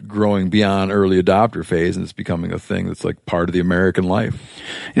 it's growing beyond early adopter phase, and it's becoming a thing that's like part of the American life.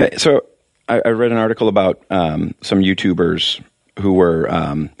 Yeah. So I read an article about some YouTubers who were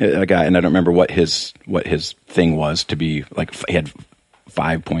a guy, and I don't remember what his thing was, to be like, he had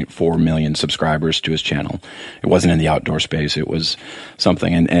 5.4 million subscribers to his channel. It wasn't in the outdoor space. It was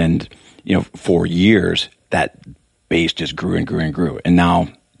something. And for years, that base just grew and grew and grew. And now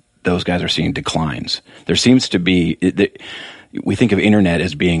those guys are seeing declines. There seems to be, we think of internet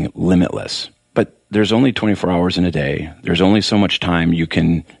as being limitless, but there's only 24 hours in a day. There's only so much time you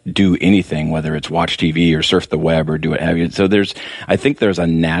can do anything, whether it's watch TV or surf the web or do what have you. So I think there's a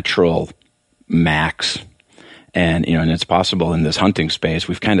natural max. And and it's possible in this hunting space.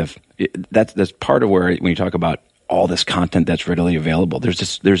 We've kind of that's part of where, when you talk about all this content that's readily available, there's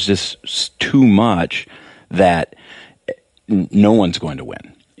just too much that no one's going to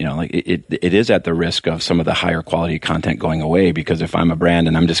win. Like it is at the risk of some of the higher quality content going away, because if I'm a brand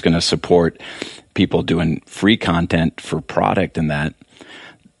and I'm just going to support people doing free content for product, and that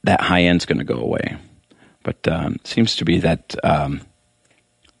high end's going to go away. But it seems to be that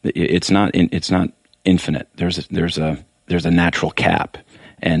it's not infinite. There's a natural cap,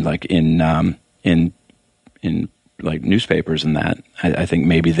 and like in like newspapers and that, I think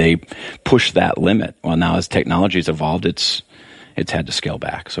maybe they push that limit. Well, now as technology's evolved, it's had to scale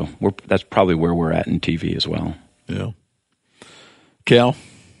back. So that's probably where we're at in TV as well. Yeah. Cal, what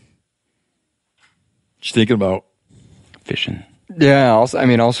you thinking about? Fishing. Yeah, all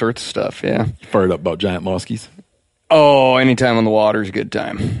sorts of stuff. Yeah. Fired up about giant muskies. Oh, anytime on the water is a good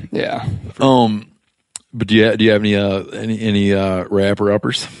time. Yeah. But do you have any wrapper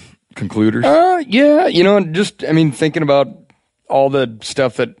uppers, concluders? Yeah, thinking about all the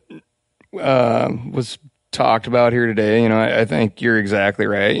stuff that was talked about here today. I think you're exactly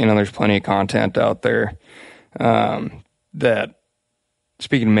right. There's plenty of content out there that.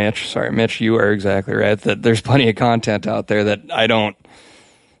 Speaking of Mitch, you are exactly right that there's plenty of content out there that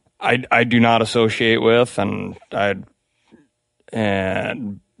I do not associate with, and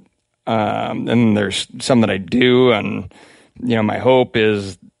there's some that I do, and my hope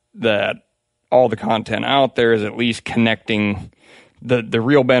is that all the content out there is at least connecting. The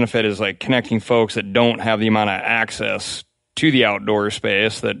real benefit is like connecting folks that don't have the amount of access to the outdoor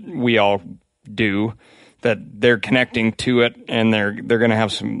space that we all do, that they're connecting to it, and they're going to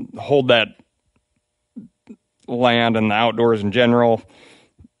have hold that land and the outdoors in general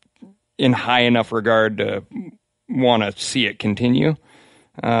in high enough regard to want to see it continue.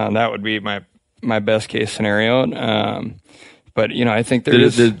 That would be my best case scenario. But I think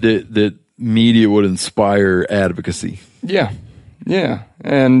that media would inspire advocacy. Yeah. Yeah.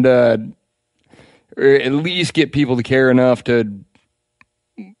 And or at least get people to care enough to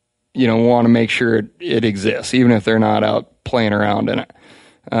want to make sure it exists, even if they're not out playing around in it.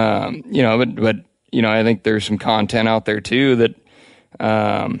 But I think there's some content out there too that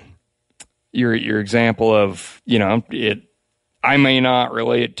your example of I may not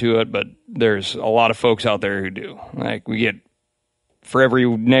relate to it, but there's a lot of folks out there who do. Like, we get, for every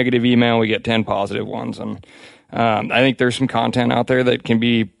negative email, we get 10 positive ones. And I think there's some content out there that can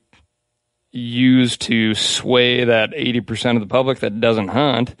be used to sway that 80% of the public that doesn't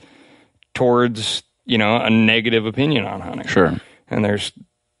hunt towards, a negative opinion on hunting. Sure. And there's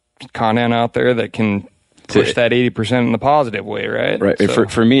content out there that can push that 80% in the positive way, right? Right. So,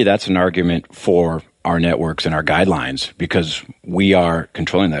 for me, that's an argument for our networks and our guidelines, because we are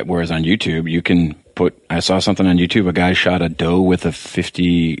controlling that. Whereas on YouTube, you can I saw something on YouTube, a guy shot a doe with a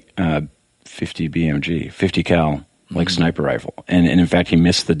 50 BMG, 50 cal, like sniper rifle. And in fact, he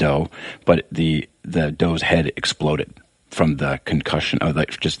missed the doe, but the doe's head exploded from the concussion of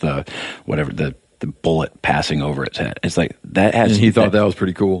the bullet passing over its head. It's like that has. And he thought that was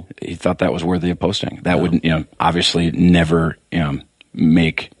pretty cool. He thought that was worthy of posting. That wouldn't, obviously never,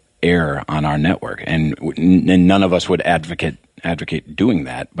 make air on our network, and none of us would advocate doing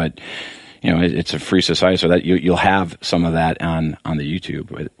that. But it's a free society, so that you'll have some of that on the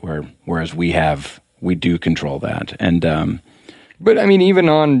YouTube, whereas we do control that. And but I mean, even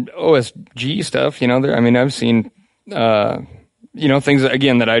on OSG stuff, I've seen things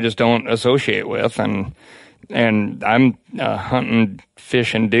again that I just don't associate with, and I'm a hunting,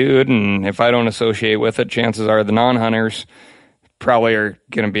 fishing dude, and if I don't associate with it, chances are the non-hunters probably are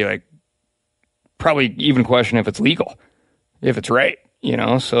going to be like, probably even question if it's legal, if it's right,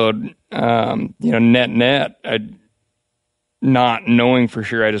 So, net, not knowing for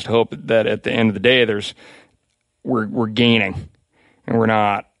sure, I just hope that at the end of the day, we're gaining and we're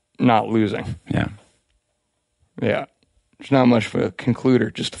not losing. Yeah. Yeah. There's not much of a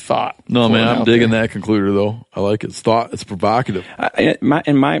concluder, just a thought. No, man, I'm digging that concluder though. I like it. It's provocative.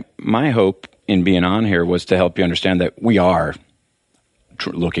 My hope in being on here was to help you understand that we are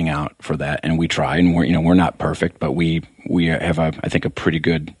looking out for that, and we try, and we're not perfect, but we have I think a pretty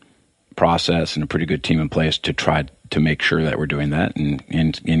good process and a pretty good team in place to try to make sure that we're doing that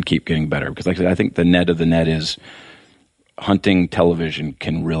and keep getting better. Because like I said, I think the net of the net is hunting television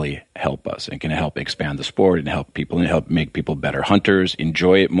can really help us and can help expand the sport and help make people better hunters,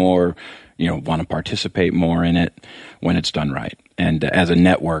 enjoy it more, want to participate more in it when it's done right. And as a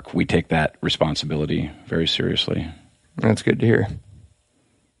network, we take that responsibility very seriously. That's good to hear.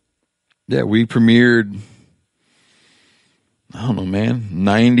 Yeah, we premiered, I don't know, man,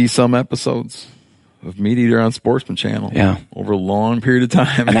 90 some episodes of Meat Eater on Sportsman Channel. Yeah, over a long period of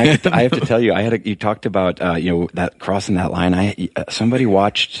time. And I have to tell you, you talked about that crossing that line. Somebody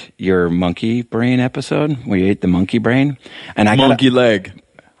watched your monkey brain episode where you ate the monkey brain, and monkey leg.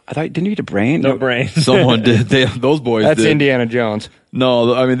 I thought, didn't you eat a brain? No brain. Someone did. Those boys. That's did. Indiana Jones.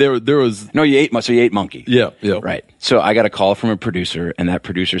 No, I mean there was. No, you ate monkey. Yeah, right. So I got a call from a producer, and that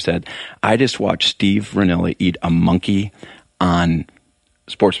producer said, "I just watched Steve Rinella eat a monkey on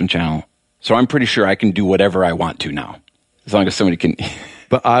Sportsman Channel, so I'm pretty sure I can do whatever I want to now, as long as somebody can."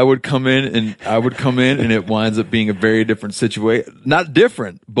 But I would come in, and it winds up being a very different situation. Not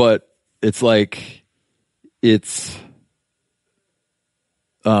different, but it's like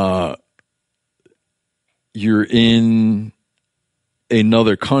you're in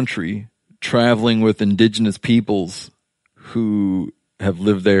another country traveling with indigenous peoples who have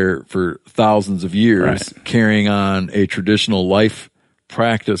lived there for thousands of years, right, carrying on a traditional life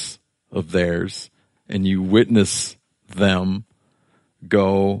practice of theirs, and you witness them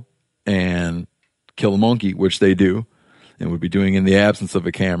go and kill a monkey, which they do and would be doing in the absence of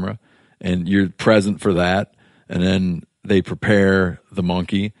a camera, and you're present for that, and then they prepare the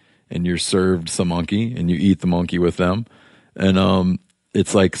monkey and you're served some monkey and you eat the monkey with them. And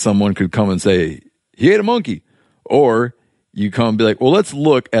it's like someone could come and say, he ate a monkey. Or you come and be like, well, let's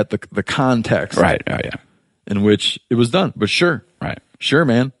look at the context. Right. Oh, yeah. In which it was done. But sure. Right. Sure,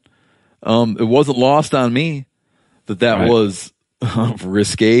 man. It wasn't lost on me that right. was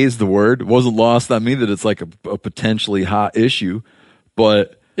risque is the word. It wasn't lost on me that it's like a potentially hot issue.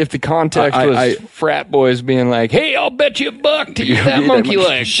 But if the context was frat boys being like, hey, I'll bet you $1 to eat that monkey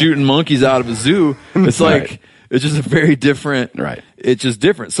leg. Shooting monkeys out of a zoo. It's like, right. It's just a very different, right. It's just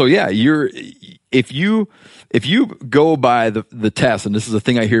different. So yeah, if you go by the test, and this is a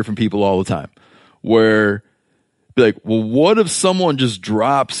thing I hear from people all the time, where be like, well, what if someone just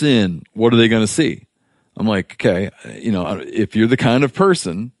drops in? What are they going to see? I'm like, okay, if you're the kind of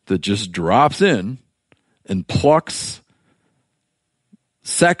person that just drops in and plucks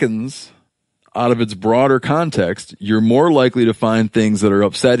seconds out of its broader context, you're more likely to find things that are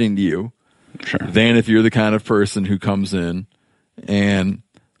upsetting to you than if you're the kind of person who comes in and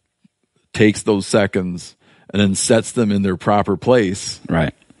takes those seconds and then sets them in their proper place.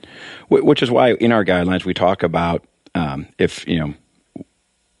 Right. Which is why in our guidelines we talk about if you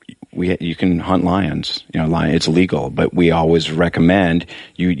can hunt lions, it's legal, but we always recommend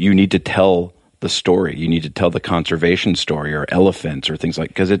you need to tell the story. You need to tell the conservation story, or elephants, or things like,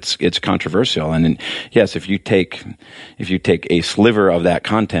 because it's controversial. And then, yes, if you take a sliver of that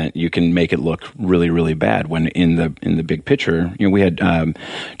content, you can make it look really, really bad. When in the big picture, we had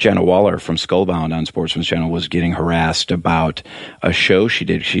Jana Waller from Skullbound on Sportsman's Channel was getting harassed about a show she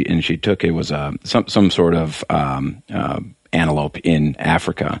did. She took, it was some sort of antelope in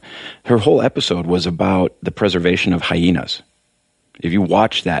Africa. Her whole episode was about the preservation of hyenas. If you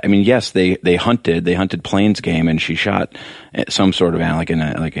watch that, I mean, yes, they hunted plains game, and she shot some sort of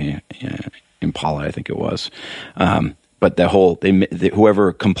animal, like a impala, I think it was. But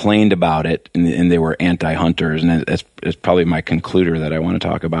whoever complained about it, and they were anti-hunters, and that's probably my concluder that I want to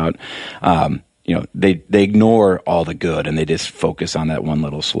talk about. They ignore all the good, and they just focus on that one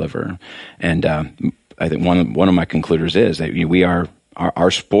little sliver. And I think one of my concluders is that we are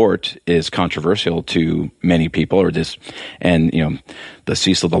our sport is controversial to many people, and the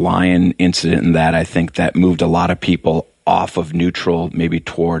Cecil the Lion incident and that, I think that moved a lot of people off of neutral, maybe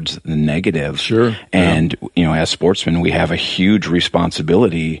towards the negative. Sure. And as sportsmen, we have a huge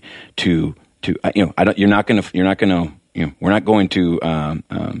responsibility to we're not going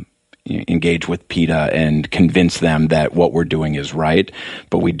to engage with PETA and convince them that what we're doing is right.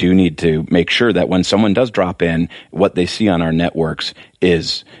 But we do need to make sure that when someone does drop in, what they see on our networks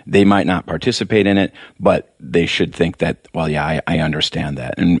is they might not participate in it, but they should think that, well, yeah, I understand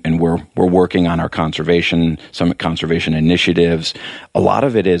that. And we're working on some conservation initiatives. A lot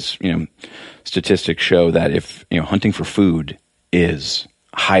of it is, statistics show that if, hunting for food is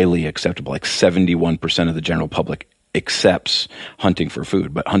highly acceptable, like 71% of the general public accepts hunting for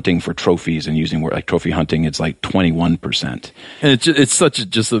food, but hunting for trophies and using word like trophy hunting, it's like 21%. And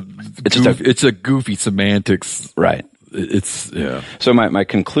it's a goofy semantics, right? Yeah. So my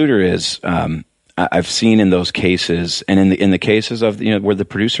concluder is, I've seen in those cases, and in the cases of where the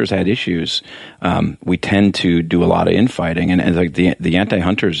producers had issues, we tend to do a lot of infighting, and like the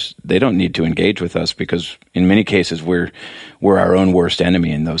anti-hunters, they don't need to engage with us because in many cases we're our own worst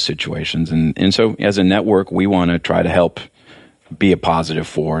enemy in those situations, and so as a network we want to try to help be a positive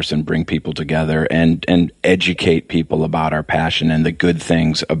force and bring people together and educate people about our passion and the good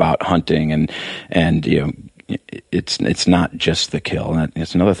things about hunting and it's not just the kill. And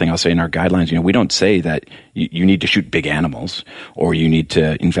it's another thing I'll say in our guidelines. We don't say that you need to shoot big animals or you need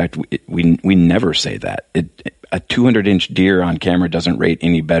to. In fact, we never say that. A 200-inch deer on camera doesn't rate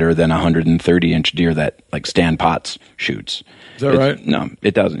any better than a 130-inch deer that like Stan Potts shoots. Is that right? No,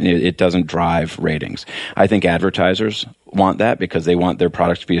 it doesn't. It doesn't drive ratings. I think advertisers want that because they want their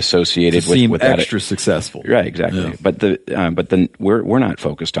products to be associated with extra successful. Right, exactly. Yeah. But then we're not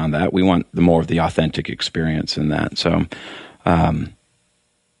focused on that. We want more of the authentic experience in that. So,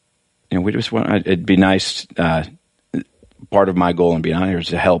 we just want. It'd be nice. Part of my goal in being on here is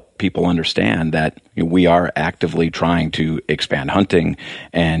to help people understand that we are actively trying to expand hunting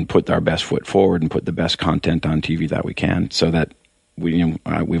and put our best foot forward and put the best content on TV that we can, so that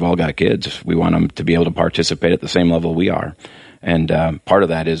we've all got kids. We want them to be able to participate at the same level we are, and part of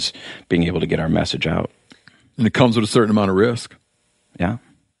that is being able to get our message out. And it comes with a certain amount of risk. Yeah,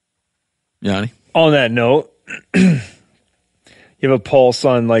 Yanni. On that note. You have a pulse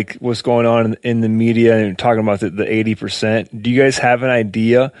on like what's going on in the media and talking about the 80%. Do you guys have an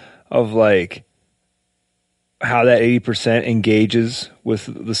idea of like how that 80% engages with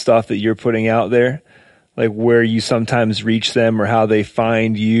the stuff that you're putting out there? Like where you sometimes reach them or how they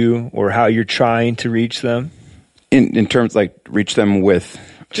find you or how you're trying to reach them? In terms like reach them with...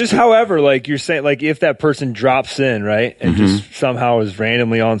 Just however, like you're saying, like if that person drops in, right, and just somehow is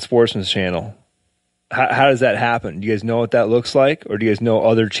randomly on Sportsman's Channel, how does that happen? Do you guys know what that looks like? Or do you guys know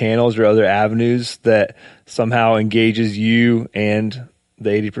other channels or other avenues that somehow engages you and the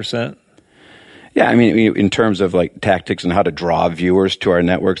 80%? Yeah, I mean, in terms of like tactics and how to draw viewers to our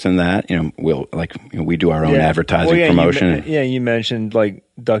networks and that, we do our own advertising promotion. You mentioned like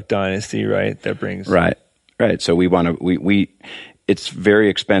Duck Dynasty, right? That brings... Right. So we want to, it's very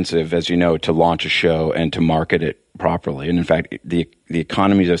expensive, as you know, to launch a show and to market it properly. And in fact, the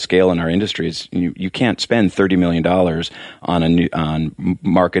economies of scale in our industry is you can't spend $30 million on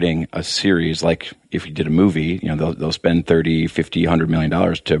marketing a series. Like if you did a movie, they'll spend $30, $50, $100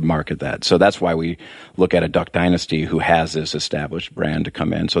 million to market that. So that's why we look at a Duck Dynasty who has this established brand to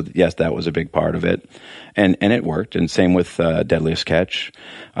come in. So yes, that was a big part of it. And it worked. And same with Deadliest Catch.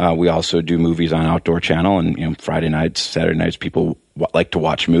 We also do movies on Outdoor Channel, and Friday nights, Saturday nights, people like to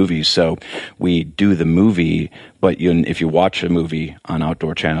watch movies. So we do the movie, but if you watch a movie on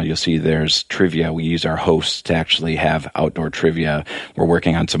Outdoor Channel, you'll see there's trivia. We use our hosts to actually have outdoor trivia. We're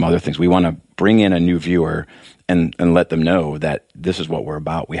working on some other things. We want to bring in a new viewer and let them know that this is what we're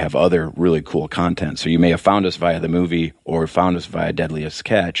about. We have other really cool content. So you may have found us via the movie or found us via Deadliest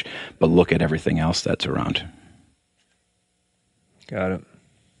Catch, but look at everything else that's around. Got it.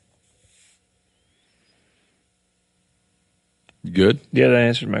 Good? Yeah, that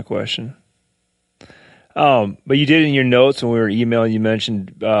answered my question. But you did in your notes when we were emailing, you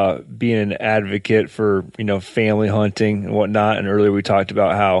mentioned being an advocate for, family hunting and whatnot. And earlier we talked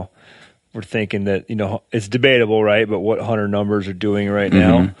about how we're thinking that, it's debatable, right? But what hunter numbers are doing right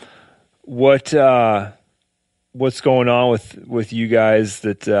now. What's going on with you guys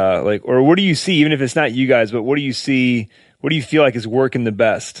that or what do you see, even if it's not you guys, but what do you see, what do you feel like is working the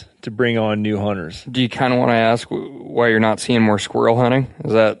best to bring on new hunters? Do you kind of want to ask why you're not seeing more squirrel hunting?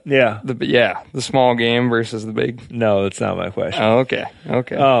 Is that the small game versus the big? No, that's not my question. Oh, okay.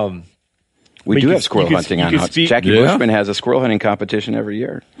 We do have squirrel hunting on Hunt. Jackie Yeah. Bushman has a squirrel hunting competition every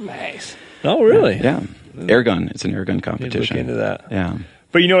year. Nice. Oh, really? Yeah. Air gun. It's an air gun Need to competition. look into that. Yeah.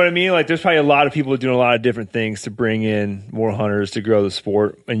 But you know what I mean? Like, there's probably a lot of people doing a lot of different things to bring in more hunters to grow the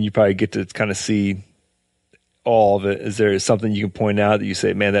sport, and you probably get to kind of see all of it. Is there something you can point out that you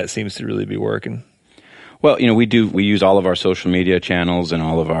say, man, that seems to really be working? Well, we use all of our social media channels and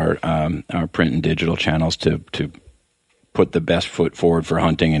all of our print and digital channels to put the best foot forward for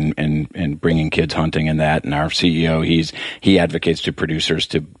hunting and bringing kids hunting and that. And our CEO, he advocates to producers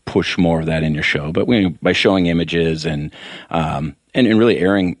to push more of that in your show. But by showing images and really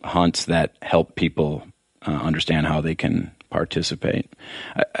airing hunts that help people understand how they can participate.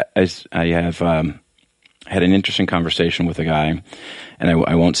 I have had an interesting conversation with a guy, and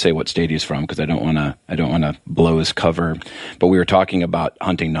I won't say what state he's from because I don't want to blow his cover. But we were talking about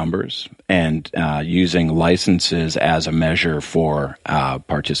hunting numbers and using licenses as a measure for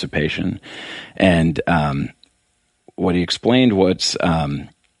participation. And what he explained was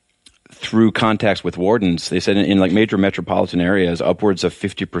through contacts with wardens, they said in like major metropolitan areas, upwards of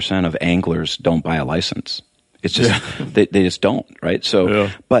 50% of anglers don't buy a license. It's just they just don't, right?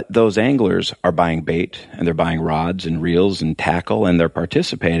 So, but those anglers are buying bait and they're buying rods and reels and tackle and they're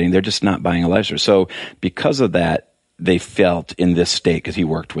participating. They're just not buying a license. So, because of that, they felt in this state, because he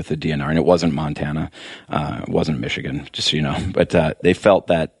worked with the DNR, and it wasn't Montana, it wasn't Michigan, just so you know, but they felt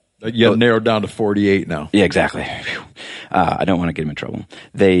that. You have narrowed down to 48 now. Yeah, exactly. I don't want to get him in trouble.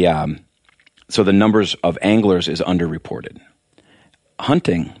 They so the numbers of anglers is underreported.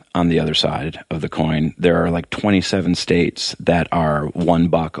 Hunting, on the other side of the coin, there are like 27 states that are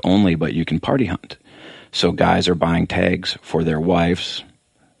 $1 only, but you can party hunt. So guys are buying tags for their wives,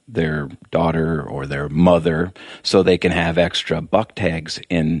 their daughter, or their mother, so they can have extra buck tags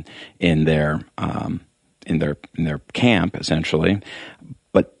in their camp, essentially.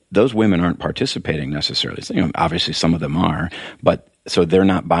 But those women aren't participating necessarily. So, obviously some of them are, but so they're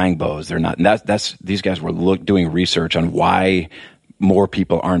not buying bows. They're not. And that's these guys were doing research on why more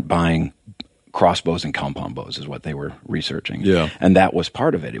people aren't buying crossbows and compound bows is what they were researching. Yeah. And that was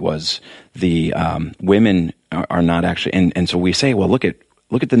part of it. It was the women are not actually, and so we say, well, look at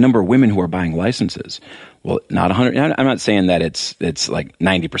the number of women who are buying licenses. Well, not 100. I'm not saying that it's like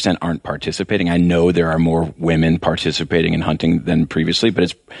 90% aren't participating. I know there are more women participating in hunting than previously,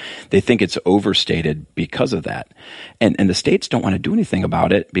 but they think it's overstated because of that. And the states don't want to do anything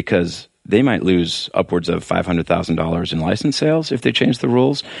about it because they might lose upwards of $500,000 in license sales if they change the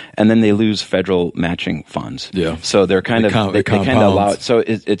rules, and then they lose federal matching funds. Yeah. So they're kind of they kind of allow it. So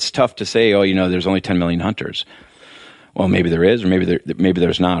it's tough to say, there's only 10 million hunters. Well, maybe there is, or maybe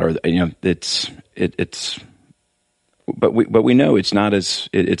there's not, or it's. But we know it's not as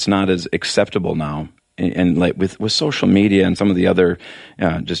acceptable now. And like with social media and some of the other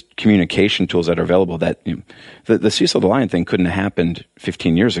just communication tools that are available, that the Cecil the Lion thing couldn't have happened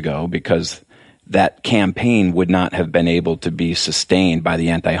 15 years ago because that campaign would not have been able to be sustained by the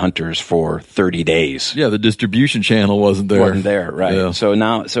anti-hunters for 30 days. Yeah, the distribution channel wasn't there. Right? Yeah. So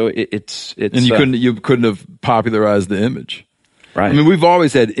now, it's and you couldn't have popularized the image. Right. I mean, we've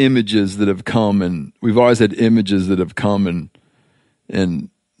always had images that have come and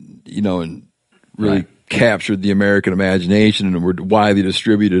really captured the American imagination and were widely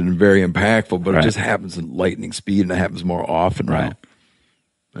distributed and very impactful, but it just happens in lightning speed and it happens more often now.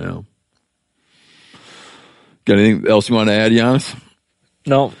 Yeah. Got anything else you want to add, Giannis?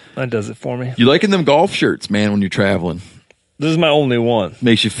 No, that does it for me. You liking them golf shirts, man, when you're traveling? This is my only one.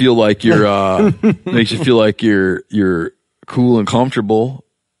 Makes you feel like you're you're cool and comfortable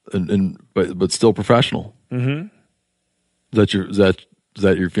but still professional. Mm-hmm. Is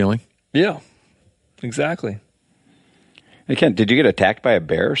that your feeling? Yeah. Exactly. Hey, Ken, did you get attacked by a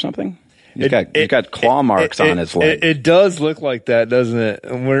bear or something? He's got claw marks on his leg. It does look like that, doesn't it?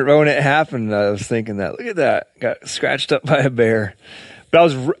 And when it happened, I was thinking that. Look at that. Got scratched up by a bear. But I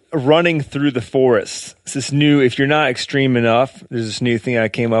was running through the forest. It's this new, if you're not extreme enough, there's this new thing I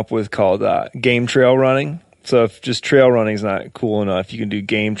came up with called game trail running. So if just trail running is not cool enough, you can do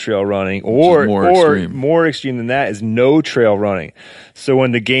game trail running, or more extreme than that is no trail running. So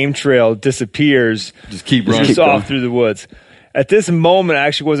when the game trail disappears, just keep running, just off through the woods. At this moment, I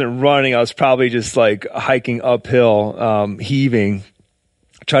actually wasn't running. I was probably just like hiking uphill, heaving,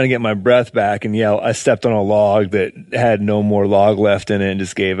 trying to get my breath back. And I stepped on a log that had no more log left in it and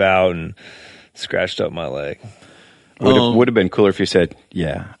just gave out and scratched up my leg. Would have been cooler if you said,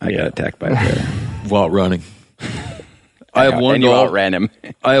 I got attacked by a bear. While running. I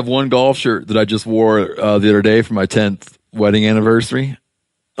have one golf shirt that I just wore the other day for my 10th wedding anniversary.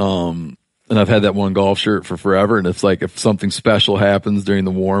 I and I've had that one golf shirt for forever. And it's like if something special happens during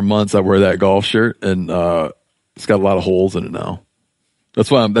the warm months, I wear that golf shirt, and it's got a lot of holes in it now. That's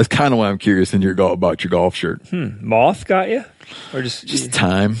kind of why I'm curious about your golf shirt. Moth got you, or just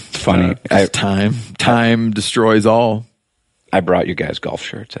time? It's funny. Time destroys all. I brought you guys golf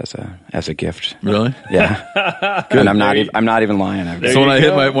shirts as a gift. Really? Yeah. And I'm not even lying. So when I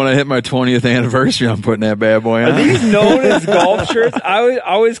hit my 20th anniversary, I'm putting that bad boy on. Are these known as golf shirts? I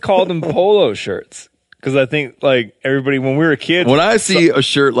always called them polo shirts because I think like everybody when we were kids. When I see a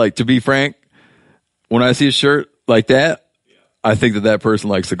shirt, like, to be frank, when I see a shirt like that, I think that person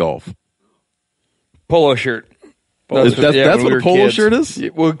likes to golf. Polo shirt. That's what a polo shirt is?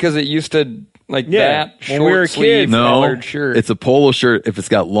 Well, because it used to that when short we were sleeve kids. collared shirt. It's a polo shirt if it's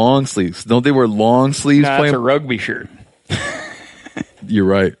got long sleeves. Don't they wear long sleeves? Nah, it's a rugby shirt. You're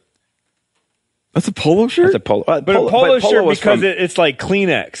right. That's a polo shirt? It's a polo. But a polo shirt was because from- it's like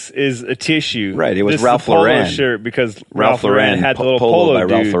Kleenex is a tissue. Right, it was This Ralph is a polo Lauren. shirt because Ralph Ralph Lauren Lauren, had the little polo polo by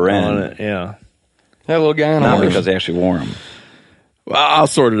Ralph dude Lauren. on it. Yeah. That little guy on Not ours. because they actually wore them. Well, I'll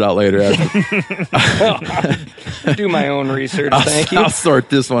sort it out later. Do my own research. Thank you. I'll sort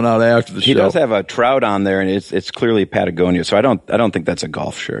this one out after the show. He does have a trout on there, and it's clearly Patagonia. So I don't think that's a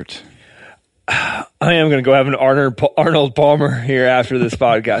golf shirt. I am going to go have an Arnold Palmer here after this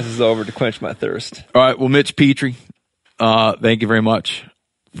podcast is over to quench my thirst. All right. Well, Mitch Petrie, thank you very much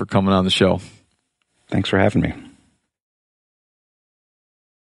for coming on the show. Thanks for having me.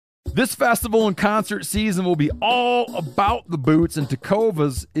 This festival and concert season will be all about the boots, and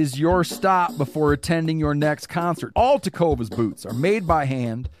Tecovas is your stop before attending your next concert. All Tecovas boots are made by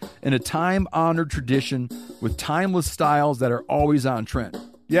hand in a time-honored tradition with timeless styles that are always on trend.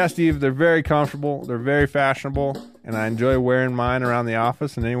 Yeah, Steve, they're very comfortable. They're very fashionable, and I enjoy wearing mine around the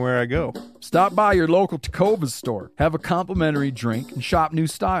office and anywhere I go. Stop by your local Tecovas store, have a complimentary drink, and shop new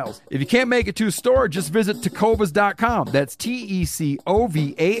styles. If you can't make it to a store, just visit tecovas.com. That's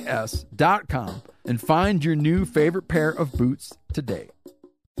TECOVAS.com and find your new favorite pair of boots today.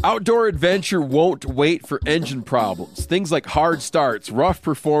 Outdoor adventure won't wait for engine problems. Things like hard starts, rough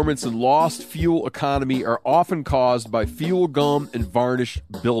performance, and lost fuel economy are often caused by fuel gum and varnish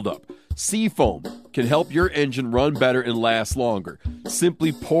buildup. Seafoam can help your engine run better and last longer.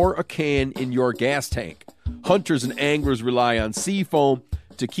 Simply pour a can in your gas tank. Hunters and anglers rely on Seafoam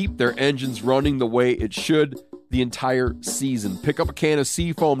to keep their engines running the way it should the entire season. Pick up a can of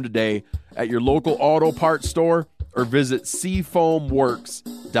Seafoam today at your local auto parts store or visit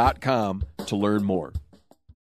seafoamworks.com to learn more.